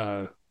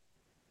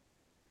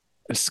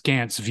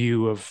askance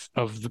view of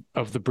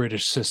the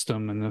British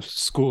system and the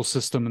school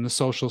system and the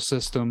social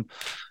system.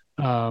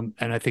 And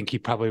I think he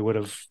probably would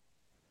have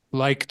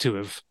liked to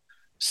have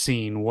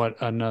seen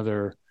what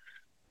another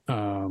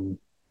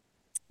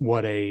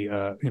what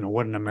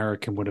what an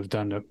American would have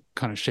done to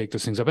kind of shake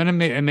those things up. And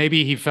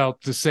maybe he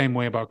felt the same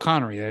way about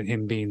Connery, that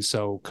him being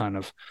so kind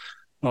of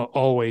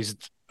always,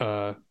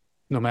 no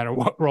matter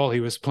what role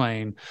he was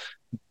playing,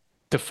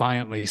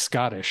 defiantly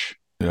Scottish.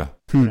 Yeah.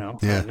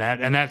 Yeah.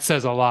 And that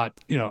says a lot,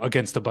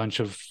 against a bunch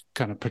of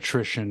kind of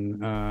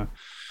patrician,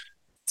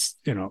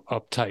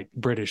 uptight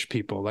British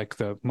people, like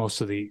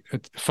most of the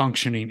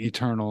functioning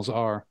Eternals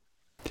are.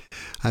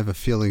 I have a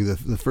feeling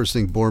the first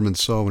thing Boorman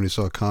saw when he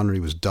saw Connery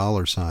was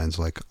dollar signs.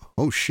 Like,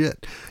 oh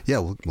shit, yeah,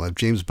 we'll have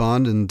James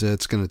Bond, and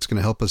it's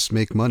gonna help us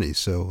make money.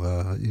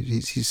 So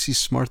he's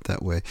smart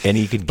that way. And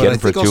he could get him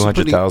for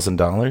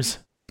 $200,000.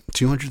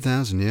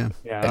 200,000, yeah.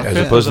 As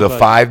opposed to the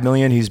 $5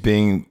 million he's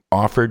being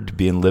offered to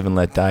be in Live and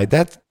Let Die.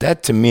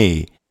 That to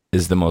me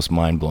is the most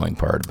mind blowing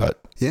part about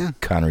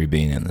Connery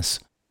being in this.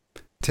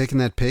 Taking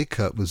that pay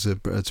cut it's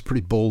a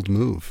pretty bold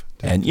move,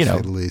 and to say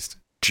the least.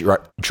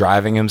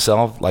 Driving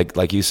himself,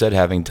 like you said,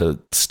 having to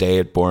stay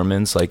at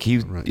Boorman's, like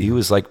he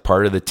was like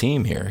part of the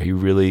team here.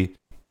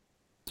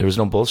 There was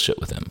no bullshit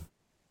with him.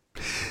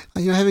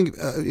 Having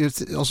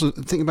also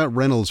thinking about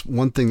Reynolds,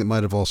 one thing that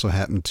might have also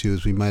happened too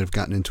is we might have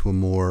gotten into a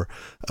more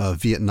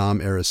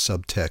Vietnam era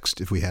subtext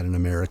if we had an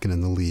American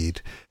in the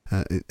lead.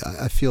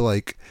 I feel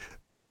like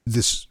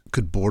this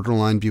could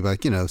borderline be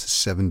like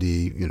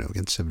 70,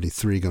 again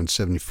 73 going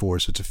 74,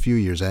 so it's a few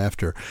years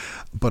after,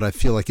 but I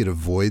feel like it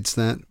avoids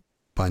that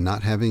by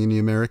not having any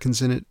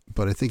Americans in it.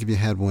 But I think if you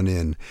had one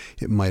in,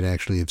 it might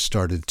actually have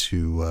started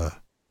to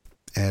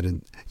add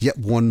in yet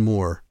one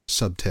more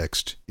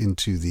subtext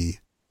into the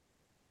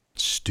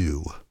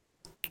stew.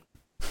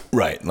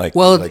 Right. Like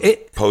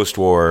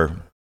post-war.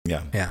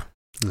 Yeah.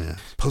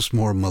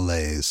 Post-war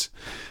malaise.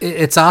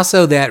 It's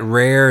also that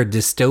rare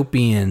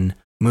dystopian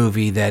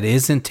movie that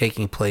isn't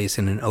taking place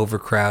in an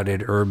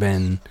overcrowded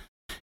urban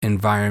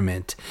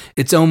environment.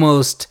 It's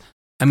almost,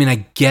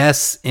 I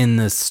guess in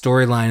the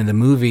storyline of the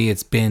movie,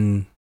 it's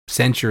been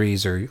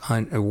centuries or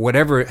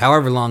whatever,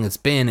 however long it's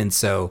been. And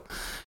so,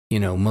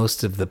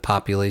 most of the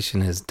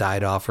population has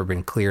died off or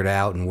been cleared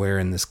out, and we're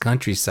in this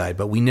countryside,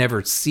 but we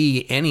never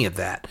see any of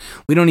that.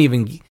 We don't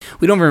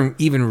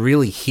even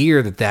really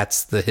hear that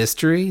that's the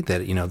history,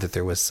 that, that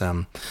there was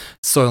some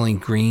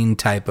Soylent Green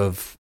type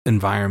of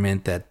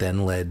environment that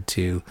then led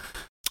to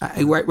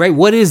right.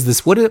 What is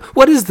this? What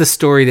is the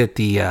story that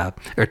the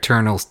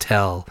Eternals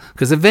tell?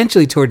 Because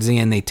eventually, towards the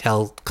end, they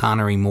tell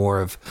Connery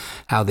more of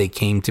how they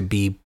came to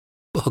be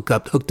hooked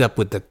up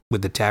with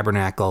the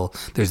tabernacle.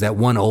 There's that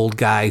one old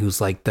guy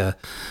who's like the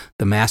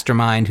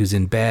mastermind who's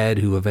in bed,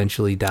 who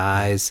eventually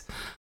dies.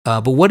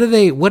 But what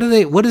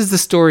is the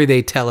story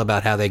they tell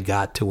about how they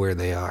got to where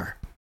they are?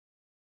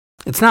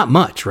 It's not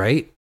much,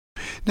 right?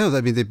 No,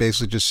 they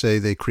basically just say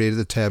they created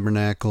the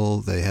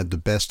tabernacle. They had the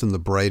best and the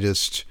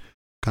brightest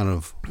kind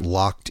of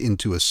locked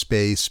into a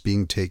space,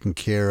 being taken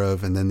care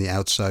of, and then the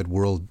outside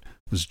world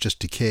was just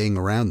decaying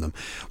around them,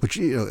 which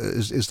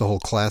is the whole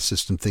class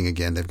system thing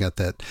again. They've got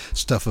that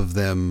stuff of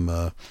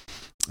them,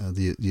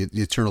 the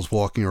Eternals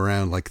walking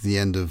around like the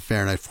end of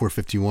Fahrenheit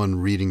 451,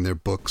 reading their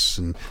books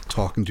and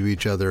talking to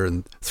each other,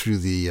 and through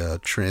the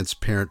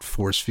transparent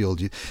force field,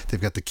 they've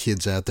got the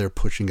kids out there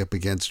pushing up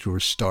against who are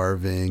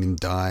starving and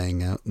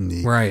dying out in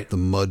the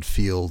mud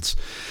fields.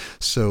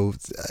 So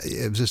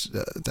it was just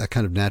that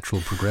kind of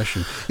natural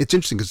progression. It's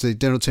interesting because they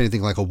don't say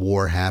anything like a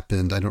war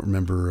happened. I don't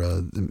remember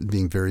them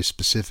being very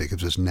specific. It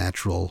was just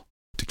natural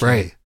decay.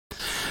 Right.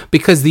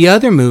 Because the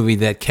other movie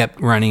that kept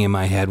running in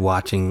my head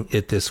watching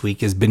it this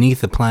week is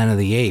Beneath the Planet of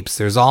the Apes.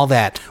 There's all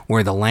that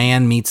where the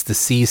land meets the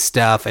sea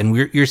stuff, and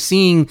you're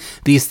seeing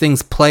these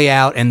things play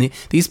out, and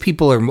these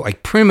people are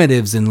like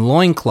primitives in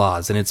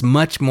loincloths, and it's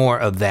much more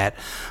of that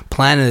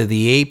Planet of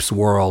the Apes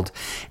world.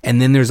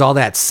 And then there's all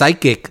that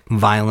psychic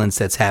violence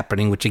that's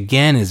happening, which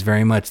again is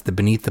very much the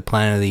Beneath the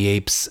Planet of the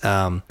Apes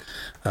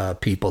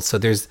people. So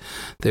there's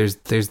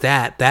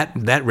that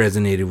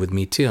resonated with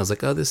me too. I was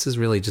like, oh, this is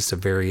really just a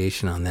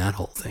variation on that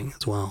whole thing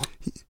as well.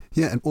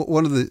 Yeah, and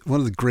one of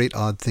the great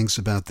odd things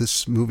about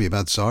this movie,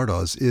 about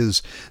Zardoz,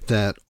 is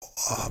that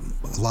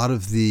a lot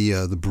of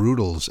the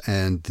Brutals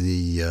and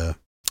the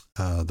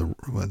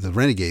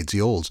Renegades,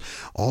 the Olds,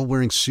 all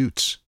wearing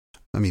suits.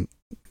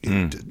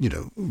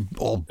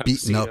 All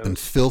beaten up and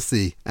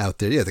filthy out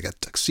there. Yeah, they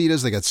got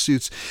tuxedos, they got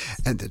suits.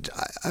 And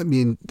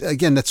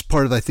again, that's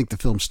part of, I think, the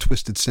film's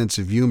twisted sense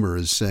of humor,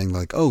 is saying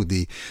like, oh,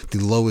 the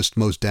lowest,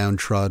 most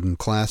downtrodden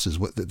classes,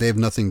 they have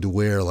nothing to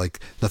wear, like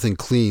nothing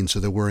clean, so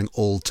they're wearing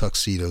old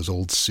tuxedos,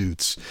 old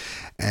suits.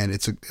 And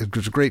it's a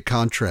great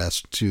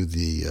contrast to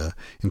the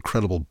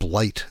incredible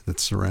blight that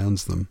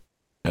surrounds them.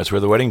 That's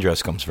where the wedding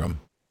dress comes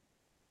from.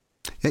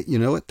 Hey, you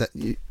know what? That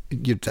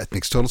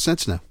makes total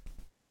sense now.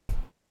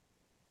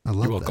 I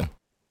love You're welcome.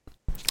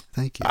 That.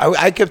 Thank you.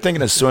 I kept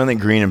thinking of Soylent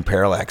Green and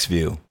Parallax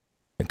View,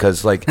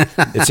 because like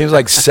it seems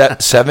like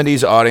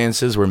 70s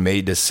audiences were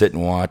made to sit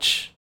and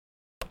watch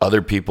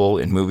other people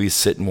in movies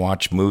sit and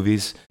watch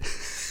movies.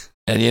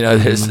 And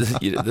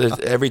there's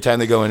every time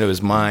they go into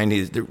his mind,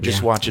 they're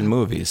just watching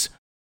movies.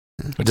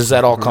 But does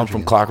that all come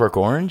from Clockwork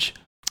Orange?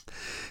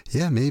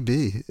 Yeah,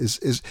 maybe.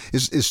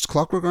 Is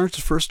Clockwork Orange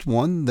the first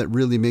one that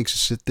really makes you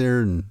sit there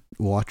and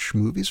watch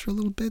movies for a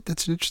little bit?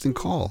 That's an interesting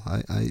call.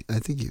 I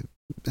think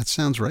that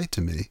sounds right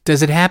to me.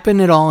 Does it happen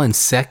at all in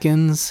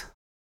seconds?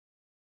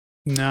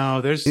 No,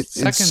 there's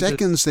in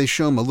seconds. They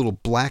show him a little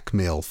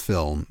blackmail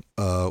film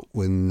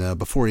when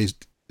before he's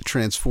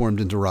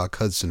transformed into Rock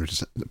Hudson, which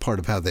is part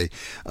of how they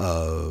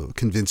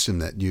convince him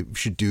that you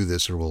should do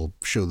this, or we'll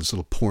show this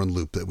little porn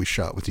loop that we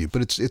shot with you.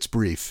 But it's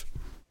brief.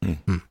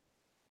 Mm-hmm.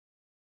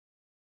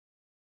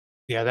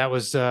 Yeah, that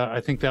was. I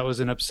think that was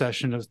an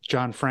obsession of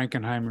John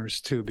Frankenheimer's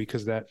too,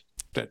 because that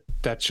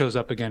shows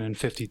up again in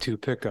 52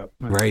 Pickup.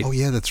 Right. Oh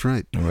yeah, that's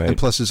right. And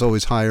plus, is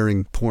always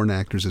hiring porn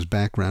actors as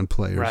background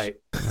players. Right.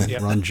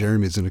 Yep. Ron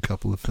Jeremy's in a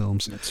couple of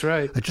films. That's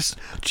right.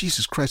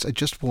 Jesus Christ! I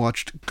just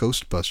watched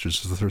Ghostbusters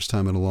for the first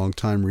time in a long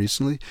time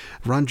recently.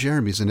 Ron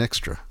Jeremy's an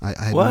extra. I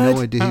had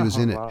no idea he was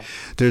in it. Wow.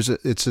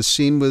 It's a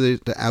scene where they're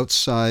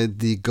outside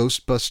the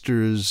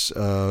Ghostbusters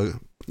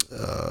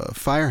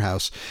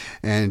firehouse,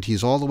 and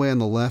he's all the way on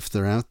the left.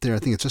 They're out there. I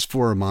think it's just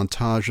for a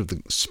montage of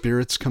the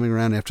spirits coming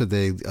around after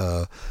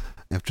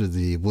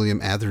the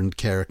William Atherton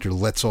character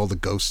lets all the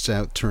ghosts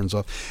out, turns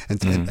off,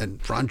 and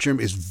Ron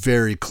Jeremy is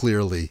very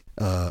clearly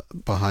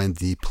behind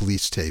the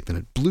police tape, and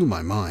it blew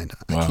my mind.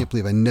 Wow. I can't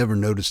believe I never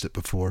noticed it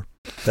before.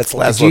 That's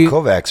Laszlo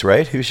Kovacs,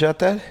 right? Who shot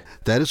that?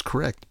 That is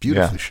correct.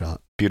 Beautifully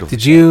shot. Beautiful.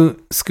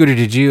 Scooter,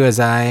 did you, as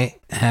I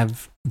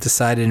have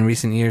decided in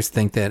recent years,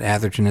 think that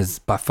Atherton is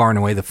by far and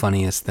away the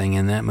funniest thing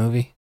in that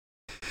movie?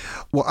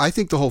 Well, I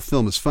think the whole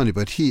film is funny,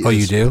 but he you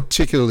is do?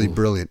 particularly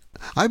brilliant.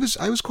 I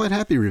was quite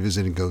happy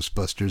revisiting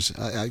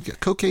Ghostbusters.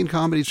 Cocaine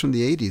comedies from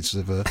the 80s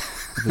have a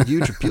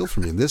huge appeal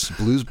for me. And this,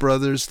 Blues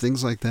Brothers,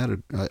 things like that,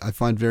 I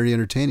find very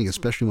entertaining,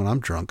 especially when I'm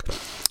drunk.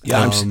 Yeah,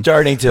 I'm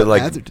starting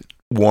to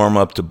warm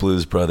up to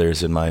Blues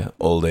Brothers in my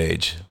old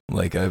age.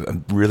 Like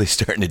I'm really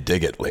starting to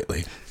dig it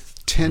lately.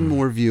 10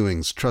 more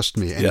viewings, trust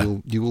me,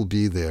 and you will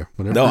be there.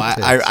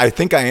 I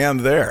think I am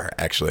there,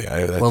 actually.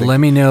 Let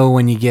me know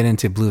when you get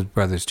into Blues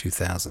Brothers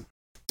 2000.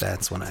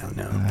 That's when I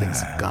know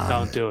things have gone.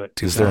 Don't do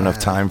it. Is there enough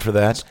time for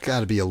that? There's got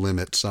to be a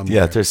limit somewhere.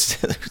 Yeah, there's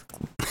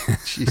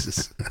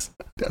Jesus.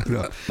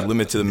 a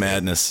limit to the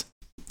madness.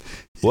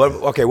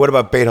 What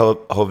about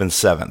Beethoven's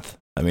Seventh?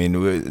 I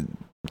mean,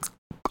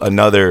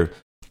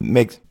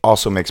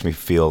 also makes me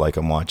feel like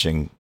I'm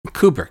watching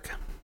Kubrick.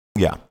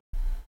 Yeah.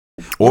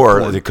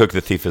 Or they cook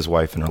the thief, his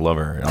wife, and her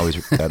lover. And always,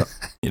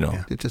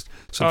 Yeah, it just.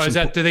 Is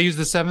that? Do they use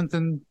the seventh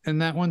in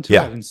that one too?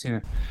 Yeah. I haven't seen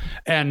it.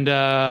 And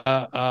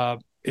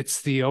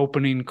it's the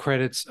opening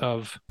credits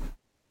of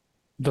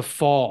The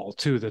Fall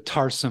too, the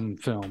Tarsem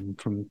film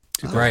from.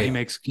 Right.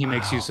 He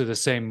makes use of the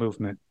same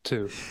movement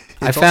too.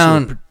 I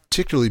found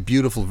particularly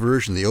beautiful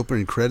version, the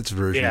opening credits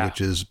version, which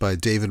is by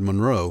David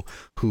Monroe,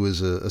 who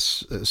is a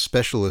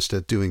specialist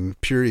at doing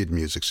period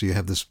music. So you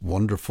have this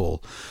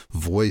wonderful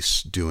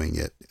voice doing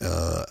it,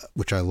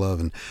 which I love.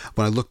 And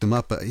when I looked him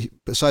up,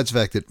 besides the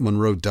fact that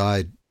Monroe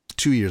died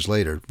 2 years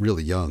later,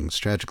 really young,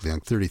 tragically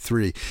young,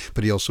 33,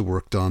 but he also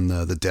worked on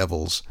The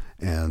Devils,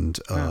 and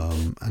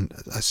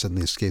I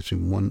suddenly escapes me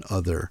one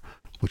other,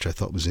 which I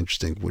thought was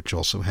interesting, which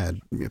also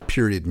had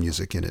period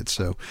music in it.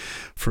 So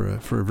for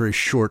a very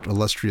short,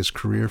 illustrious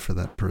career for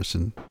that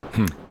person.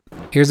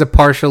 Here's a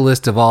partial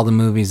list of all the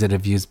movies that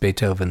have used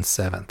Beethoven's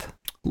Seventh.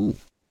 Ooh.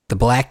 The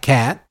Black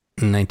Cat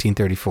in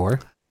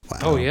 1934. Wow.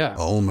 Oh, yeah.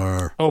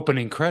 Ulmer.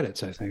 Opening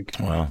credits, I think.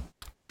 Wow.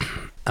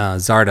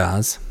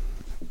 Zardoz.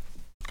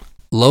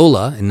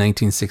 Lola in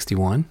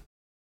 1961.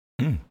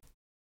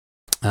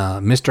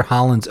 Mr.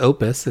 Holland's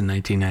Opus in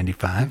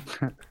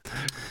 1995.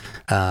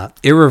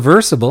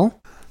 Irreversible.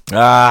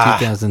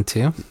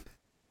 2002.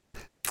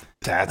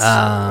 That's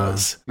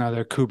was.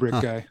 Another Kubrick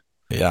guy.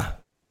 Yeah.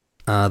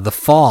 The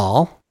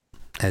Fall,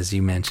 as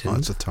you mentioned. Oh,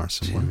 it's a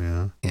Tarsem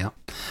one, yeah.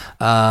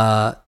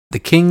 The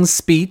King's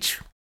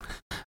Speech,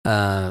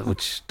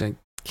 which I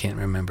can't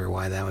remember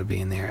why that would be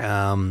in there.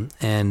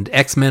 And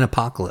X-Men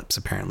Apocalypse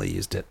apparently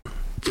used it.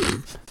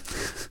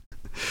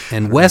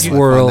 And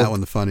Westworld. That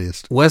one the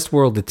funniest.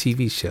 Westworld, the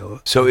TV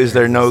show. So is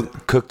there no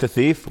Cook the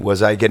Thief?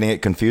 Was I getting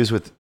it confused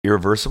with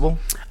Irreversible?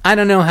 I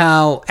don't know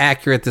how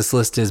accurate this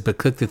list is, but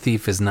Cook the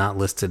Thief is not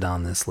listed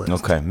on this list.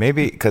 Okay,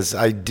 maybe because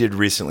I did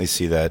recently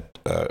see that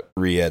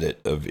re-edit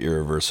of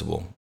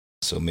Irreversible,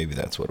 so maybe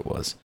that's what it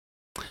was.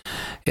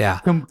 Yeah.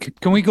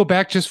 Can we go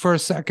back just for a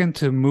second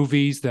to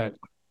movies that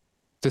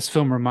this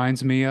film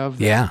reminds me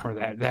of? Or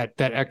that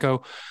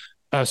echo.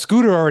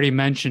 Scooter already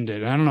mentioned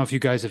it. I don't know if you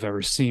guys have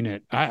ever seen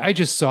it. I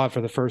just saw it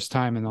for the first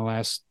time in the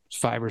last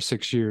 5 or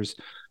 6 years.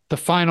 The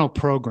Final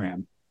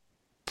Program.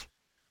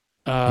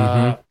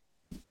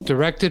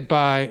 Directed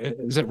by,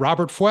 is it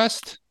Robert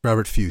Fuest?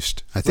 Robert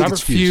Fust. I think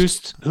Robert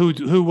it's Fust.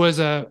 who was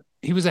a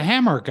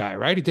Hammer guy,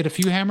 right? He did a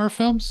few Hammer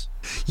films.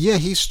 Yeah,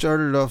 he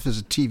started off as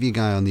a TV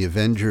guy on the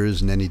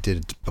Avengers, and then he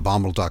did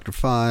Abominable Dr.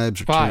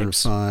 Phibes, Return of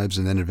Phibes,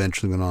 and then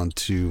eventually went on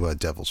to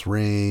Devil's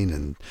Reign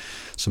and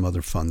some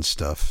other fun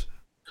stuff.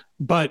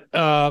 But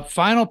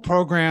Final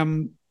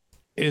Program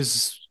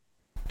is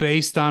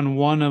based on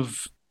one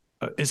of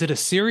is it a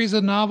series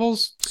of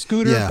novels,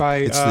 Scooter? Yeah, by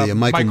it's the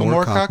Michael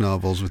Moorcock Moorcock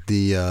novels with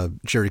the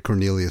Jerry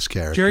Cornelius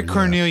character. Jerry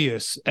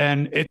Cornelius,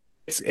 and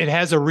it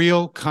has a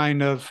real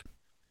kind of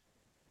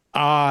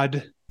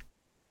odd,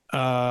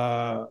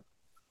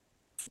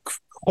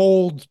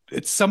 cold.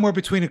 It's somewhere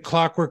between A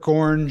Clockwork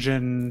Orange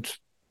and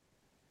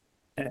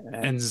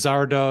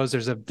Zardoz.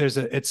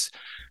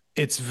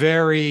 It's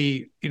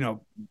very,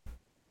 you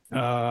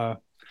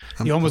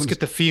almost get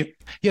the feel.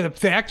 Yeah,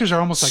 the actors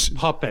are almost like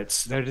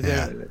puppets.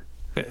 They're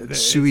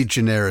sui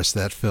generis,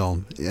 that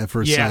film,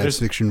 for a science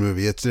fiction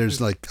movie. I don't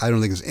think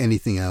there's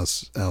anything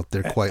else out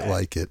there quite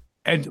like it.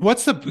 And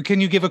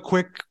can you give a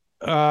quick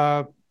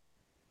plot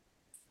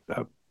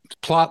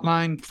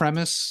line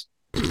premise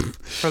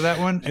for that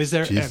one? Is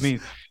there? I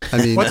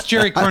mean, what's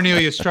Jerry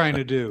Cornelius trying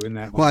to do in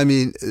that one? Well, I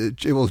mean,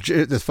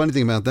 the funny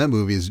thing about that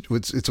movie is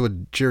it's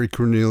what Jerry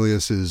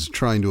Cornelius is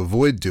trying to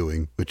avoid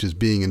doing, which is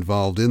being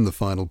involved in the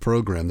final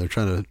program. They're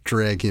trying to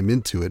drag him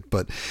into it,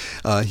 but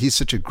he's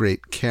such a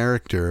great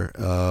character,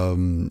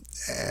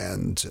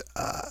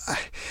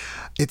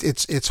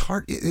 it's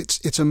hard.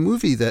 It's a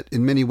movie that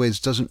in many ways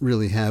doesn't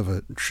really have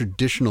a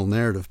traditional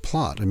narrative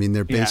plot. I mean,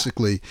 they're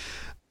basically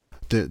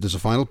there's a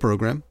final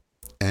program,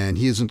 and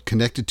he isn't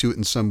connected to it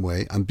in some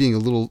way. I'm being a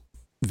little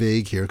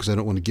vague here because I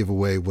don't want to give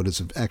away what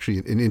is actually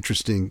an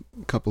interesting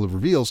couple of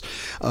reveals.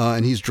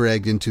 And he's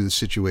dragged into the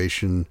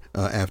situation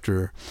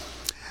after,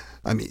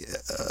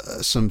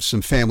 some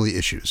family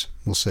issues.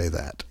 We'll say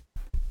that.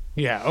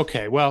 Yeah.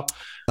 Okay. Well,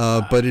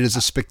 but it is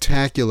a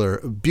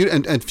spectacular,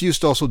 and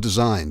Fust also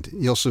designed.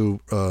 He also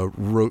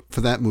wrote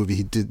for that movie.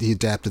 He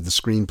adapted the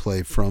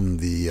screenplay from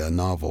the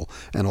novel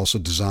and also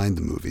designed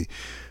the movie.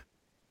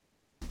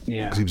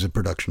 Yeah, because he was a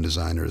production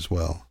designer as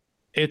well.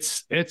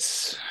 It's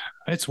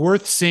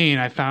worth seeing.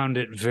 I found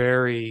it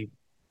very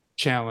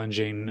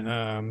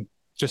challenging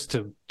just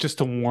to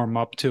warm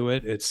up to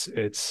it.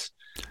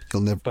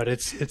 But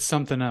it's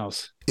something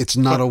else. It's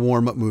not a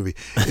warm up movie.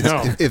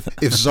 No. If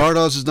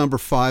Zardoz is number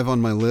 5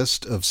 on my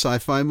list of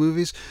sci-fi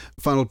movies,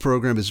 Final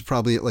Program is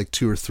probably at like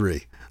 2 or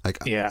 3.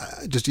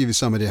 Just to give you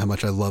some idea how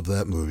much I love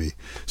that movie.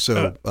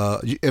 So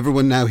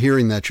everyone now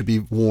hearing that should be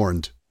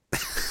warned.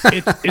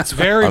 It's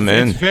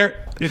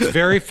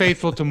very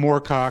faithful to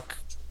Moorcock,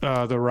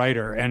 the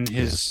writer, and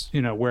his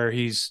where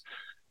he's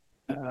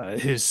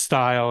his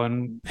style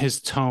and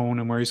his tone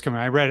and where he's coming.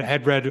 I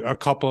had read a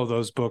couple of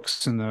those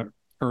books in the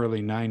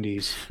early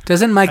 90s.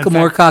 Doesn't Michael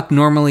Moorcock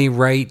normally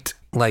write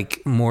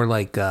more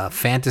like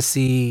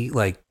fantasy,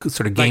 like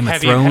sort of Game of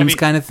Thrones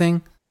kind of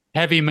thing?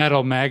 Heavy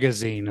metal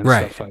magazine and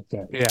stuff like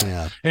that.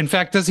 Yeah. In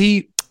fact, does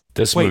he?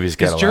 This movie's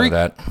got a lot of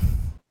that.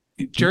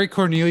 Jerry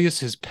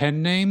Cornelius his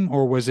pen name,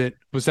 or was that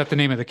the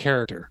name of the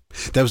character?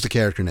 That was the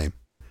character name.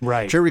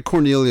 Right. Jerry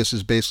Cornelius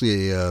is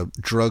basically a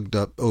drugged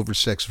up,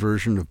 oversexed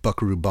version of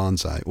Buckaroo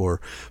Banzai,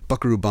 or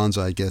Buckaroo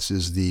Banzai, I guess,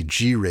 is the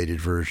G-rated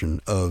version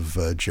of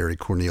Jerry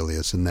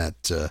Cornelius, and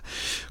that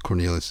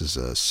Cornelius is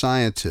a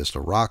scientist,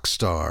 a rock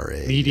star,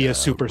 a media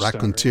superstar,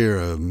 raconteur,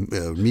 a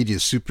media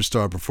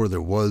superstar before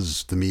there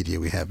was the media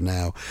we have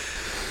now.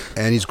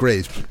 And he's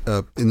great.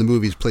 In the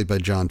movie, he's played by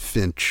John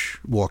Finch,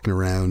 walking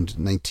around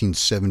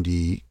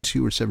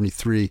 1972 or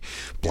 73,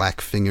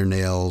 black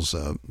fingernails,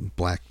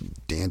 black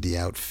dandy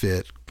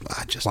outfit.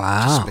 Just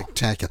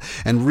spectacular.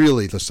 And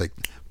really, just like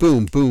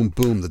boom, boom,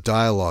 boom, the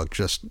dialogue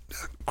just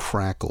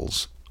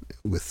crackles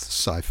with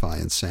sci-fi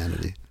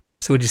insanity.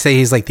 So would you say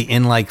he's like the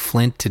in like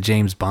Flint to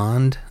James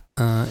Bond?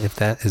 Is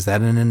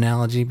that an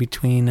analogy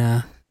between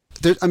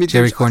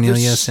Jerry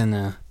Cornelius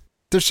and...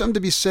 There's something to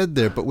be said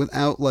there, but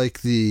without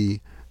like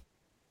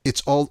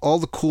it's all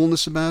the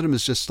coolness about him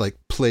is just like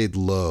played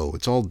low.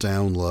 It's all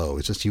down low.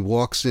 It's just he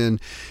walks in,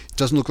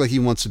 doesn't look like he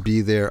wants to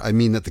be there. I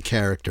mean that the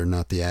character,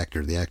 not the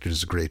actor. The actor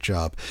does a great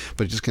job,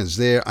 but he just kind of is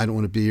there. I don't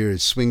want to be here. He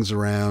swings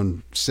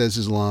around, says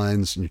his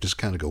lines, and you just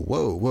kind of go,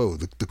 whoa,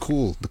 the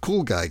cool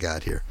guy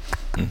got here.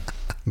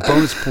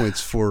 Bonus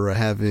points for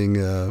having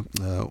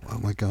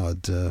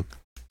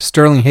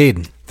Sterling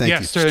Hayden. Thank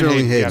you,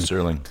 Sterling Hayden. Yeah,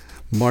 Sterling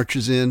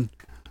Marches in,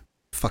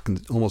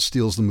 fucking almost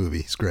steals the movie.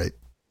 It's great.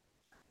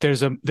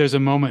 There's a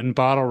moment in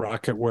Bottle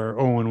Rocket where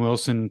Owen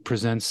Wilson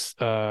presents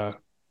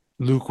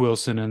Luke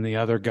Wilson and the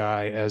other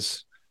guy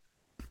as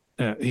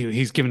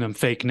he's giving them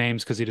fake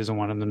names because he doesn't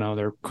want them to know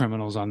they're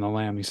criminals on the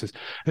lam. He says,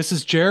 "This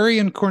is Jerry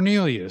and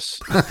Cornelius,"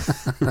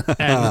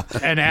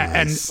 and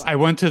I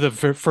went to the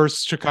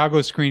first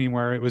Chicago screening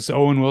where it was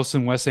Owen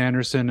Wilson, Wes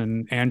Anderson,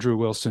 and Andrew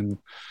Wilson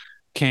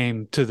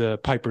came to the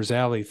Piper's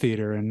Alley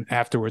Theater, and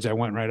afterwards I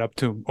went right up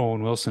to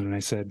Owen Wilson and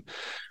I said,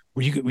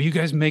 Were you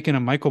guys making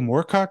a Michael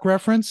Moorcock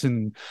reference?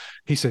 And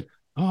he said,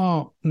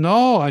 "Oh,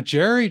 no,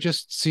 Jerry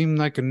just seemed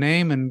like a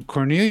name, and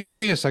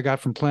Cornelius I got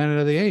from Planet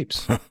of the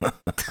Apes."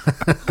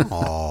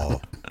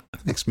 Oh,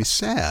 makes me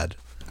sad.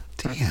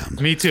 Damn.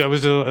 Me too. It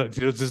was a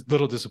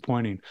little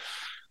disappointing.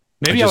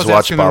 Maybe I just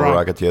watched Bottle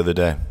Rocket the other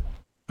day.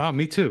 Oh,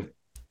 me too.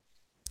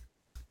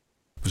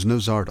 There's no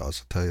Zardoz,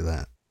 I'll tell you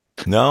that.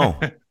 No,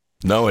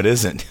 it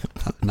isn't.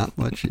 Not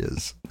much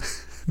is.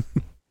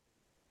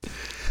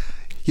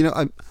 You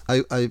know,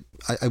 I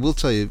will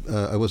tell you,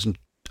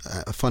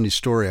 a funny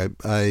story.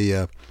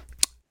 I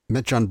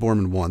met John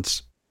Boorman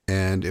once,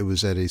 and it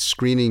was at a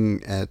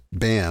screening at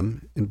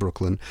BAM in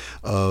Brooklyn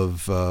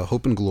of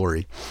Hope and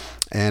Glory.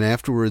 And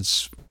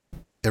afterwards,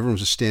 everyone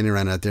was just standing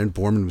around out there, and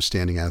Boorman was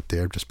standing out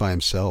there just by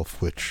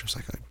himself, which was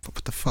like,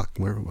 what the fuck?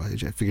 Why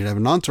did I figured I'd have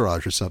an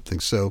entourage or something.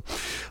 So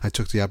I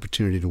took the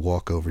opportunity to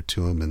walk over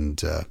to him,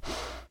 and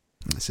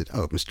I said,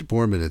 "Oh, Mr.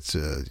 Boorman, it's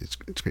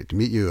great to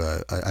meet you.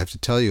 I have to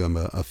tell you, I'm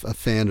a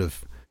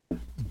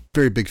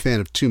very big fan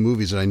of two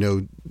movies that I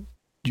know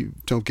you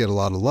don't get a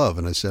lot of love."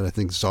 And I said, "I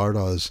think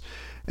Zardoz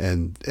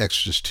and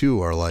Exorcist 2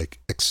 are like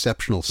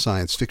exceptional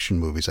science fiction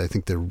movies. I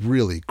think they're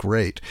really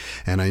great.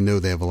 And I know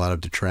they have a lot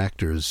of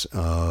detractors,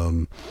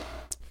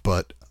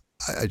 but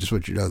I just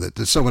want you to know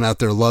that someone out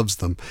there loves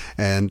them."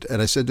 And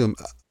I said to him,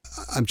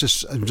 I'm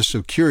just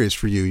so curious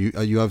for you.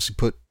 You obviously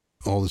put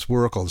all this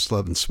work, all this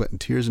love and sweat and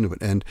tears into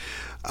it. And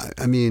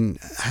I mean,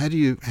 how do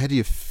you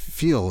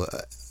feel,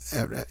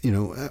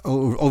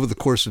 over the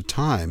course of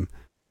time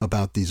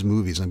about these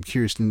movies? I'm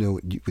curious to know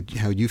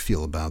how you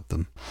feel about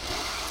them.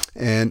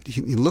 And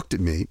he looked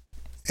at me,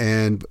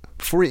 and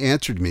before he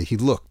answered me, he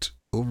looked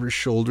over his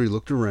shoulder. He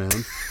looked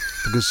around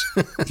because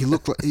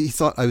he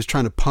thought I was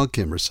trying to punk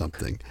him or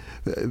something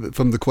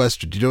from the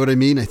question. Do you know what I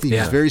mean? I think he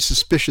was very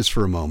suspicious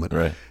for a moment.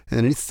 Right. And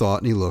then he thought,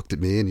 and he looked at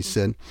me, and he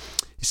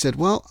said,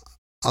 "Well,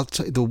 I'll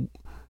tell you,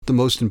 the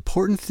most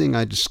important thing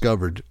I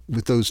discovered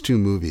with those two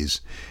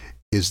movies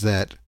is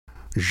that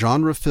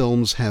genre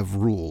films have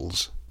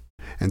rules,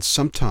 and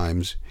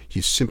sometimes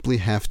you simply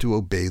have to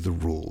obey the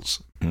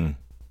rules." Mm.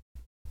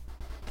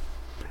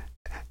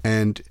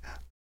 And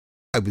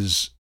I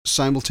was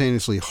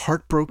simultaneously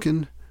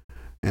heartbroken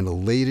and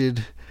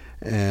elated,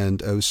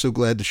 and I was so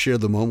glad to share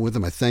the moment with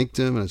him. I thanked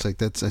him, and I was like,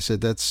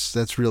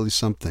 that's really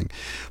something.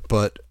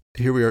 But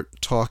here we are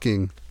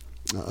talking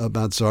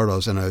about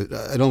Zardoz, and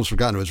I'd almost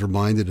forgotten. I was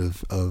reminded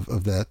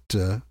of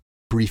that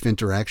brief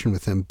interaction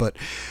with him. But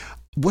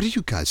what do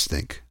you guys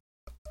think?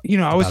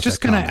 I was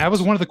just that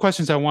was one of the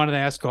questions I wanted to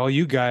ask all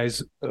you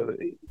guys,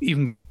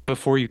 even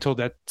before you told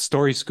that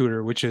story,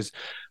 Scooter, which is,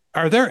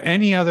 are there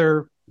any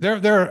other,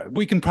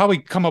 we can probably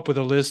come up with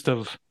a list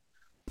of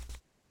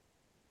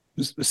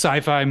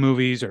sci-fi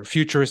movies or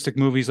futuristic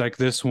movies like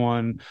this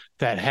one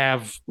that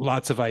have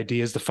lots of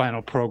ideas. The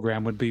Final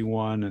Program would be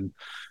one.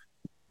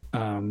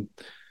 And,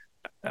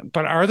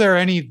 but are there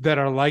any that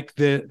are like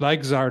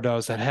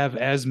Zardoz that have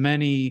as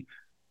many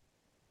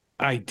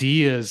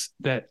ideas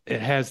that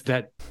it has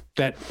that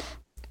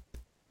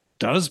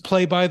does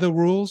play by the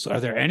rules? Are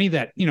there any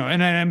that,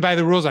 and by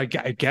the rules, I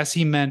guess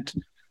he meant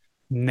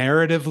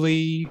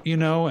narratively,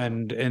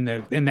 and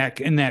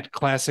in that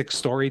classic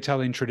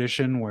storytelling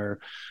tradition where,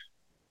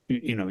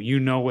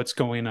 what's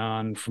going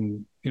on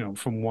from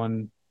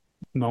one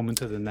moment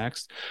to the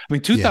next. I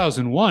mean,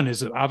 2001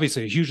 is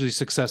obviously a hugely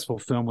successful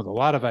film with a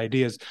lot of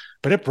ideas,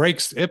 but it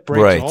breaks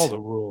all the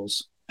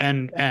rules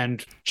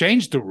and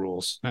changed the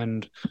rules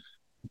and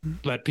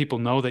let people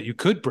know that you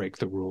could break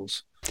the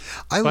rules.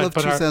 I love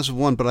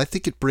 2001, but I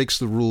think it breaks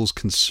the rules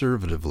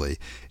conservatively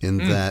in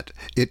that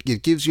it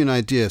gives you an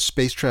idea.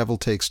 Space travel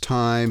takes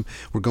time.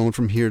 We're going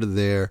from here to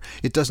there.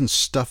 It doesn't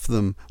stuff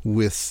them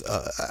with...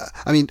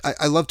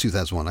 I love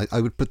 2001. I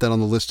would put that on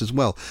the list as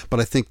well. But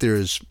I think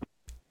there's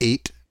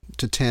 8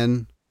 to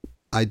 10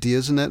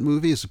 ideas in that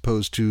movie as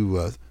opposed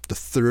to the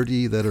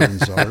 30 that are in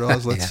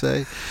Zardoz, let's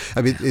say.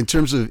 I mean, in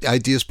terms of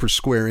ideas per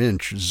square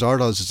inch,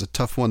 Zardoz is a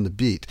tough one to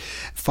beat.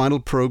 Final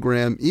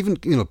Program, even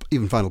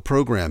Final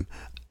Program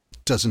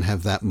doesn't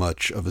have that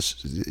much of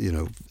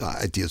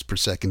ideas per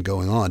second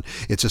going on.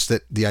 It's just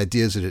that the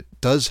ideas that it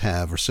does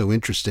have are so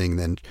interesting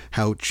than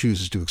how it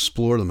chooses to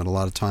explore them. And a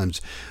lot of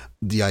times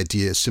the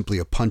idea is simply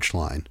a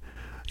punchline.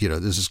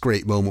 There's this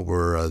great moment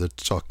where they're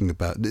talking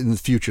about in the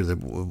future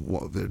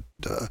that,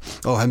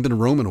 I haven't been to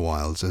Rome in a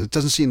while. So it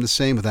doesn't seem the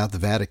same without the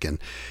Vatican.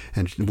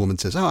 And the woman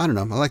says, I don't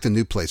know, I like the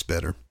new place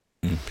better.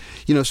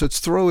 So it's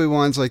throwaway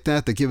lines like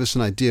that give us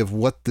an idea of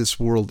what this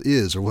world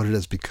is or what it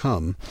has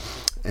become.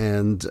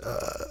 And,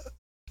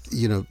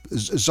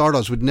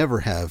 Zardoz would never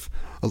have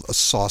a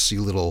saucy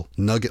little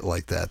nugget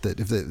like that. That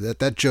if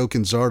that joke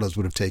in Zardoz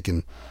would have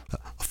taken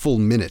a full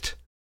minute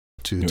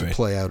to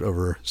play out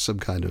over some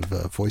kind of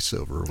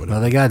voiceover or whatever.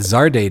 Well, they got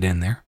Zardate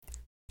in there.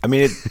 I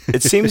mean,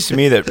 it seems to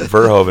me that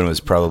Verhoeven was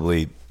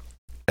probably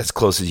as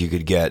close as you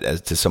could get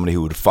as to somebody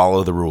who would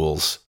follow the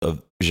rules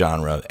of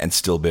genre and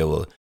still be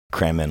able to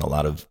cram in a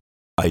lot of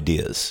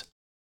ideas.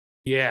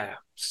 Yeah,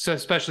 so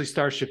especially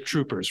Starship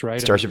Troopers, right?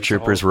 Starship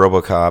Troopers,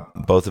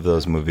 RoboCop, both of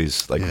those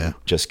movies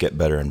just get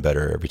better and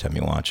better every time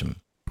you watch them.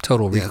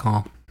 Total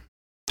Recall.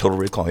 Total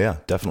Recall, yeah,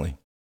 definitely.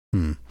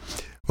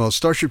 Well,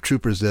 Starship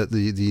Troopers,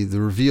 the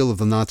reveal of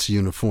the Nazi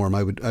uniform,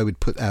 I would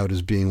put out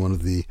as being one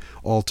of the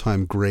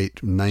all-time great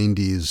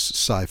 '90s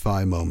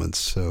sci-fi moments.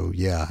 So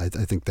yeah, I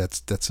think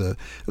it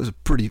was a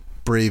pretty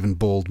brave and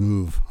bold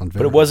move on.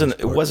 But it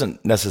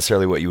wasn't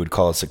necessarily what you would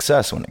call a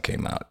success when it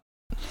came out.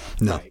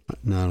 No, Right.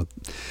 no.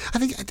 I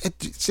think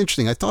it's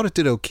interesting. I thought it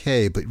did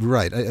okay, but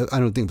right, I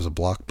don't think it was a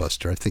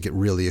blockbuster. I think it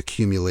really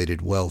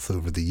accumulated wealth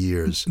over the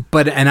years.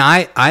 But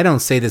I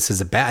don't say this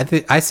as a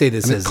bad. I say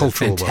this as a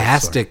cultural wealth,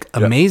 fantastic,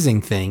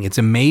 amazing thing. It's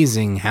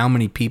amazing how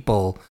many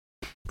people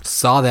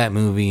saw that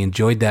movie,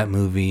 enjoyed that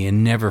movie,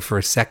 and never for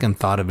a second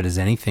thought of it as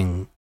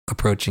anything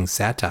approaching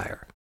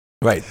satire.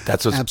 Right.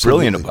 That's what's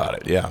Absolutely. brilliant about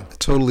it. Yeah. I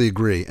totally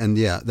agree. And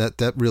yeah,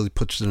 that really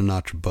puts it a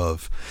notch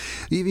above.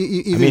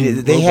 Even I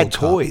mean, they had RoboCop.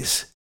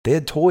 toys. They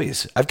had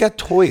toys. I've got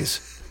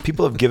toys.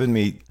 People have given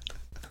me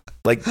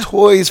like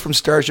toys from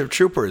Starship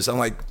Troopers. I'm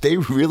like, they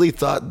really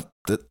thought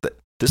that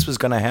this was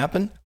going to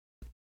happen?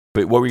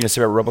 But what were you going to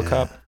say about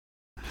RoboCop? Yeah.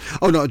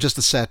 Oh no, just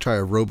the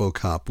satire of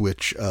RoboCop,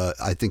 which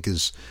I think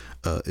is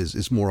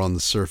more on the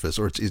surface,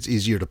 or it's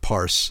easier to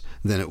parse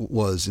than it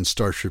was in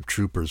Starship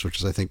Troopers, which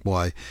is I think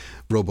why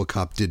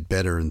RoboCop did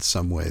better in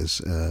some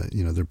ways.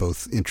 They're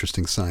both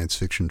interesting science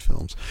fiction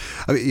films.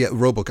 I mean, yeah,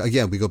 RoboCop.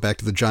 Again, we go back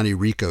to the Johnny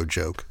Rico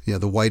joke. Yeah,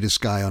 the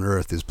whitest guy on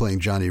earth is playing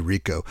Johnny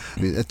Rico.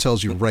 I mean, that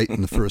tells you right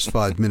in the first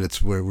 5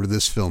 minutes where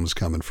this film is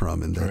coming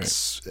from, and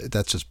that's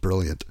just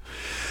brilliant.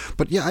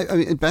 But yeah, I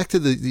mean, back to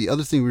the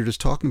other thing we were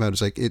just talking about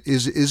is like,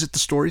 is it the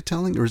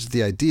storytelling or is it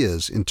the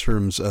ideas in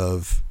terms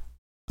of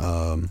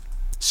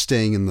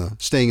staying in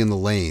the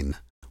lane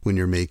when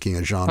you're making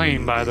a genre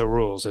Playing movie. by the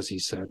rules, as he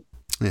said.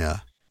 Yeah.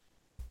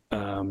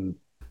 What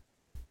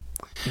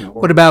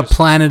about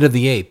Planet of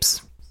the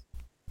Apes?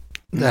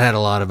 That had a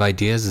lot of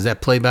ideas. Does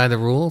that play by the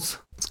rules?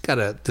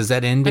 Does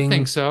that ending? I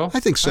think so. I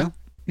think so.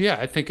 Yeah,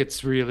 I think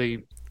it's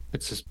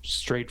a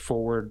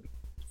straightforward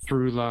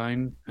through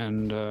line,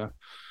 and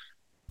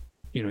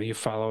you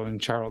follow in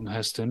Charlton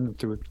Heston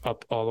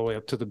up all the way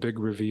up to the big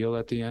reveal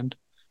at the end.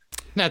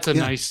 That's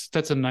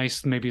a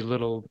nice maybe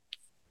little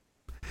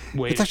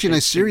way. It's actually a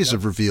nice series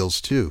of reveals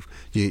too.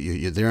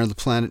 You're there on the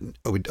planet.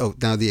 Oh,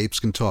 now the apes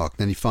can talk.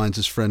 Then he finds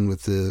his friend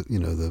with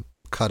the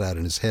cutout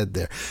in his head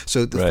there.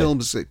 So the film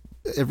is like,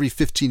 every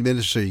 15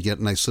 minutes or so you get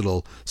a nice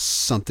little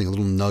something, a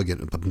little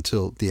nugget up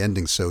until the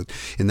ending. So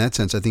in that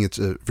sense, I think it's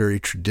a very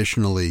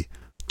traditionally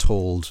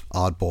told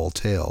oddball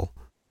tale,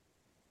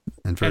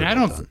 and very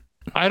well done.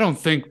 I don't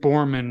think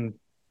Boorman,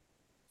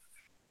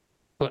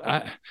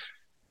 but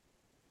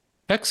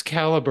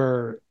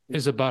Excalibur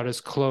is about as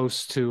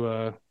close to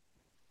a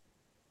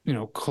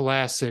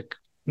classic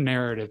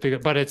narrative,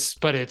 but it's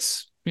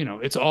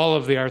it's all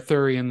of the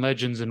Arthurian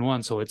legends in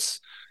one, so it's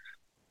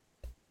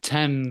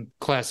 10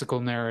 classical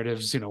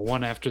narratives,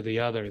 one after the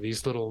other,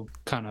 these little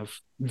kind of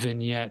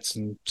vignettes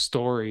and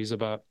stories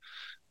about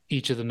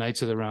each of the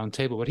Knights of the Round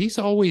Table. But he's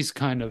always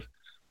kind of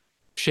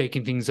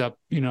shaking things up.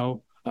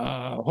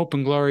 Hope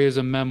and Glory is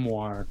a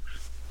memoir.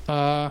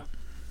 Emerald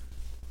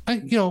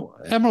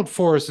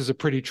Forest is a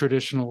pretty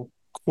traditional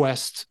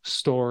quest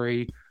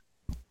story,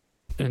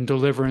 and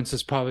Deliverance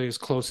is probably as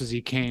close as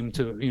he came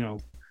to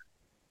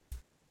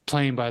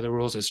playing by the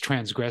rules, as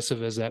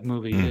transgressive as that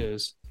movie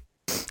is.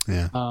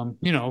 Yeah.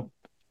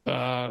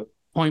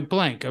 Point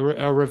Blank,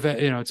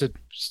 it's a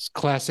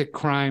classic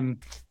crime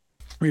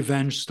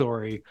revenge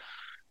story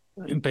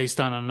based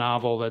on a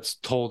novel that's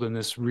told in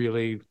this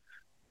really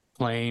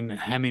plain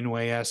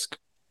Hemingway-esque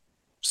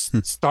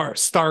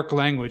stark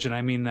language, and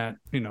I mean that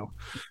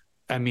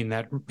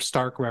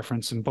stark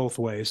reference in both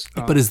ways.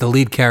 But is the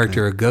lead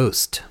character a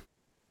ghost?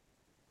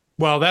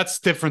 Well, that's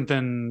different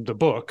than the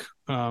book.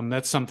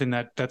 That's something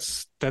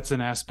that's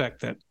an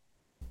aspect that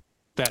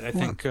I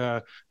think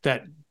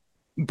that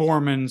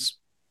Boorman's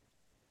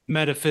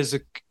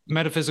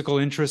metaphysical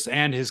interests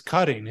and his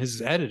cutting,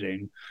 his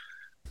editing,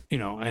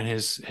 and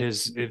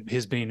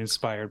his being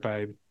inspired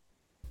by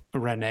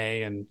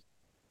René and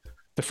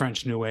the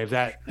French New Wave,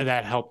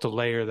 that helped to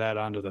layer that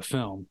onto the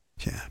film.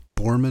 Yeah,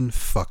 Boorman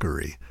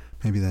fuckery.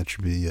 Maybe that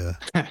should be.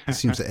 It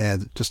seems to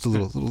add just a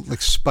little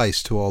like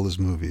spice to all his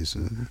movies.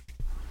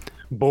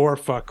 Boor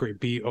fuckery,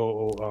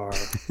 Boor.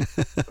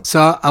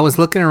 So I was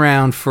looking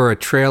around for a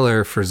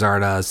trailer for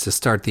Zardoz to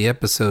start the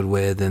episode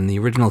with, and the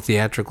original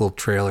theatrical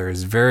trailer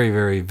is very,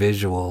 very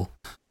visual.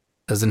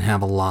 Doesn't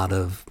have a lot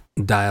of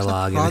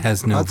dialogue, and it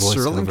has no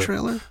voiceover.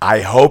 Trailer? I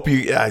hope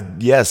you.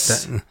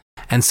 Yes.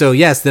 And so,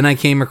 yes, then I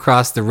came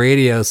across the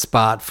radio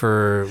spot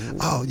for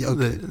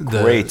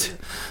Great.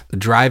 The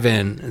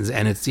drive-in,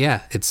 and it's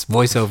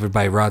voiceover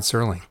by Rod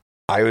Serling.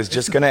 I was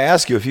just going to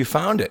ask you if you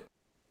found it.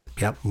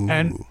 Yep. Ooh.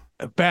 And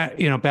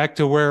back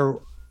to where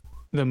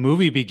the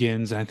movie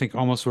begins, I think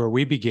almost where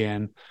we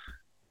began,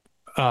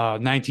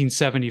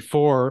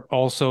 1974,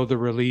 also the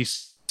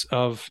release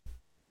of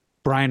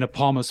Brian De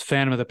Palma's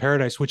Phantom of the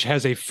Paradise, which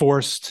has a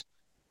forced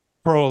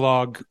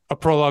prologue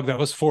that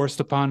was forced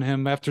upon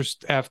him after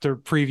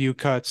preview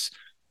cuts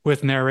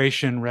with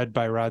narration read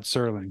by Rod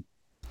Serling.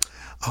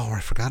 Oh,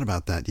 I forgot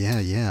about that.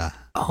 Yeah.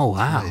 Oh,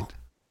 wow. Right.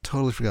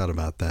 Totally forgot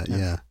about that.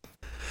 Yeah.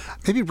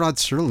 Maybe Rod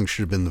Serling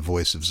should have been the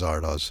voice of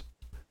Zardoz.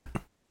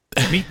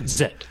 Meet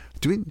Zed.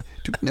 Do we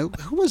know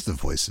who was the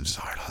voice of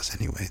Zardoz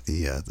anyway?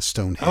 The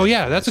Stonehead. Oh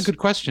yeah, that's a good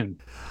question.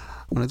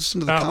 When I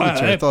listened to the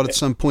commentary, I thought at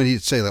some point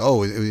he'd say like,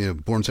 "Oh,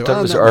 Bourne said,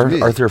 That was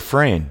Arthur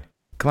Frayne.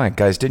 Come on,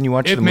 guys, didn't you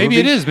watch the movie? Maybe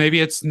it is. Maybe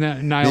it's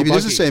Niall Maybe it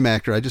is the Bucky. same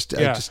actor. I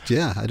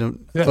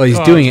don't. Well, he's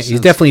doing it. He's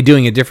definitely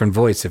doing a different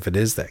voice if it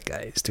is that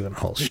guy. He's doing a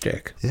whole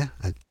shtick. Yeah.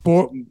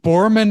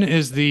 Boorman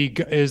is the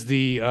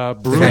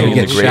Bruno. guy who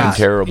gets Great and shot.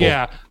 terrible.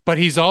 Yeah, but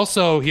he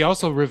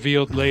also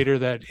revealed later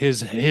that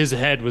his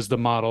head was the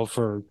model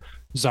for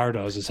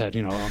Zardoz's head.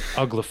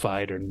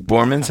 Uglified and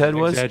Boorman's head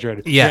was?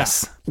 exaggerated.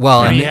 Yes. Yeah.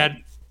 Well,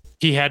 And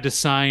he had to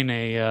sign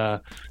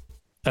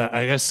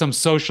I guess some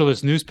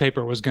socialist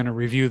newspaper was going to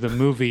review the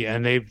movie,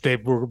 and they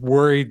were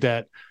worried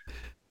that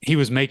he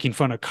was making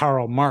fun of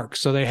Karl Marx,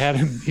 so they had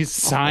him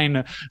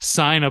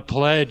sign a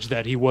pledge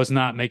that he was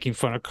not making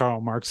fun of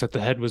Karl Marx, that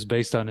the head was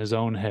based on his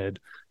own head.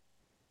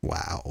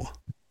 Wow.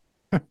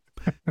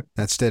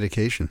 That's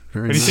dedication.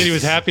 Very And he nice. said he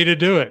was happy to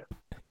do it.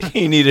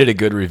 He needed a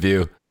good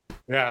review.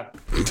 Yeah.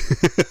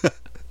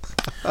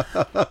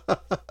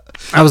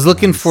 I was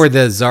looking for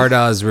the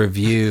Zardoz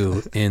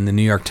review in the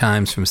New York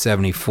Times from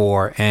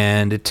 '74,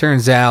 and it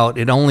turns out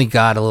it only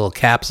got a little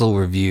capsule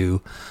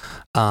review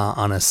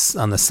on the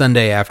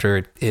Sunday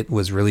after it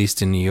was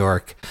released in New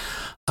York.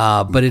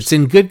 But it's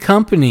in good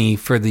company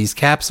for these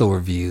capsule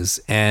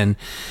reviews, and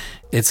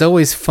it's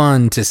always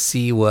fun to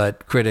see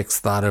what critics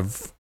thought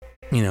of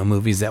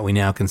movies that we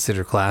now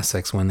consider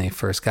classics when they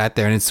first got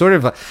there. And it's sort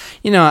of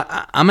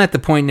I'm at the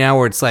point now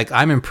where it's like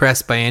I'm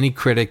impressed by any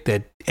critic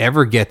that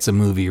ever gets a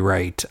movie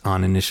right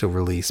on initial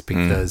release,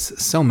 because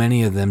so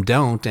many of them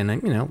don't. And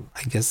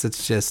I guess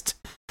it's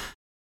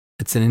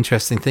an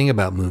interesting thing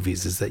about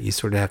movies, is that you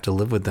sort of have to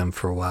live with them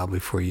for a while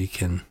before you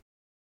can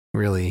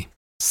really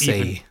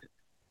say.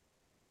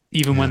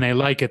 Even when they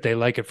like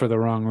it for the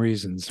wrong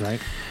reasons, right?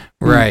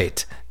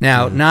 Right.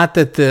 Now, not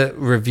that the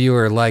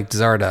reviewer liked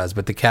Zardoz,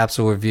 but the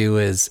capsule review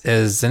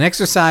is an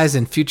exercise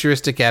in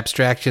futuristic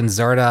abstraction.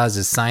 Zardoz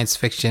is science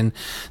fiction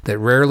that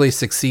rarely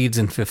succeeds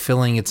in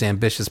fulfilling its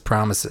ambitious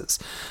promises.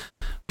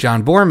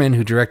 John Boorman,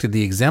 who directed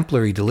The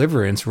Exemplary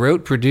Deliverance,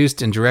 wrote,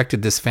 produced, and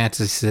directed this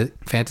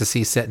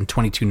fantasy set in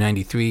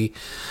 2293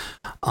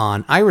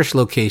 on Irish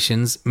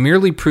locations,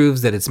 merely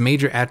proves that its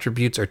major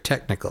attributes are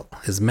technical.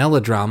 His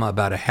melodrama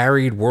about a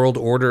harried world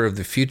order of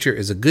the future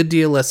is a good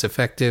deal less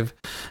effective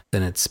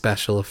than its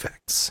special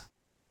effects.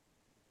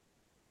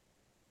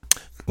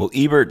 Well,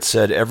 Ebert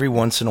said every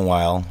once in a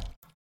while,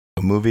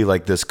 a movie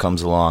like this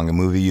comes along, a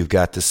movie you've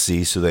got to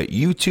see so that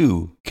you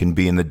too can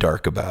be in the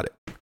dark about it.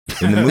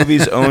 In the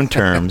movie's own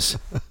terms,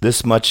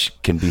 this much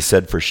can be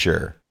said for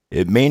sure.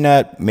 It may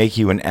not make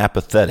you an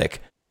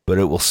apathetic, but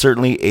it will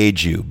certainly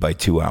age you by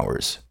 2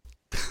 hours.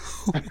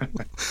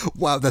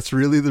 Wow, that's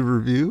really the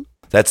review?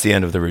 That's the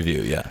end of the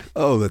review, yeah.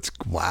 Oh, that's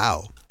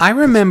wow. I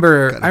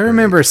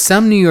remember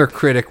some New York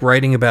critic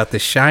writing about The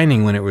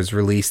Shining when it was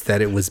released,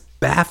 that it was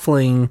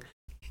baffling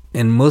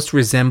and most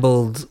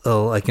resembled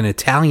like an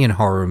Italian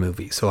horror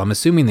movie. So I'm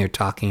assuming they're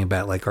talking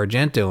about like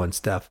Argento and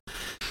stuff.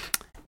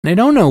 And I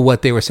don't know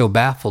what they were so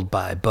baffled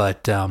by,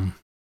 but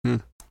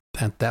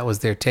that was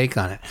their take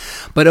on it.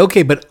 But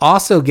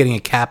also getting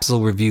a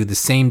capsule review the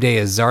same day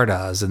as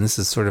Zardoz, and this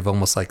is sort of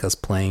almost like us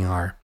playing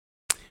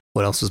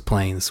what else was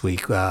playing this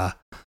week? The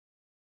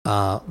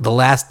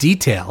Last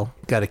Detail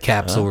got a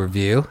capsule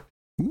review.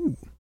 Ooh.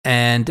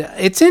 And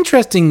it's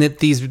interesting that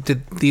these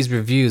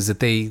reviews, that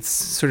they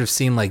sort of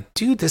seem like,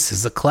 dude, this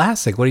is a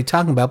classic. What are you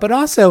talking about? But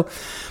also,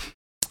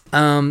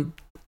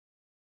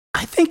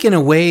 I think in a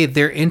way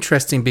they're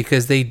interesting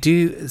because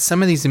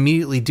some of these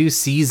immediately do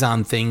seize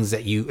on things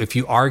that if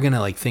you are going to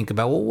like think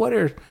about, well, what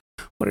are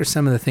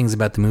some of the things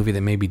about the movie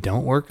that maybe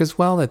don't work as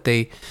well, that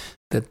they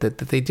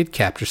did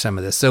capture some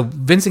of this. So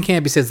Vincent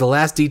Canby says The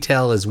Last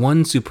Detail is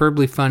one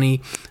superbly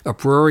funny,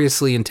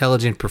 uproariously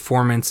intelligent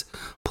performance,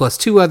 plus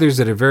two others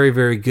that are very,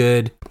 very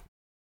good,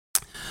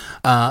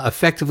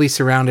 effectively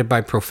surrounded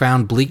by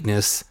profound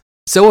bleakness.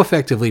 So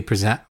effectively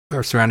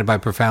surrounded by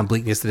profound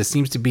bleakness that it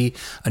seems to be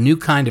a new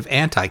kind of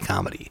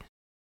anti-comedy.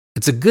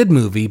 It's a good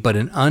movie, but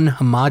an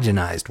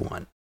unhomogenized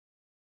one.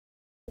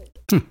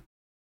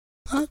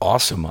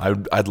 Awesome.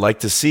 I'd like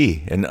to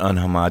see an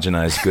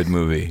unhomogenized good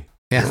movie.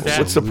 Yeah.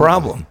 What's the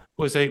problem?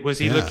 Was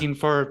he looking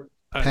for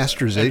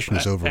pasteurization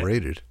is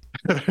overrated?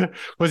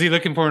 Was he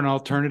looking for an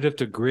alternative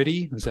to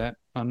Gritty? Is that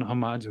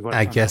unhomogenized?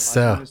 I guess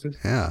so.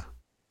 Yeah.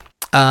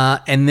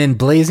 And then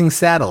Blazing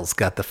Saddles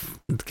got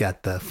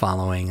the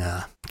following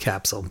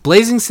capsule.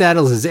 Blazing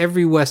Saddles is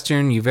every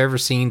Western you've ever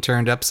seen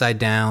turned upside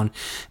down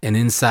and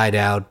inside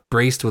out,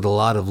 braced with a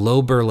lot of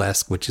low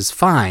burlesque, which is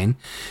fine.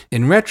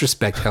 In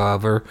retrospect,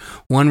 however,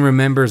 one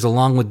remembers,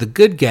 along with the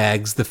good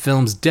gags, the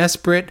film's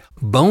desperate,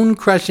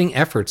 bone-crushing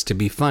efforts to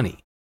be funny.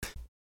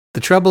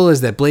 The trouble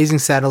is that Blazing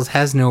Saddles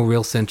has no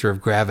real center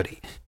of gravity.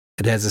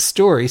 It has a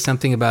story,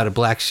 something about a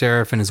black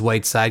sheriff and his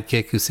white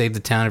sidekick who saved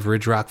the town of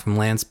Ridge Rock from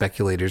land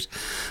speculators.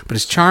 But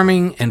as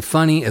charming and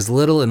funny as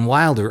Little and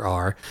Wilder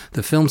are,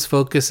 the film's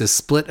focus is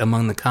split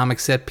among the comic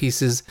set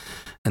pieces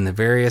and the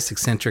various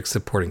eccentric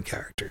supporting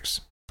characters.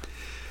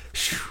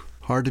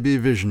 Hard to be a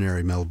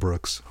visionary, Mel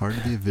Brooks. Hard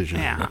to be a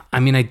visionary. Yeah, I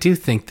mean, I do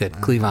think that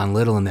Cleavon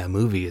Little in that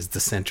movie is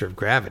the center of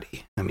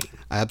gravity. I mean,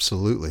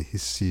 absolutely.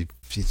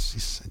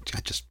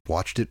 I just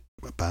watched it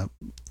about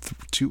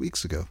 2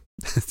 weeks ago.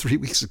 3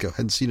 weeks ago.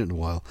 Hadn't seen it in a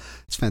while.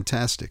 It's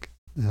fantastic.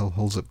 It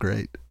holds up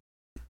great.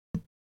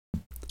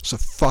 So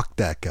fuck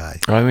that guy.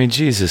 I mean,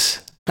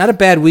 Jesus. Not a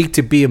bad week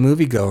to be a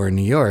moviegoer in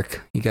New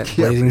York. You got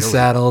Yeah, Blazing really.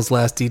 Saddles,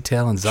 Last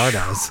Detail, and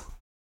Zardoz.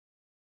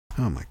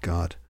 Oh my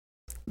God.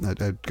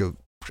 I'd go.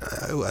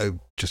 I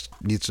just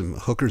need some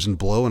hookers and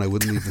blow, and I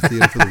wouldn't leave the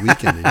theater for the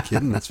weekend. Are you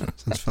kidding? That's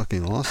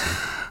fucking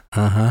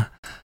awesome.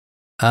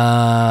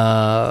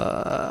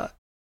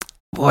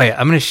 Boy,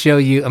 I'm going to show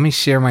you. Let me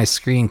share my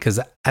screen because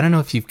I don't know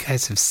if you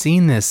guys have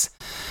seen this.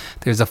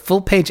 There's a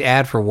full page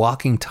ad for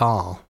Walking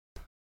Tall,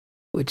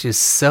 which is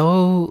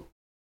so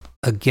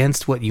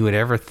against what you would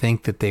ever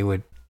think that they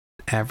would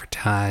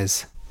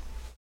advertise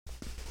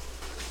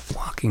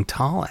Walking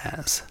Tall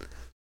as.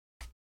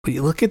 But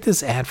you look at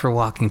this ad for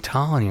Walking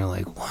Tall and you're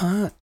like,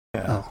 what?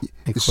 Yeah. Oh,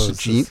 This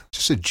is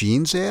just a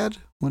jeans ad?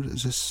 What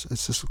is this?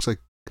 This looks like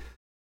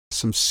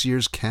some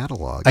Sears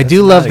catalog. I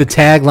do love the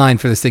tagline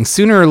for this thing.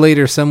 Sooner or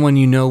later, someone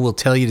you know will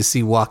tell you to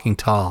see Walking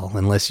Tall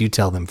unless you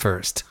tell them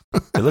first.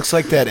 It looks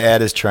like that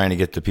ad is trying to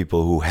get the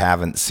people who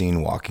haven't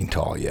seen Walking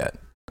Tall yet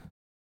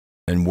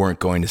and weren't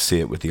going to see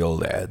it with the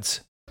old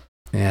ads.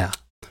 Yeah.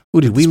 Ooh,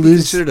 did we It's lose?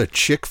 considered a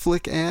chick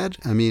flick ad?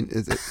 I mean,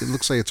 it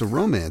looks like it's a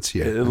romance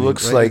here. It I mean,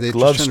 looks right? like They're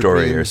Love just trying to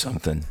Story bring- or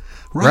something.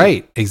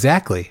 Right,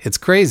 exactly. It's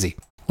crazy.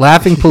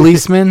 Laughing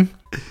Policeman.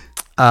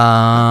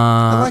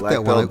 I like Black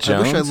that one. Belt I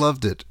wish I Jones?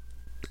 loved it.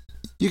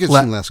 You guys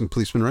La- seen Laughing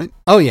Policeman, right?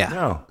 Oh, yeah.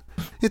 No.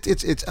 I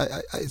think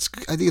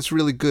it's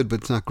really good,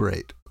 but it's not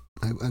great.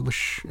 I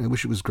wish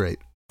it was great.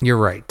 You're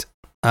right.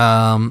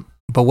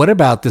 But what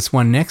about this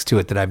one next to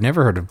it that I've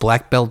never heard of?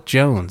 Black Belt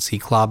Jones. He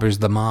clobbers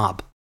the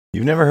mob.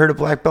 You've never heard of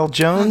Black Belt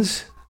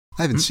Jones?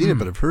 I haven't seen it,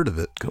 but I've heard of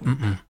it.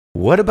 Mm-mm.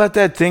 What about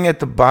that thing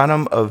at the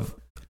bottom of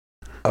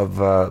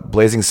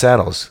Blazing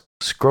Saddles?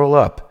 Scroll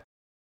up.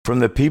 From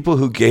the people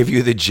who gave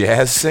you the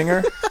jazz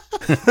singer?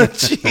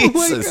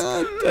 Jesus.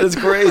 God. That is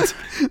great.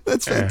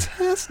 That's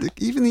fantastic.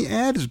 Even the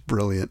ad is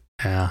brilliant.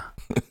 Yeah.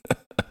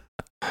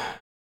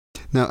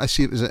 Now I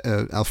see. Is it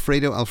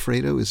Alfredo?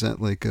 Alfredo, is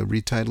that like a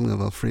retitling of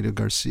Alfredo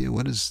Garcia?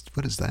 What is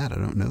that? I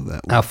don't know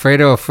that one.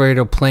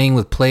 Alfredo playing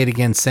with Play It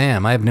Again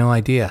Sam. I have no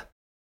idea.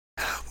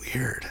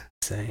 Weird.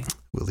 Saying.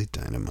 Willie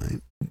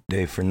Dynamite.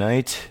 Day for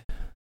Night.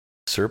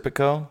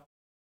 Serpico.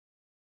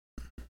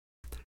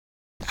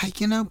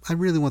 I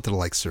really wanted to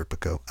like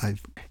Serpico.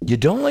 You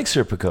don't like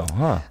Serpico,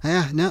 huh?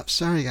 No,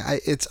 sorry.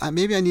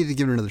 Maybe I need to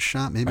give it another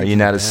shot. Maybe Are you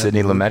not a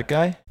Sidney Lumet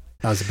guy?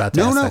 I was about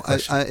to ask that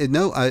question.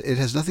 It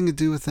has nothing to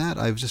do with that.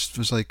 I just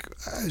was like,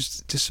 I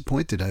was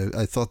disappointed.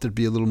 I thought there'd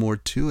be a little more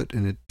to it,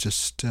 and it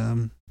just.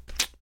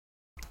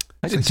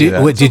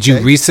 Did you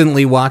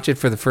recently watch it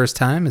for the first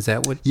time? Is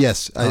that what?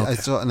 Yes, okay. I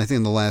saw it, and I think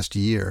in the last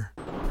year.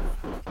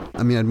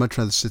 I mean, I'd much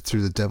rather sit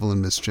through The Devil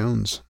and Miss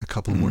Jones a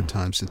couple more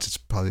times, since it's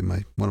probably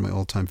one of my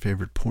all-time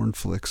favorite porn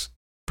flicks.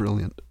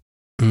 Brilliant.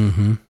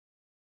 Mm-hmm.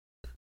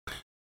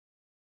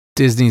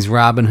 Disney's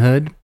Robin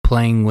Hood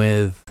playing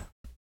with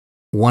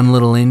One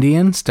Little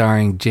Indian,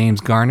 starring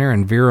James Garner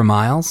and Vera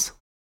Miles.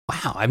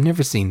 Wow, I've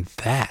never seen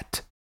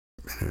that.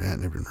 I've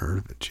never even heard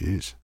of it.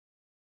 Jeez.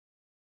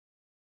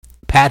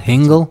 Pat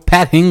Hingle?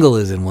 Pat Hingle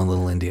is in One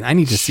Little Indian. I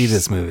need to see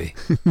this movie.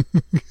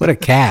 What a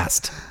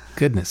cast.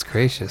 Goodness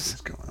gracious.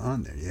 What's going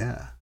on there?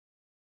 Yeah.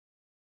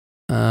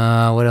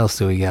 What else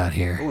do we got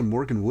here? Oh, and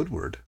Morgan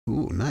Woodward.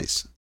 Ooh,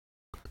 nice.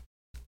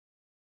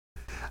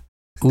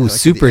 Ooh,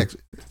 like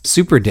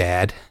Super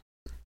Dad.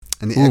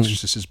 And The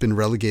Exorcist has been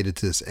relegated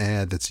to this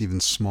ad that's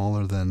even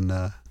smaller than,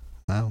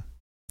 wow.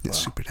 Yeah,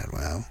 Super Dad,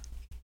 wow.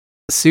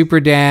 Super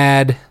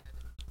Dad,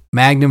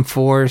 Magnum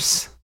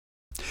Force.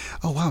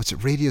 Oh, wow, it's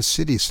at Radio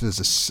City, so there's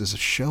a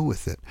show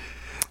with it.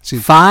 See,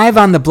 5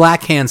 on the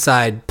Black Hand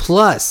side,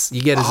 plus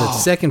you get as a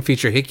second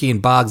feature, Hickey and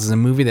Boggs, is a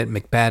movie that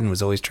McBadden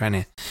was always trying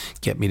to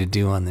get me to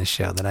do on this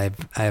show that I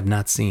have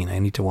not seen. I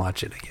need to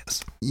watch it, I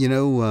guess. You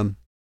know,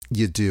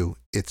 you do.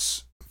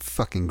 It's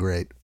fucking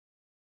great.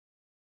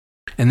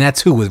 And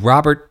that's who, with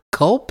Robert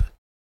Culp?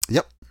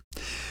 Yep.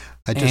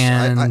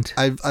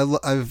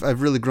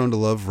 I've really grown to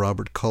love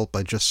Robert Culp.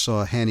 I just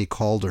saw Hanny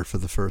Calder for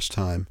the first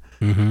time,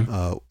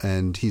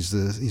 and he's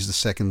the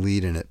second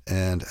lead in it.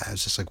 And I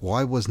was just like,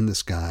 why wasn't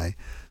this guy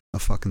a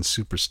fucking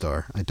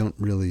superstar? I don't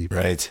really.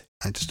 Right.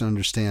 I just don't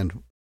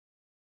understand.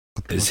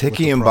 Is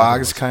Hickey and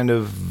Boggs kind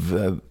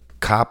of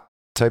cop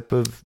type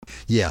of?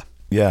 Yeah.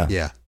 Yeah.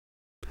 Yeah.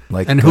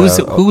 Like, and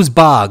who's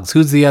Boggs?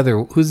 Who's the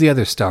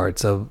other star?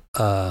 It's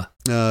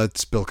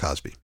Bill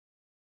Cosby.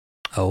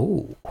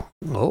 Oh,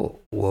 whoa.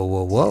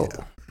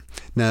 Yeah.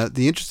 Now,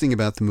 the interesting thing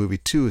about the movie,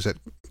 too, is that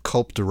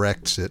Culp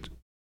directs it.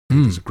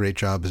 He does a great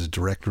job as a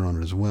director on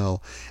it as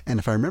well. And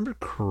if I remember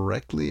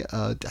correctly,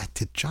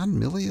 did John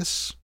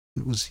Milius,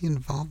 was he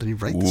involved? Did he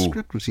write the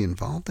script? Was he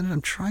involved in it?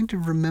 I'm trying to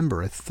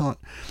remember. I thought,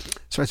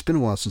 sorry, it's been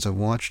a while since I've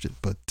watched it,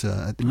 but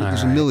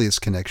there's a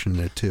Milius connection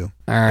there, too.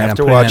 All right,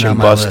 after watching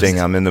Busting,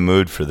 I'm in the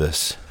mood for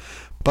this.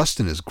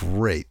 Busting is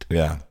great.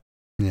 Yeah.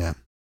 Yeah.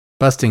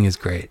 Busting is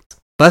great.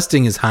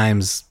 Busting is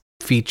Haim's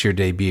feature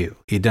debut.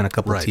 He'd done a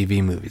couple of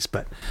TV movies,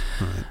 but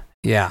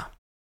yeah.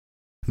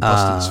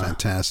 Busting is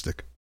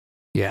fantastic.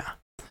 Yeah.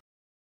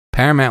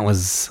 Paramount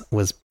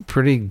was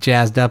pretty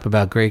jazzed up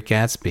about Great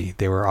Gatsby.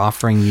 They were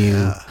offering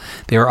you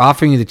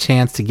the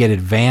chance to get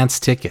advance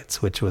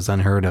tickets, which was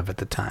unheard of at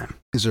the time.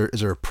 Is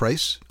there a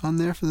price on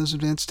there for those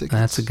advance tickets?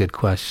 That's a good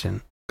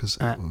question. Because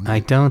I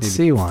don't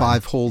see one.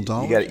 $5 whole.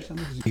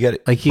 You got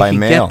it like you by can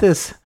mail. get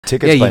this.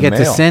 Tickets you by get mail.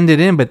 to send it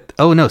in, but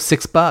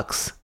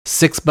 $6.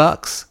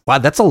 $6. Wow,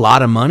 that's a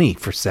lot of money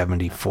for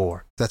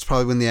 74. That's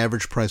probably when the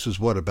average price was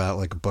what, about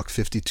like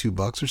 $1.50,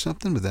 $2 or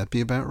something? Would that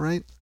be about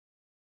right?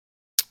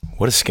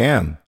 What a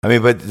scam. I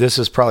mean, but this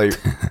is probably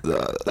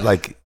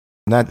like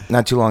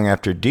not too long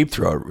after Deep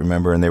Throat,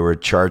 remember? And they were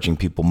charging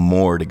people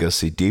more to go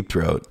see Deep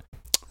Throat,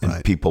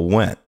 and people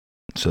went.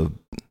 So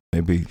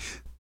maybe...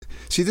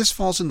 See, this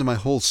falls into my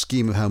whole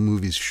scheme of how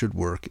movies should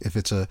work. If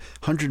it's a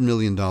 $100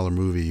 million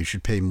movie, you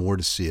should pay more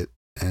to see it.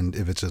 And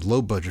if it's a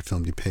low-budget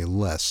film, you pay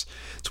less.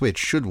 That's the way it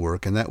should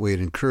work, and that way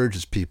it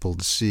encourages people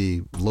to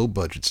see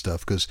low-budget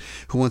stuff, because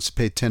who wants to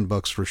pay $10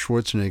 for a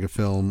Schwarzenegger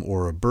film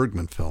or a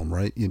Bergman film,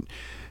 right?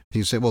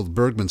 You say, well,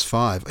 Bergman's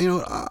 $5. You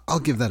know, I'll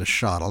give that a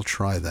shot. I'll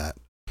try that.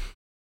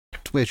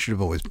 That's the way it should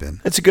have always been.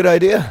 That's a good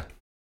idea.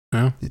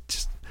 Yeah.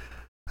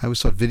 I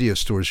always thought video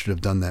stores should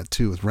have done that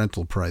too with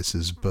rental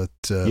prices, but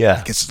I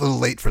guess it's a little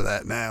late for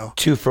that now.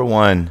 2 for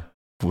 1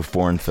 with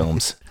foreign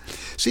films.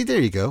 See, there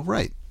you go.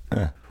 Right.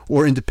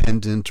 Or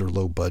independent or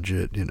low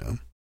budget, you know.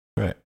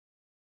 Right.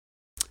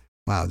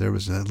 Wow, there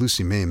was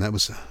Lucy Mame. That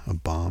was a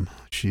bomb.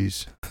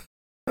 Jeez.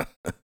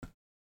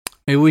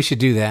 Maybe we should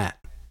do that,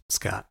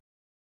 Scott.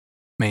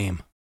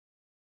 Mame.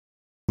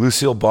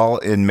 Lucille Ball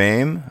in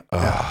Mame?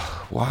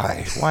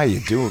 Why? Why you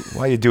do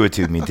it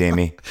to me,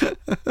 Damie?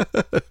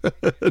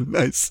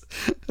 Nice.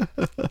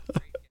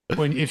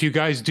 If you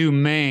guys do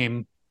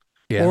Mame,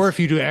 or if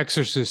you do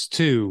Exorcist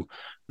 2,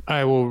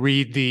 I will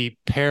read the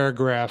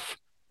paragraph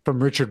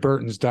from Richard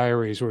Burton's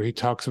diaries where he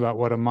talks about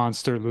what a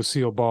monster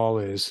Lucille Ball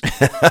is.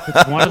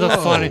 It's one of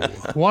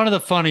the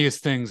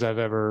funniest things I've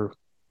ever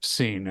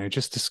seen. I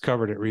just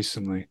discovered it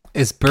recently.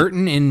 Is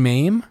Burton in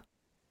Mame?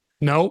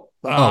 No.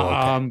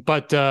 Okay.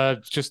 But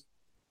just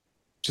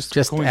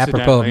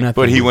apropos of nothing.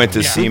 But he went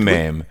to see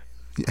Mame.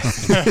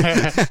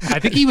 I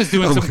think he was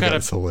doing some kind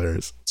of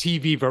hilarious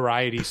TV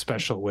variety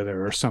special with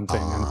her or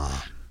something.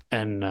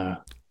 And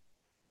a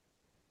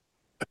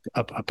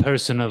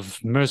person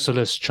of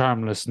merciless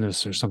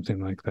charmlessness or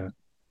something like that.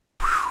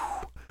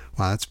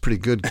 Wow, that's pretty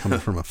good coming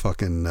from a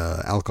fucking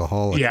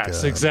alcoholic.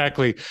 Yes,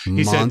 exactly.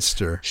 He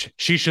monster. Said,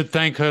 she should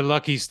thank her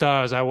lucky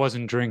stars I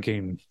wasn't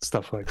drinking.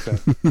 Stuff like that.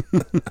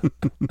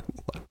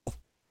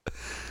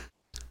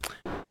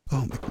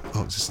 Oh,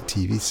 is this a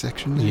TV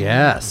section now?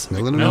 Yes.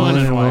 Millen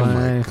and Wife. Oh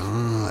my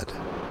God.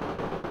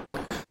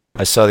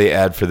 I saw the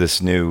ad for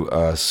this new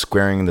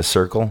Squaring the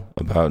Circle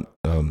about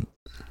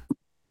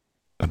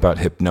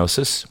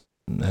hypnosis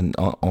and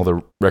all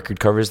the record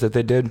covers that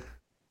they did.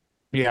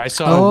 Yeah, I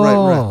saw.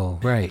 Oh,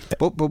 right.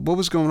 What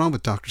was going on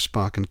with Dr.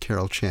 Spock and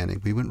Carol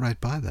Channing? We went right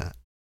by that.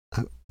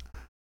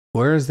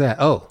 Where is that?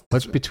 Oh,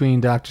 what's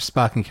between Dr.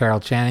 Spock and Carol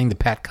Channing? The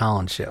Pat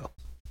Collins show.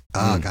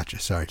 Gotcha.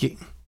 Sorry.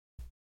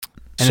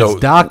 And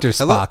it's Dr.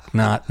 Spock,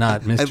 not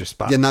Mr.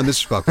 Spock. Yeah, not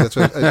Mr. Spock.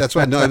 That's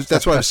why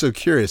I was so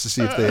curious to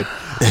see if they.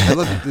 I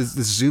love this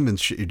zoom in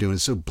shit you're doing.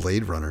 It's so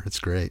Blade Runner. It's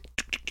great.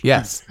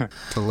 Yes. To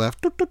the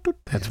left.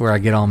 That's where I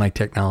get all my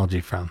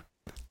technology from.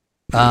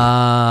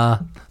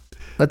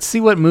 Let's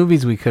see what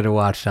movies we could have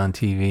watched on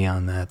TV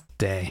on that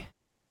day.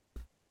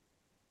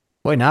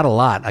 Boy, not a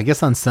lot. I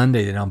guess on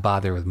Sunday they don't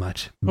bother with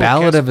much.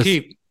 Ballad of a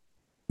Keep.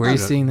 Where are you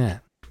seeing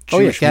that?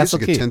 Jewish Castle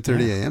Keep. Keep.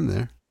 10:30 a.m.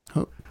 there.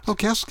 Oh,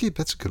 Castle Keep.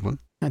 That's a good one.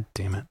 God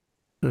damn it.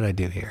 What did I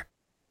do here?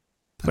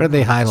 What are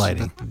they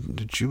highlighting?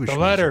 The Jewish The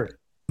Letter. music.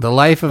 The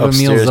Life of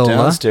Upstairs, Emile Zola.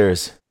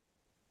 Downstairs.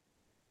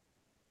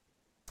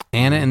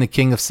 Anna and the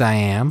King of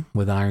Siam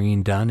with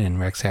Irene Dunn and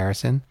Rex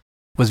Harrison.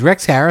 Was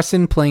Rex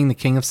Harrison playing the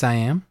King of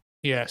Siam?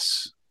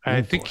 Yes.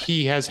 I think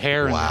he has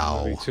hair in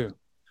that movie, too.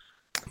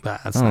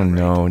 That's Oh,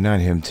 no, not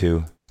him,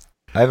 too.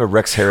 I have a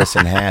Rex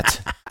Harrison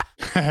hat.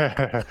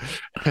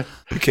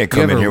 You can't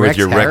come in here with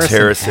your Rex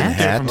Harrison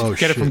hat.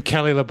 Get it from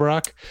Kelly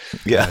LeBrock.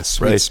 Yeah,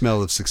 Sweet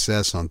Smell of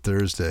Success on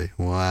Thursday.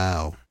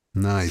 Wow.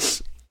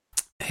 Nice.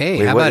 Hey,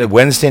 Wait, how about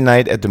Wednesday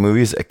night at the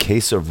movies, A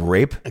Case of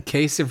Rape? A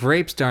Case of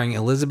Rape starring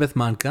Elizabeth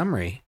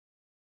Montgomery.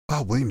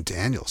 Oh, William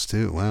Daniels,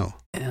 too. Wow.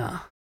 Yeah.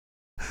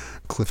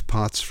 Cliff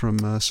Potts from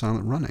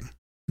Silent Running.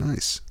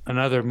 Nice.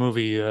 Another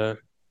movie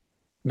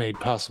made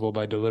possible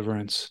by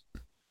Deliverance.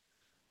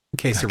 A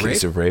Case of Rape?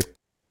 Case of Rape.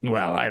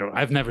 Well,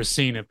 I've never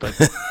seen it, but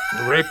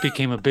rape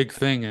became a big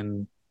thing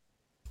in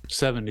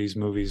 70s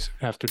movies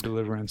after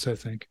Deliverance, I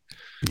think.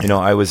 You know,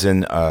 I was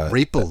in...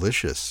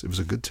 Rape-alicious. It was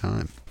a good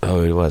time.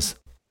 Oh, it was.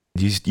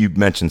 You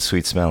mentioned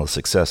Sweet Smell of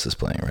Success is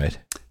playing, right?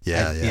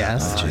 Yeah.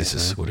 Yes. Oh,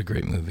 Jesus, what a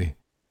great movie.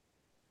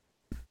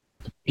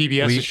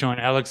 PBS is showing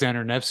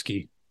Alexander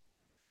Nevsky.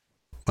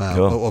 Wow.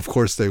 Cool. Oh, of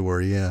course they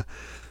were, yeah.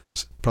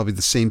 It's probably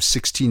the same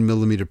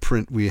 16mm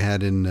print we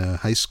had in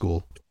high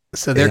school.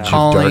 So they're Edge of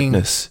calling...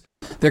 Darkness.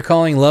 They're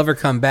calling Lover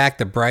Come Back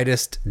the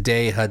brightest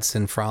day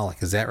Hudson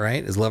frolic. Is that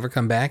right? Is Lover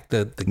Come Back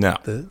No.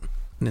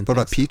 What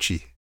about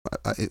Peachy?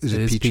 Is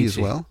it PG as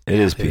well? It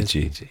is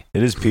PG.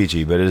 It is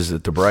PG, but is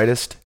it the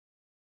brightest?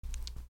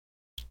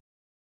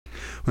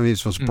 I mean,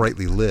 it's most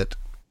brightly lit.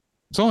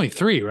 It's only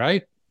 3,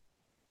 right?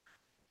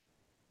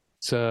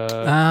 It's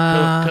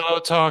Pillow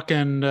Talk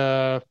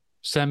and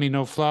Send Me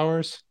No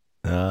Flowers.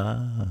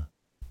 And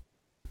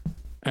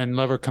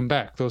Lover Come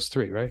Back. Those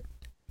 3, right?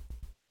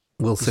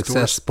 Will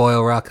Success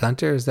Spoil Rock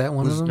Hunter? Is that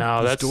one of them?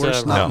 No, that's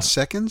Doris not in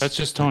Seconds? That's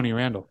just Tony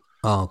Randall.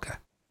 Oh, okay.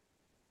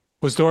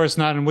 Was Doris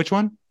not in which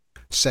one?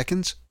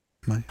 Seconds?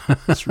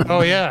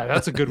 Oh yeah,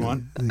 that's a good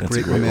one.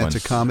 Great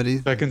romantic comedy.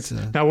 Seconds.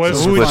 Now,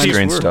 who would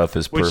she? Stuff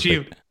is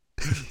perfect.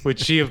 Would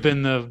she have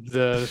been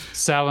the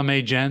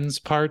Salome Jens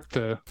part?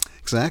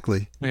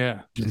 Exactly.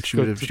 Yeah. And she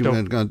would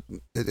have gone.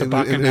 It would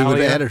have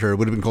added her. It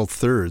would have been called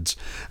Thirds.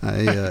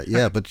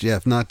 But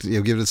if not,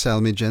 give it a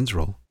Salome Jens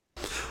role.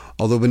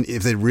 Although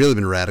if they'd really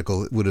been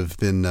radical, it would have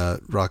been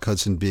Rock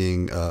Hudson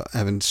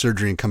having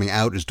surgery and coming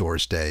out as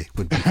Doris Day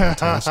would be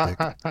fantastic.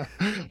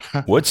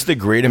 What's the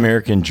Great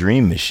American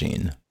Dream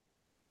Machine?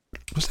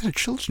 Was that a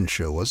children's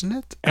show, wasn't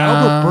it?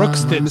 Albert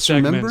Brooks did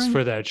segments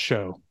for that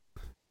show.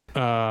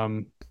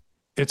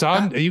 It's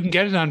on. You can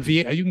get it on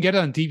You can get it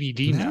on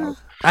DVD now.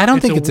 I don't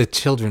think it's a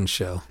children's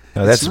show.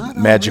 No, that's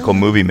Magical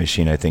Movie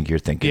Machine. I think you're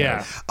thinking.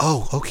 Yeah. Of.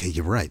 Oh, okay.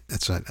 You're right.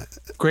 That's right.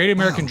 Great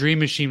American Dream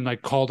Machine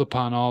called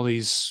upon all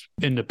these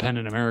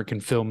independent American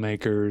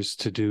filmmakers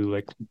to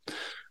do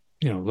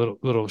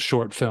little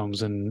short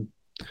films, and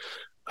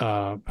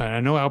I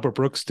know Albert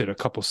Brooks did a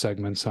couple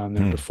segments on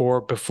there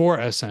before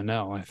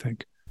SNL, I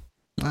think.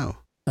 Wow.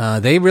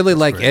 They really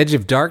like great. Edge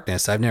of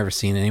Darkness. I've never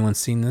seen. Anyone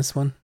seen this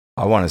one?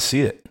 I want to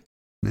see it.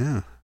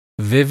 Yeah.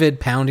 Vivid,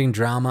 pounding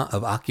drama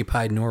of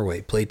occupied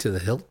Norway, played to the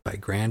hilt by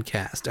grand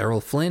cast. Errol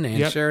Flynn,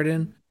 Ann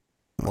Sheridan.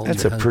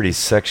 That's a pretty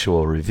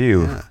sexual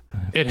review. Yeah.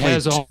 It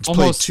has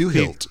almost to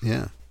hilt.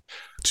 Yeah.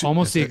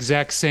 Almost the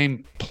exact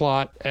same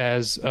plot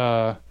as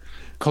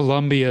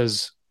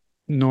Columbia's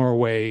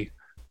Norway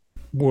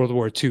World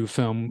War II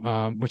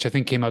film, which I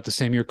think came out the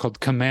same year, called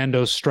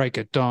Commando Strike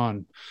at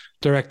Dawn,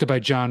 directed by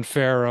John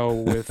Farrow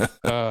with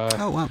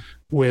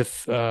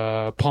with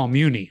Paul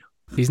Muni.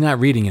 He's not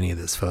reading any of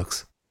this,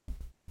 folks.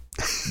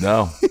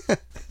 No.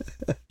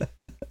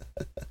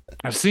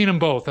 I've seen them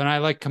both, and I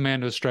like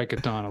Commando Strike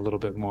at Dawn a little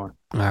bit more.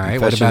 All right.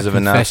 What about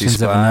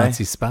Confessions of a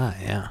Nazi Spy?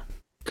 Yeah.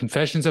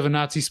 Confessions of a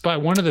Nazi Spy.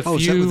 One of the few.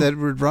 Is that with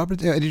Edward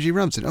Robert? Eddie G.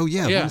 Rumson. Oh,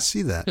 yeah. I want to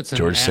see that. It's an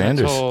George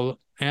Sanders.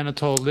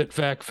 Anatole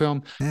Litvak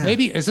film. Yeah.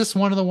 Maybe, is this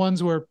one of the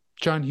ones where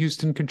John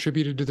Huston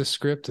contributed to the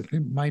script? It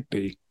might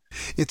be.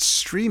 It's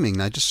streaming.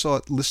 I just saw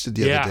it listed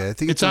the other day. I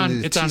think it's on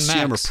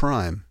TCM Max. or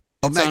Prime.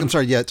 Oh, I'm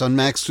sorry. Yeah, it's on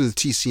Max through the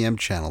TCM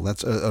channel.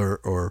 That's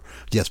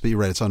yes, but you're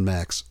right. It's on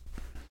Max.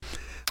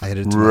 I had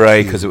it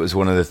right because it was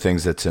one of the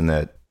things that's in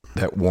that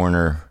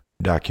Warner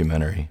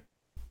documentary.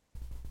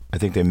 I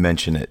think they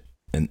mention it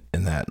in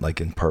that,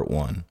 like in part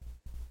 1.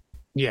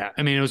 Yeah,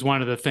 I mean, it was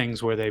one of the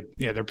things where they're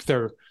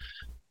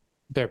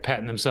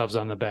patting themselves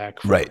on the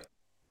back for right,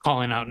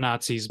 calling out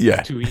Nazis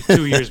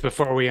 2 years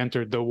before we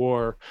entered the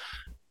war.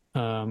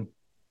 Nice.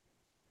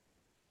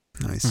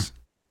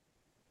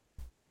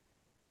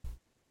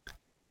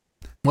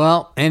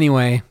 Well,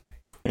 anyway,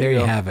 there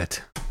you have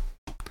it.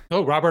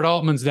 Oh, Robert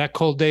Altman's That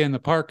Cold Day in the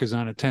Park is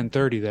on at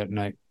 10:30 that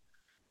night.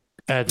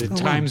 At the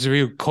Times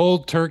Review,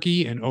 Cold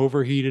Turkey and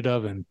Overheated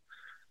Oven.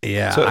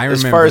 Yeah, so I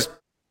remember. As far as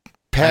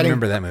patting I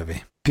remember that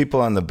movie.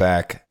 People on the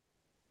back.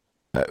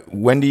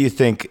 When do you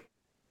think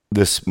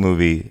this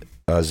movie,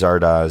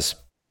 Zardoz,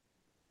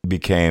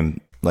 became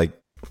like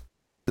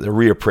the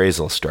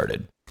reappraisal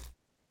started?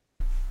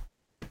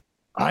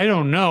 I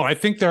don't know. I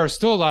think there are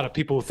still a lot of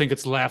people who think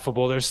it's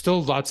laughable. There's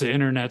still lots of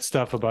internet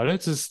stuff about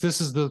it. This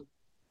is the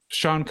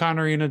Sean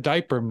Connery in a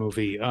diaper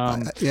movie.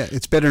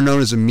 It's better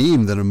known as a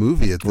meme than a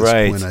movie at this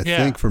point, I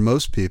think, for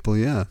most people,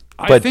 yeah.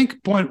 I think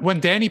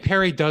when Danny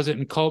Perry does it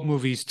in cult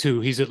movies,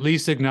 too, he's at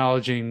least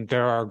acknowledging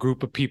there are a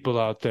group of people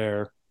out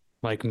there,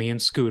 like me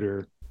and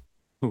Scooter,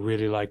 who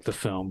really like the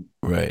film.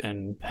 Right.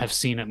 And have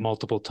seen it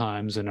multiple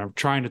times and are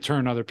trying to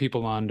turn other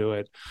people onto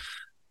it,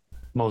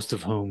 most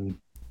of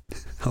whom...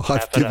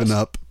 I've given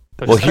up.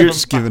 Well,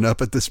 here's given up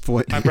at this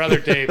point. My brother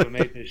Dave who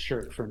made this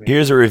shirt for me.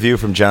 Here's a review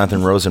from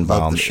Jonathan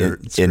Rosenbaum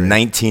in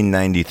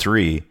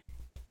 1993,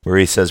 where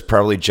he says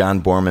probably John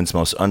Boorman's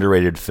most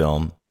underrated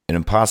film, an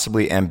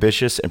impossibly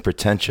ambitious and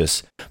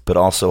pretentious, but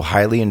also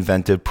highly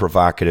inventive,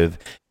 provocative,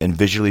 and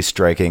visually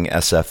striking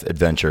SF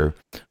adventure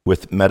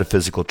with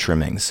metaphysical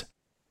trimmings.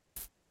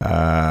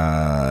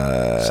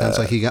 Sounds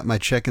like he got my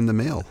check in the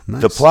mail.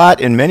 Nice. The plot,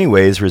 in many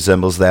ways,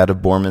 resembles that of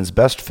Boorman's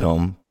best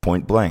film,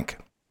 Point Blank.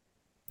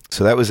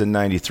 So that was in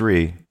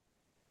 93.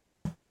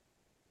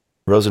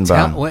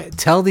 Rosenbaum.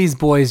 Tell these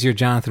boys your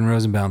Jonathan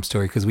Rosenbaum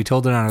story, because we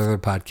told it on another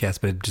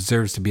podcast, but it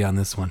deserves to be on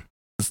this one.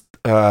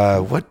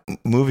 What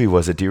movie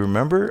was it? Do you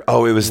remember?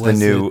 Oh, it was the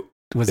new...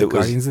 Was it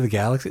Guardians of the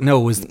Galaxy?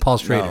 No, it was Paul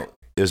Schrader. No,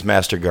 it was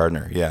Master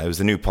Gardener. Yeah, it was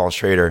the new Paul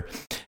Schrader.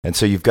 And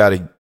so you've got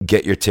to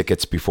get your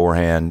tickets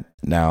beforehand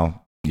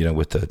now,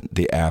 with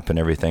the app and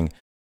everything.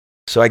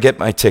 So I get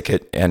my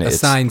ticket and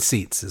assigned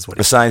seats is what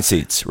assigned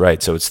seats,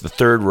 right. So it's the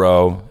third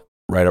row,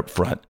 right up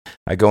front.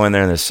 I go in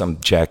there and there's some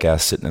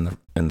jackass sitting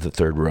in the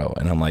third row,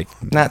 and I'm like,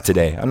 not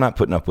today. I'm not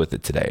putting up with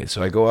it today.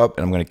 So I go up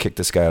and I'm going to kick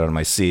this guy out of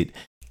my seat,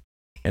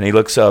 and he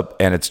looks up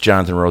and it's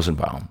Jonathan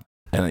Rosenbaum,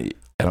 and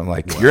I'm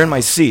like, wow. You're in my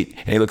seat,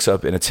 and he looks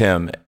up and it's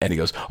him, and he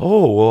goes,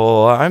 oh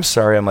well, I'm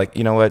sorry. I'm like,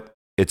 you know what?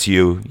 It's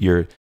you.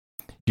 You're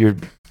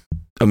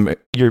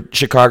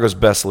Chicago's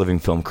best living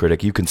film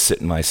critic. You can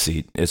sit in my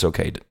seat. It's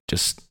okay.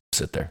 Just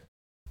sit there.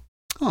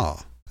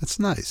 Oh, that's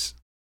nice.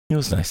 It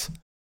was nice.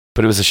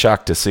 But it was a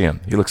shock to see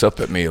him. He looks up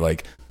at me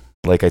like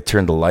I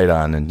turned the light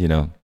on and,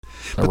 a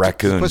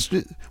raccoon.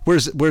 Where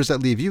does that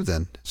leave you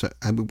then? So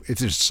if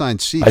there's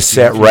assigned seats. I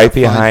sat right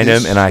behind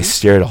him and I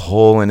stared a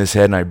hole in his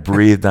head and I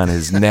breathed on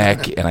his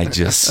neck and I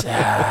just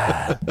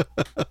sat.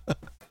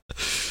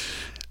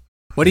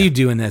 What do you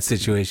do in that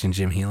situation,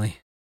 Jim Healy?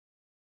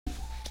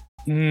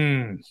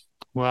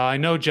 Well, I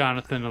know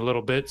Jonathan a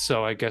little bit,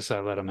 so I guess I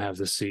let him have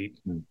the seat.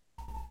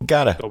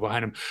 Gotta go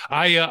behind him.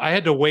 I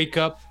had to wake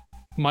up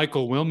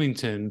Michael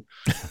Wilmington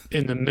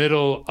in the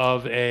middle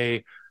of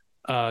a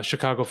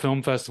Chicago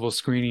Film Festival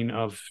screening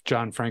of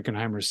John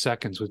Frankenheimer's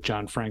Seconds with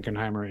John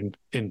Frankenheimer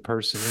in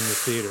person in the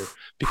theater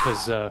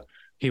because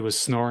he was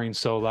snoring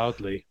so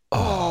loudly.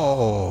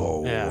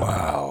 Oh, yeah.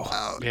 Wow.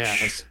 Ouch. Yeah.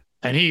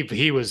 And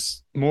he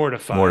was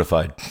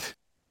mortified.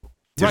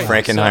 Did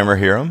Frankenheimer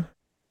hear him?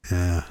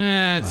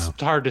 Yeah. It's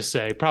hard to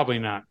say. Probably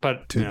not.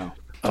 But, Do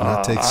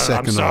not take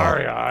second. I'm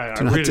sorry.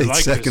 Do not take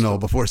second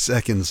before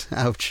seconds.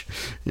 Ouch.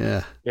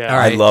 Yeah. Yeah. All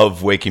right. I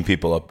love waking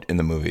people up in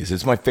the movies.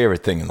 It's my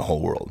favorite thing in the whole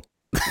world.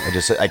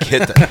 I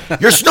hit them.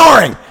 You're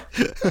snoring.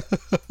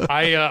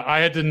 I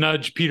had to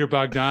nudge Peter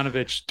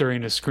Bogdanovich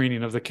during a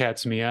screening of The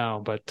Cat's Meow,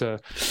 but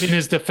in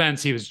his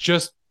defense, he was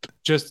just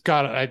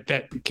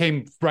that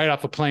came right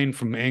off a plane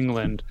from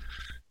England.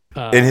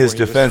 In his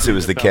defense, it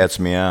was The Cat's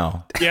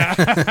Meow. Yeah.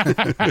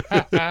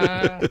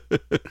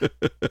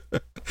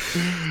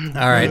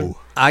 All right.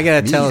 I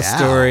got to tell a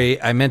story.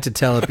 I meant to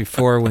tell it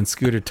before when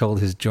Scooter told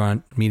his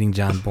meeting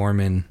John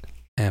Boorman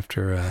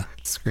after a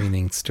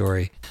screening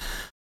story.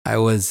 I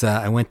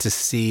went to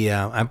see,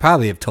 I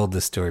probably have told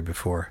this story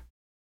before,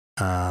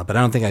 but I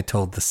don't think I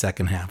told the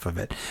second half of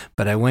it.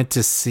 But I went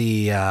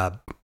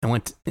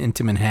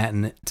into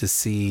Manhattan to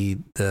see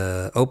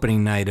the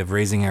opening night of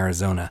Raising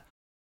Arizona.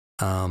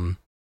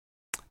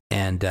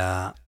 And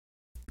I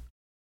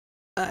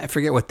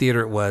forget what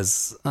theater it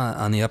was,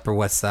 on the Upper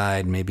West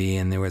Side maybe,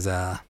 and there was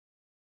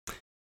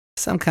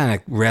some kind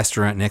of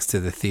restaurant next to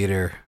the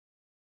theater.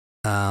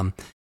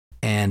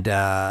 And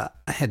I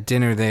had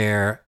dinner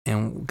there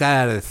and got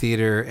out of the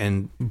theater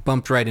and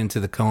bumped right into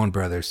the Coen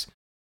Brothers,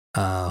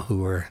 who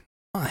were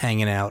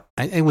hanging out.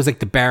 It was like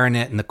the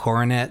Baronet and the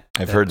Coronet.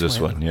 I've heard this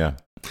one, yeah.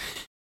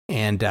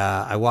 And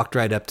I walked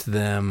right up to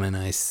them and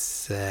I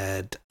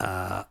said,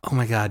 oh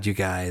my God, you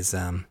guys.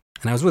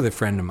 And I was with a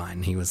friend of mine.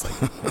 And he was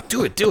like,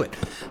 do it.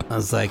 I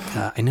was like,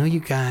 I know you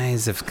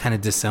guys have kind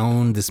of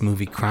disowned this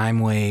movie Crime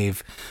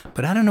Wave,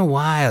 but I don't know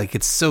why. Like,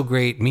 it's so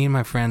great. Me and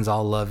my friends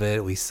all love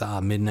it. We saw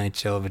a midnight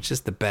show of it. It's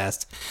just the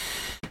best.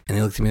 And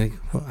they looked at me like,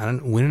 well,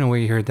 we don't know where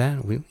you heard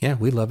that.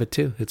 We love it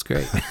too. It's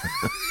great.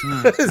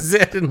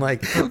 And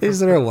like, they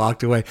just sort of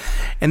walked away.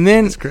 And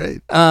then, it's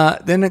great.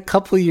 Then a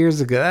couple of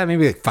years ago,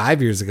 maybe like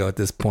 5 years ago at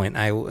this point,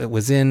 I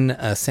was in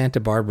Santa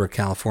Barbara,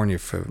 California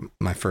for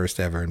my first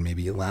ever and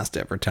maybe last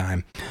ever time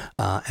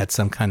at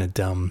some kind of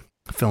dumb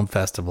film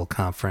festival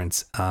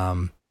conference.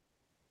 And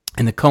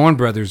the Coen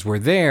Brothers were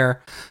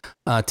there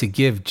to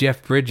give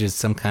Jeff Bridges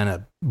some kind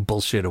of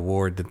bullshit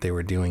award that they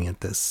were doing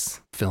at this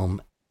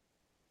film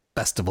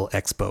festival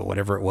expo,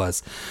 whatever it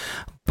was.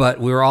 But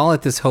we were all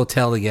at this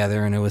hotel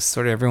together and it was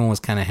sort of, everyone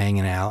was kind of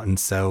hanging out. And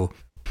so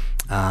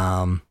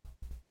I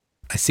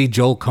see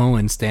Joel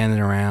Coen standing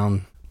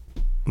around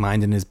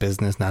minding his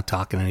business, not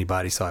talking to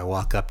anybody. So I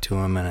walk up to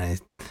him and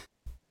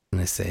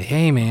I say,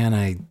 hey man,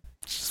 I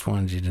just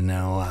wanted you to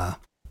know,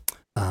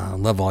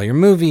 love all your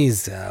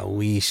movies.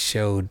 We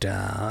showed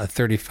a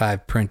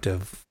 35 print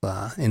of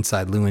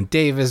Inside Llewyn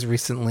Davis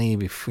recently,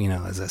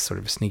 as a sort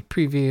of a sneak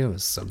preview. It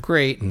was so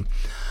great.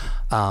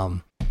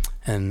 And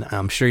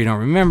I'm sure you don't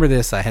remember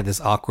this. I had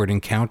this awkward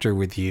encounter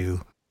with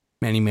you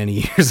many, many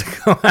years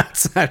ago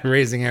outside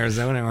Raising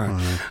Arizona where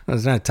I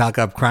was trying to talk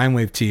up Crime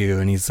Wave to you.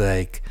 And he's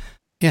like,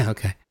 yeah,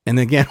 okay. And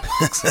again,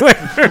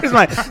 here's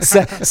my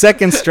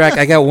second strike.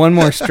 I got one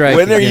more strike.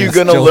 When are you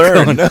going to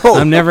learn? Coen. No,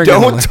 I'm never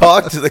don't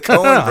talk to the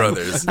Coen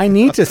Brothers. I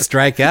need to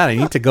strike out. I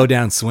need to go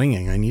down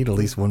swinging. I need at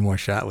least one more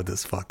shot with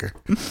this fucker.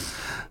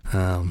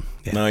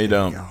 No, you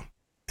don't.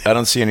 I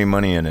don't see any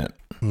money in it.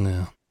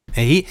 No.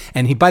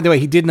 And he, by the way,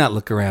 he did not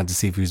look around to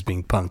see if he was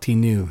being punked. He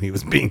knew he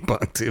was being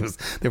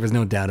punked. There was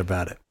no doubt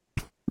about it.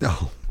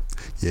 Oh,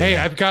 yeah. Hey,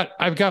 I've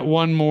got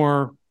one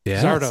more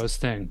Zardoz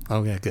thing.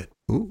 Okay, good.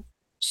 Ooh.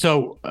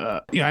 So,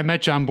 I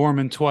met John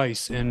Boorman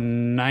twice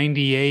in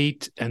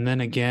 98 and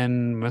then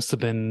again, must have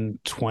been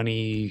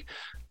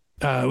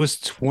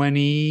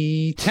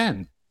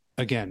 2010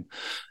 again.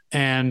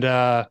 And,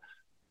 but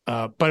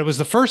it was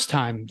the first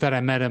time that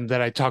I met him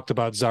that I talked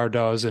about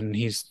Zardoz, and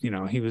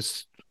he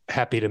was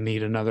happy to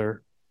meet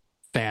another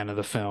fan of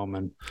the film,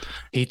 and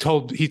he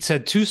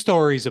said 2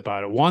 stories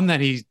about it. One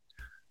that he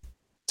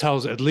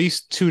tells at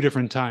least 2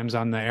 different times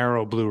on the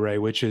Arrow Blu-ray,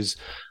 which is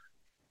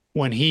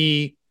when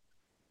he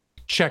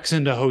checks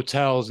into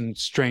hotels in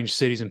strange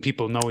cities and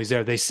people know he's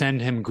there, they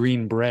send him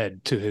green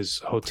bread to his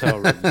hotel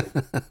room.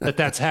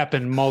 That's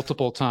happened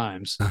multiple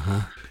times.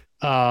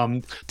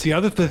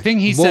 The thing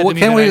he said to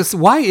me,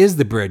 why is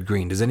the bread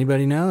green? Does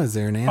anybody know? Is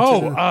there an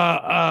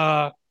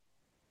answer?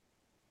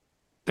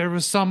 There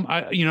was some,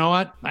 you know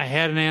what? I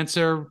had an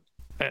answer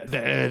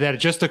that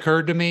just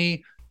occurred to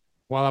me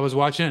while I was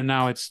watching it, and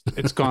now it's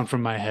gone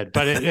from my head.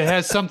 But it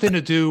has something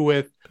to do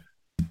with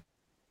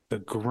the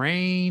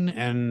grain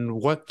and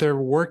what they're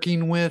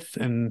working with,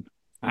 and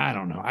I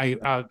don't know.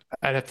 I'd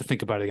have to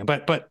think about it again.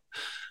 But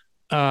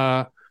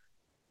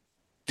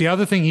the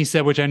other thing he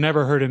said, which I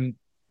never heard him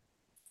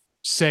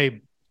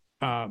say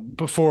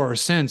before or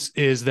since,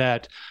 is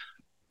that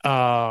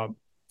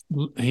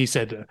he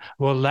said,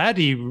 well,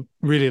 Laddie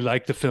really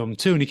liked the film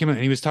too, and he came in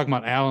and he was talking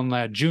about Alan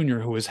Ladd Jr.,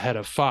 who was head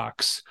of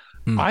Fox.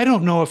 I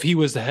don't know if he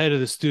was the head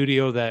of the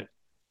studio that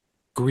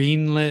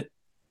greenlit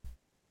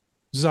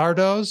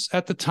Zardoz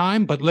at the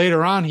time, but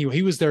later on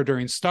he was there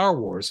during Star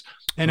Wars,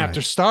 and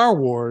after Star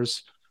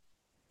Wars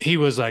he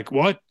was like,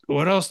 what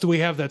else do we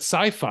have that's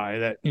sci-fi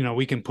that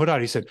we can put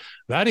out? He said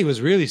Laddie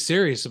was really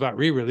serious about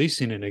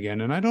re-releasing it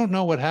again, and I don't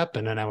know what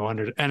happened. And I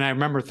wondered, and I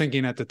remember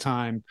thinking at the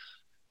time,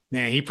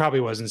 man, he probably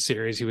wasn't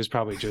serious. He was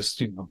probably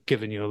just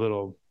giving you a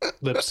little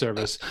lip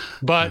service.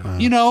 But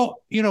you know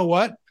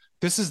what?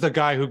 This is the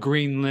guy who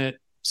greenlit,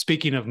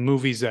 speaking of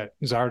movies that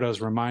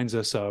Zardoz reminds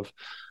us of,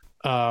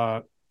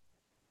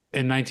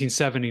 in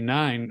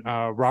 1979,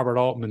 Robert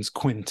Altman's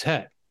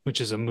Quintet,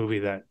 which is a movie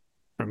that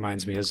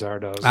reminds me of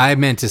Zardoz. I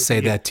meant to say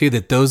that too,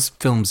 that those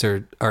films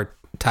are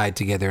tied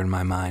together in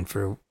my mind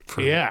for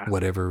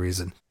whatever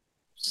reason.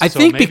 I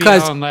think maybe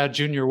because Alan Ladd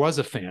Jr. was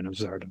a fan of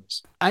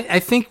Zardoz. I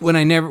think what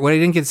I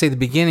didn't get to say at the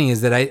beginning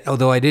is that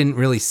although I didn't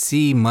really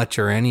see much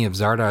or any of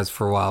Zardoz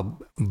for a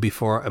while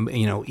before,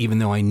 even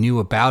though I knew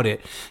about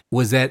it,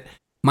 was that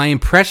my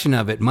impression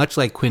of it, much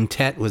like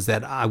Quintet, was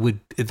that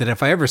that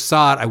if I ever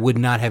saw it, I would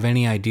not have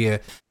any idea.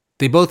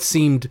 They both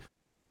seemed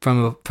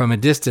from a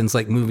distance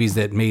like movies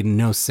that made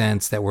no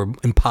sense, that were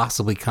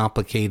impossibly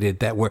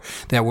complicated, that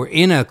were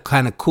in a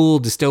kind of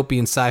cool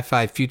dystopian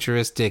sci-fi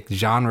futuristic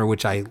genre,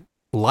 which I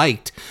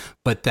liked,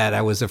 but that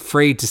I was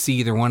afraid to see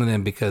either one of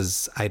them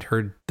because I'd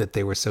heard that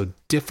they were so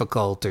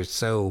difficult or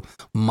so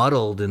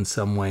muddled in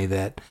some way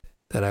that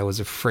I was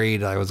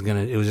afraid it was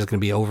just gonna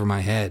be over my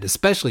head.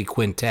 Especially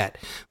Quintet,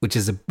 which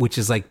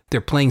is like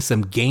they're playing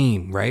some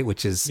game, right?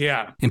 Which is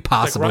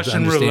impossible like to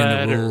understand the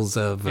roulette rules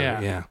of.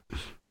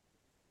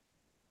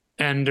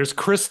 And there's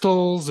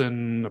crystals,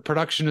 and the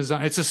production is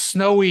it's a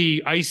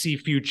snowy, icy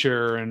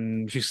future,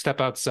 and if you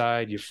step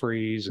outside, you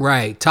freeze.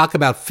 Right. Talk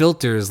about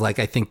filters. Like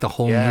I think the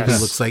whole movie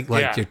looks like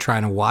you're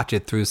trying to watch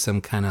it through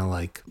some kind of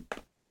like.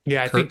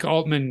 Yeah, I think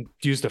Altman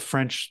used a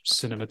French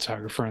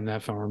cinematographer in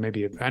that film, or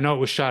maybe I know it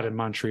was shot in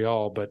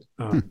Montreal, but.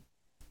 I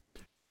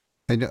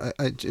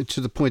to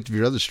the point of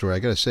your other story, I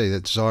got to say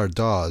that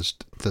Zardoz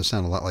does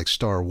sound a lot like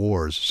Star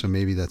Wars, so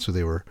maybe that's what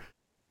they were.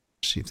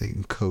 See if they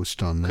can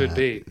coast on that. Could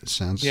be. It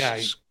sounds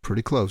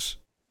pretty close.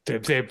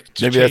 Maybe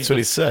that's what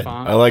he said.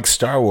 I like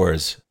Star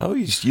Wars. Oh,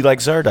 you like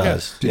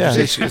Zardoz? Yeah,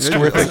 it's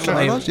terrific.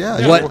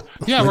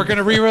 We're going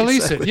to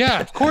re-release it. Yeah,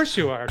 of course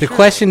you are. The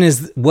question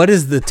is, what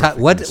is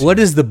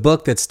the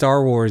book that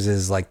Star Wars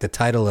is like the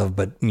title of,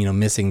 but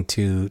missing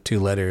two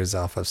letters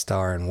off of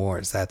Star and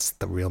Wars? That's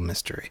the real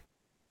mystery.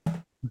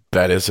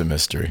 That is a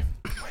mystery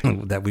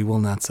that we will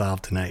not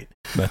solve tonight.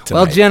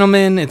 Well,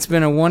 gentlemen, it's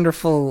been a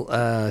wonderful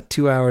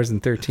 2 hours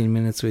and 13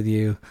 minutes with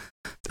you.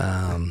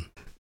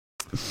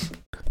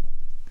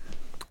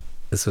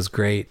 This was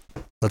great.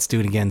 Let's do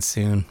it again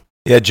soon.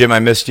 Yeah, Jim, I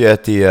missed you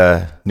at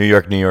the New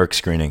York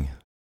screening.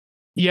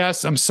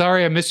 Yes, I'm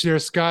sorry I missed you there,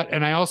 Scott.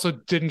 And I also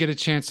didn't get a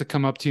chance to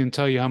come up to you and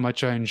tell you how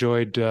much I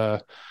enjoyed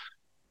the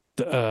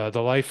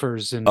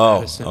Lifers in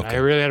Madison. Okay. I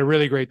really had a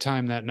really great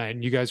time that night,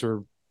 and you guys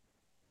were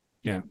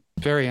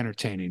very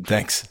entertaining.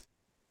 Thanks.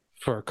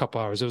 For a couple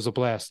hours. It was a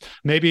blast.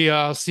 Maybe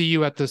I'll see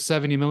you at the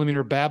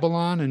 70mm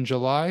Babylon in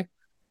July.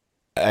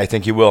 I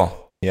think you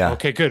will. Yeah.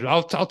 Okay, good.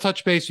 I'll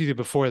touch base with you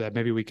before that.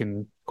 Maybe we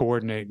can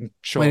coordinate and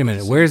show. Wait a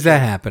minute. Where's that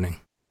happening?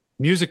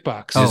 Music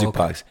Box. Music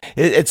Box.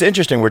 It's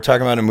interesting. We're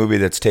talking about a movie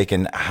that's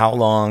taken how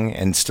long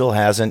and still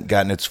hasn't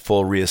gotten its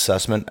full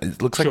reassessment.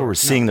 It looks like we're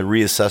seeing the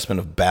reassessment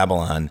of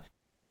Babylon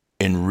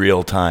in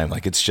real time.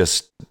 Like it's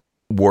just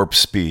warp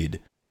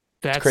speed.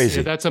 That's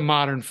crazy. That's a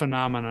modern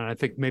phenomenon. I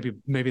think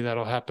maybe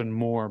that'll happen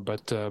more,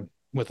 but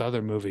with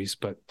other movies.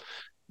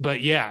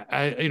 But yeah,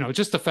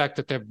 just the fact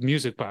that the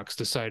Music Box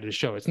decided to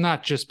show it's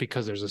not just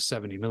because there's a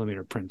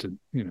 70mm printed.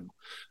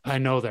 I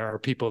know there are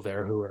people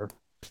there who are,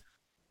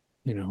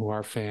 who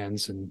are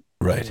fans, and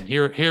right. And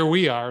here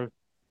we are,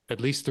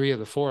 at least 3 of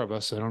the 4 of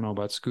us. I don't know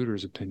about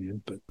Scooter's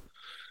opinion, but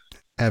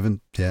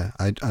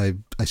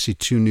I see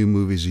 2 new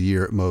movies a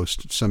year at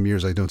most. Some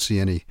years I don't see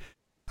any.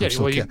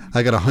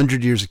 I got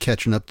 100 years of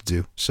catching up to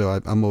do,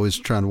 so I'm always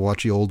trying to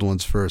watch the old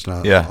ones first.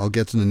 And I'll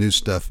get to the new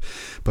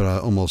stuff, but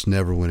almost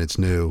never when it's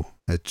new.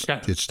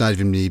 It's not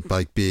even me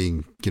like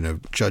being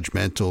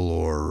judgmental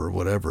or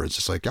whatever. It's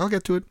just like I'll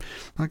get to it.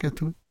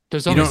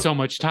 There's only so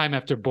much time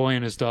after Boy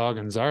and His Dog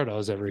and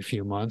Zardoz every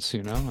few months, I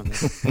mean.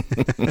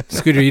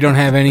 Scooter, you don't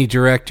have any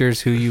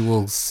directors who you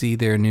will see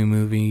their new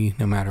movie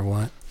no matter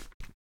what?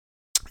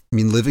 I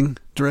mean, living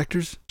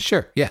directors?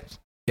 Sure. Yes.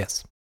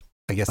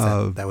 I guess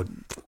that would.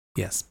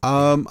 Yes.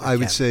 I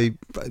would say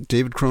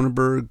David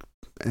Cronenberg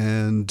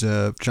and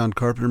John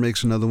Carpenter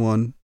makes another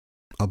one.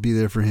 I'll be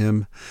there for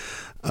him.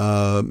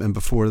 And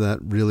before that,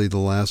 really, the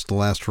last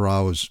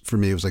hurrah was for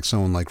me. It was like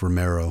someone like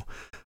Romero,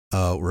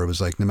 where it was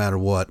like no matter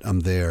what,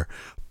 I'm there.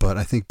 But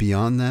I think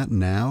beyond that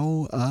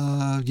now,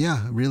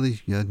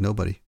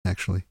 nobody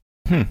actually.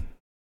 I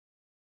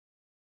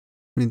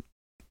mean,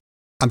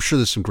 I'm sure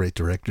there's some great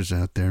directors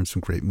out there and some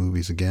great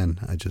movies. Again,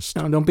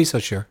 don't be so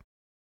sure.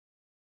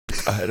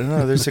 I don't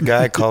know. There's a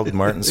guy called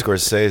Martin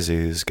Scorsese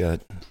who's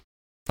got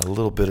a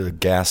little bit of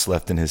gas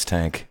left in his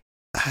tank.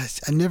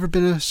 I've never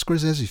been a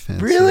Scorsese fan.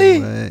 Really?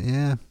 So,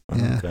 yeah.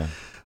 Okay.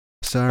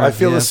 Sorry. I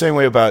feel the same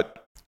way about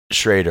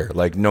Schrader.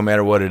 Like, no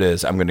matter what it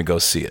is, I'm going to go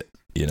see it.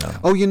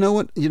 Oh, you know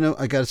what?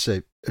 I got to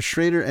say,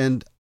 Schrader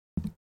and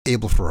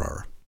Abel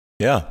Ferrara.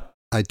 Yeah.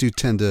 I do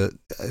tend to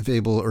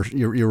Abel. Or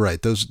you're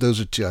right. Those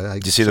are two.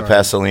 Did you see the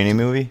Pasolini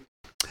movie?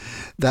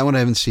 That one I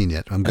haven't seen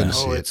yet. I'm going to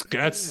see it.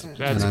 That's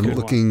and I'm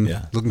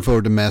looking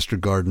forward to Master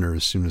Gardener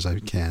as soon as I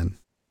can.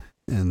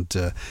 And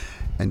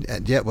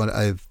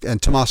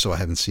Tommaso I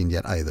haven't seen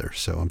yet either.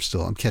 So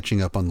I'm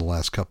catching up on the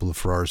last couple of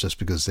Ferraras just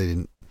because they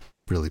didn't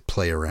really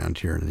play around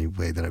here in any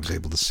way that I was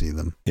able to see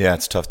them. Yeah,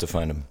 it's tough to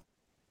find them.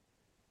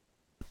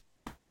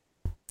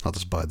 I'll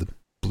just buy the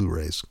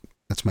Blu-rays.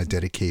 That's my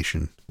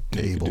dedication to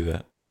Abel. You can do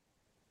that.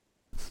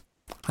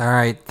 All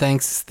right.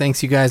 Thanks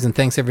you guys, and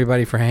thanks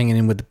everybody for hanging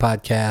in with the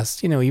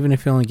podcast. Even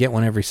if you only get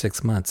one every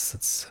 6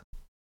 months,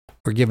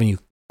 we're giving you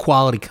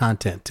quality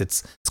content.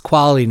 It's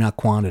quality, not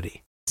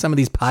quantity. Some of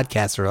these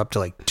podcasts are up to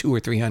like 200 or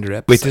 300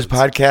 episodes. Wait, this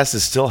podcast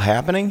is still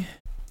happening?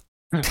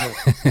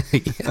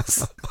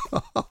 Yes.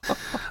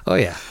 Oh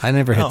yeah, I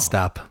never hit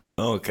stop.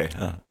 Oh, okay.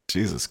 Oh,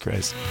 Jesus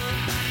Christ.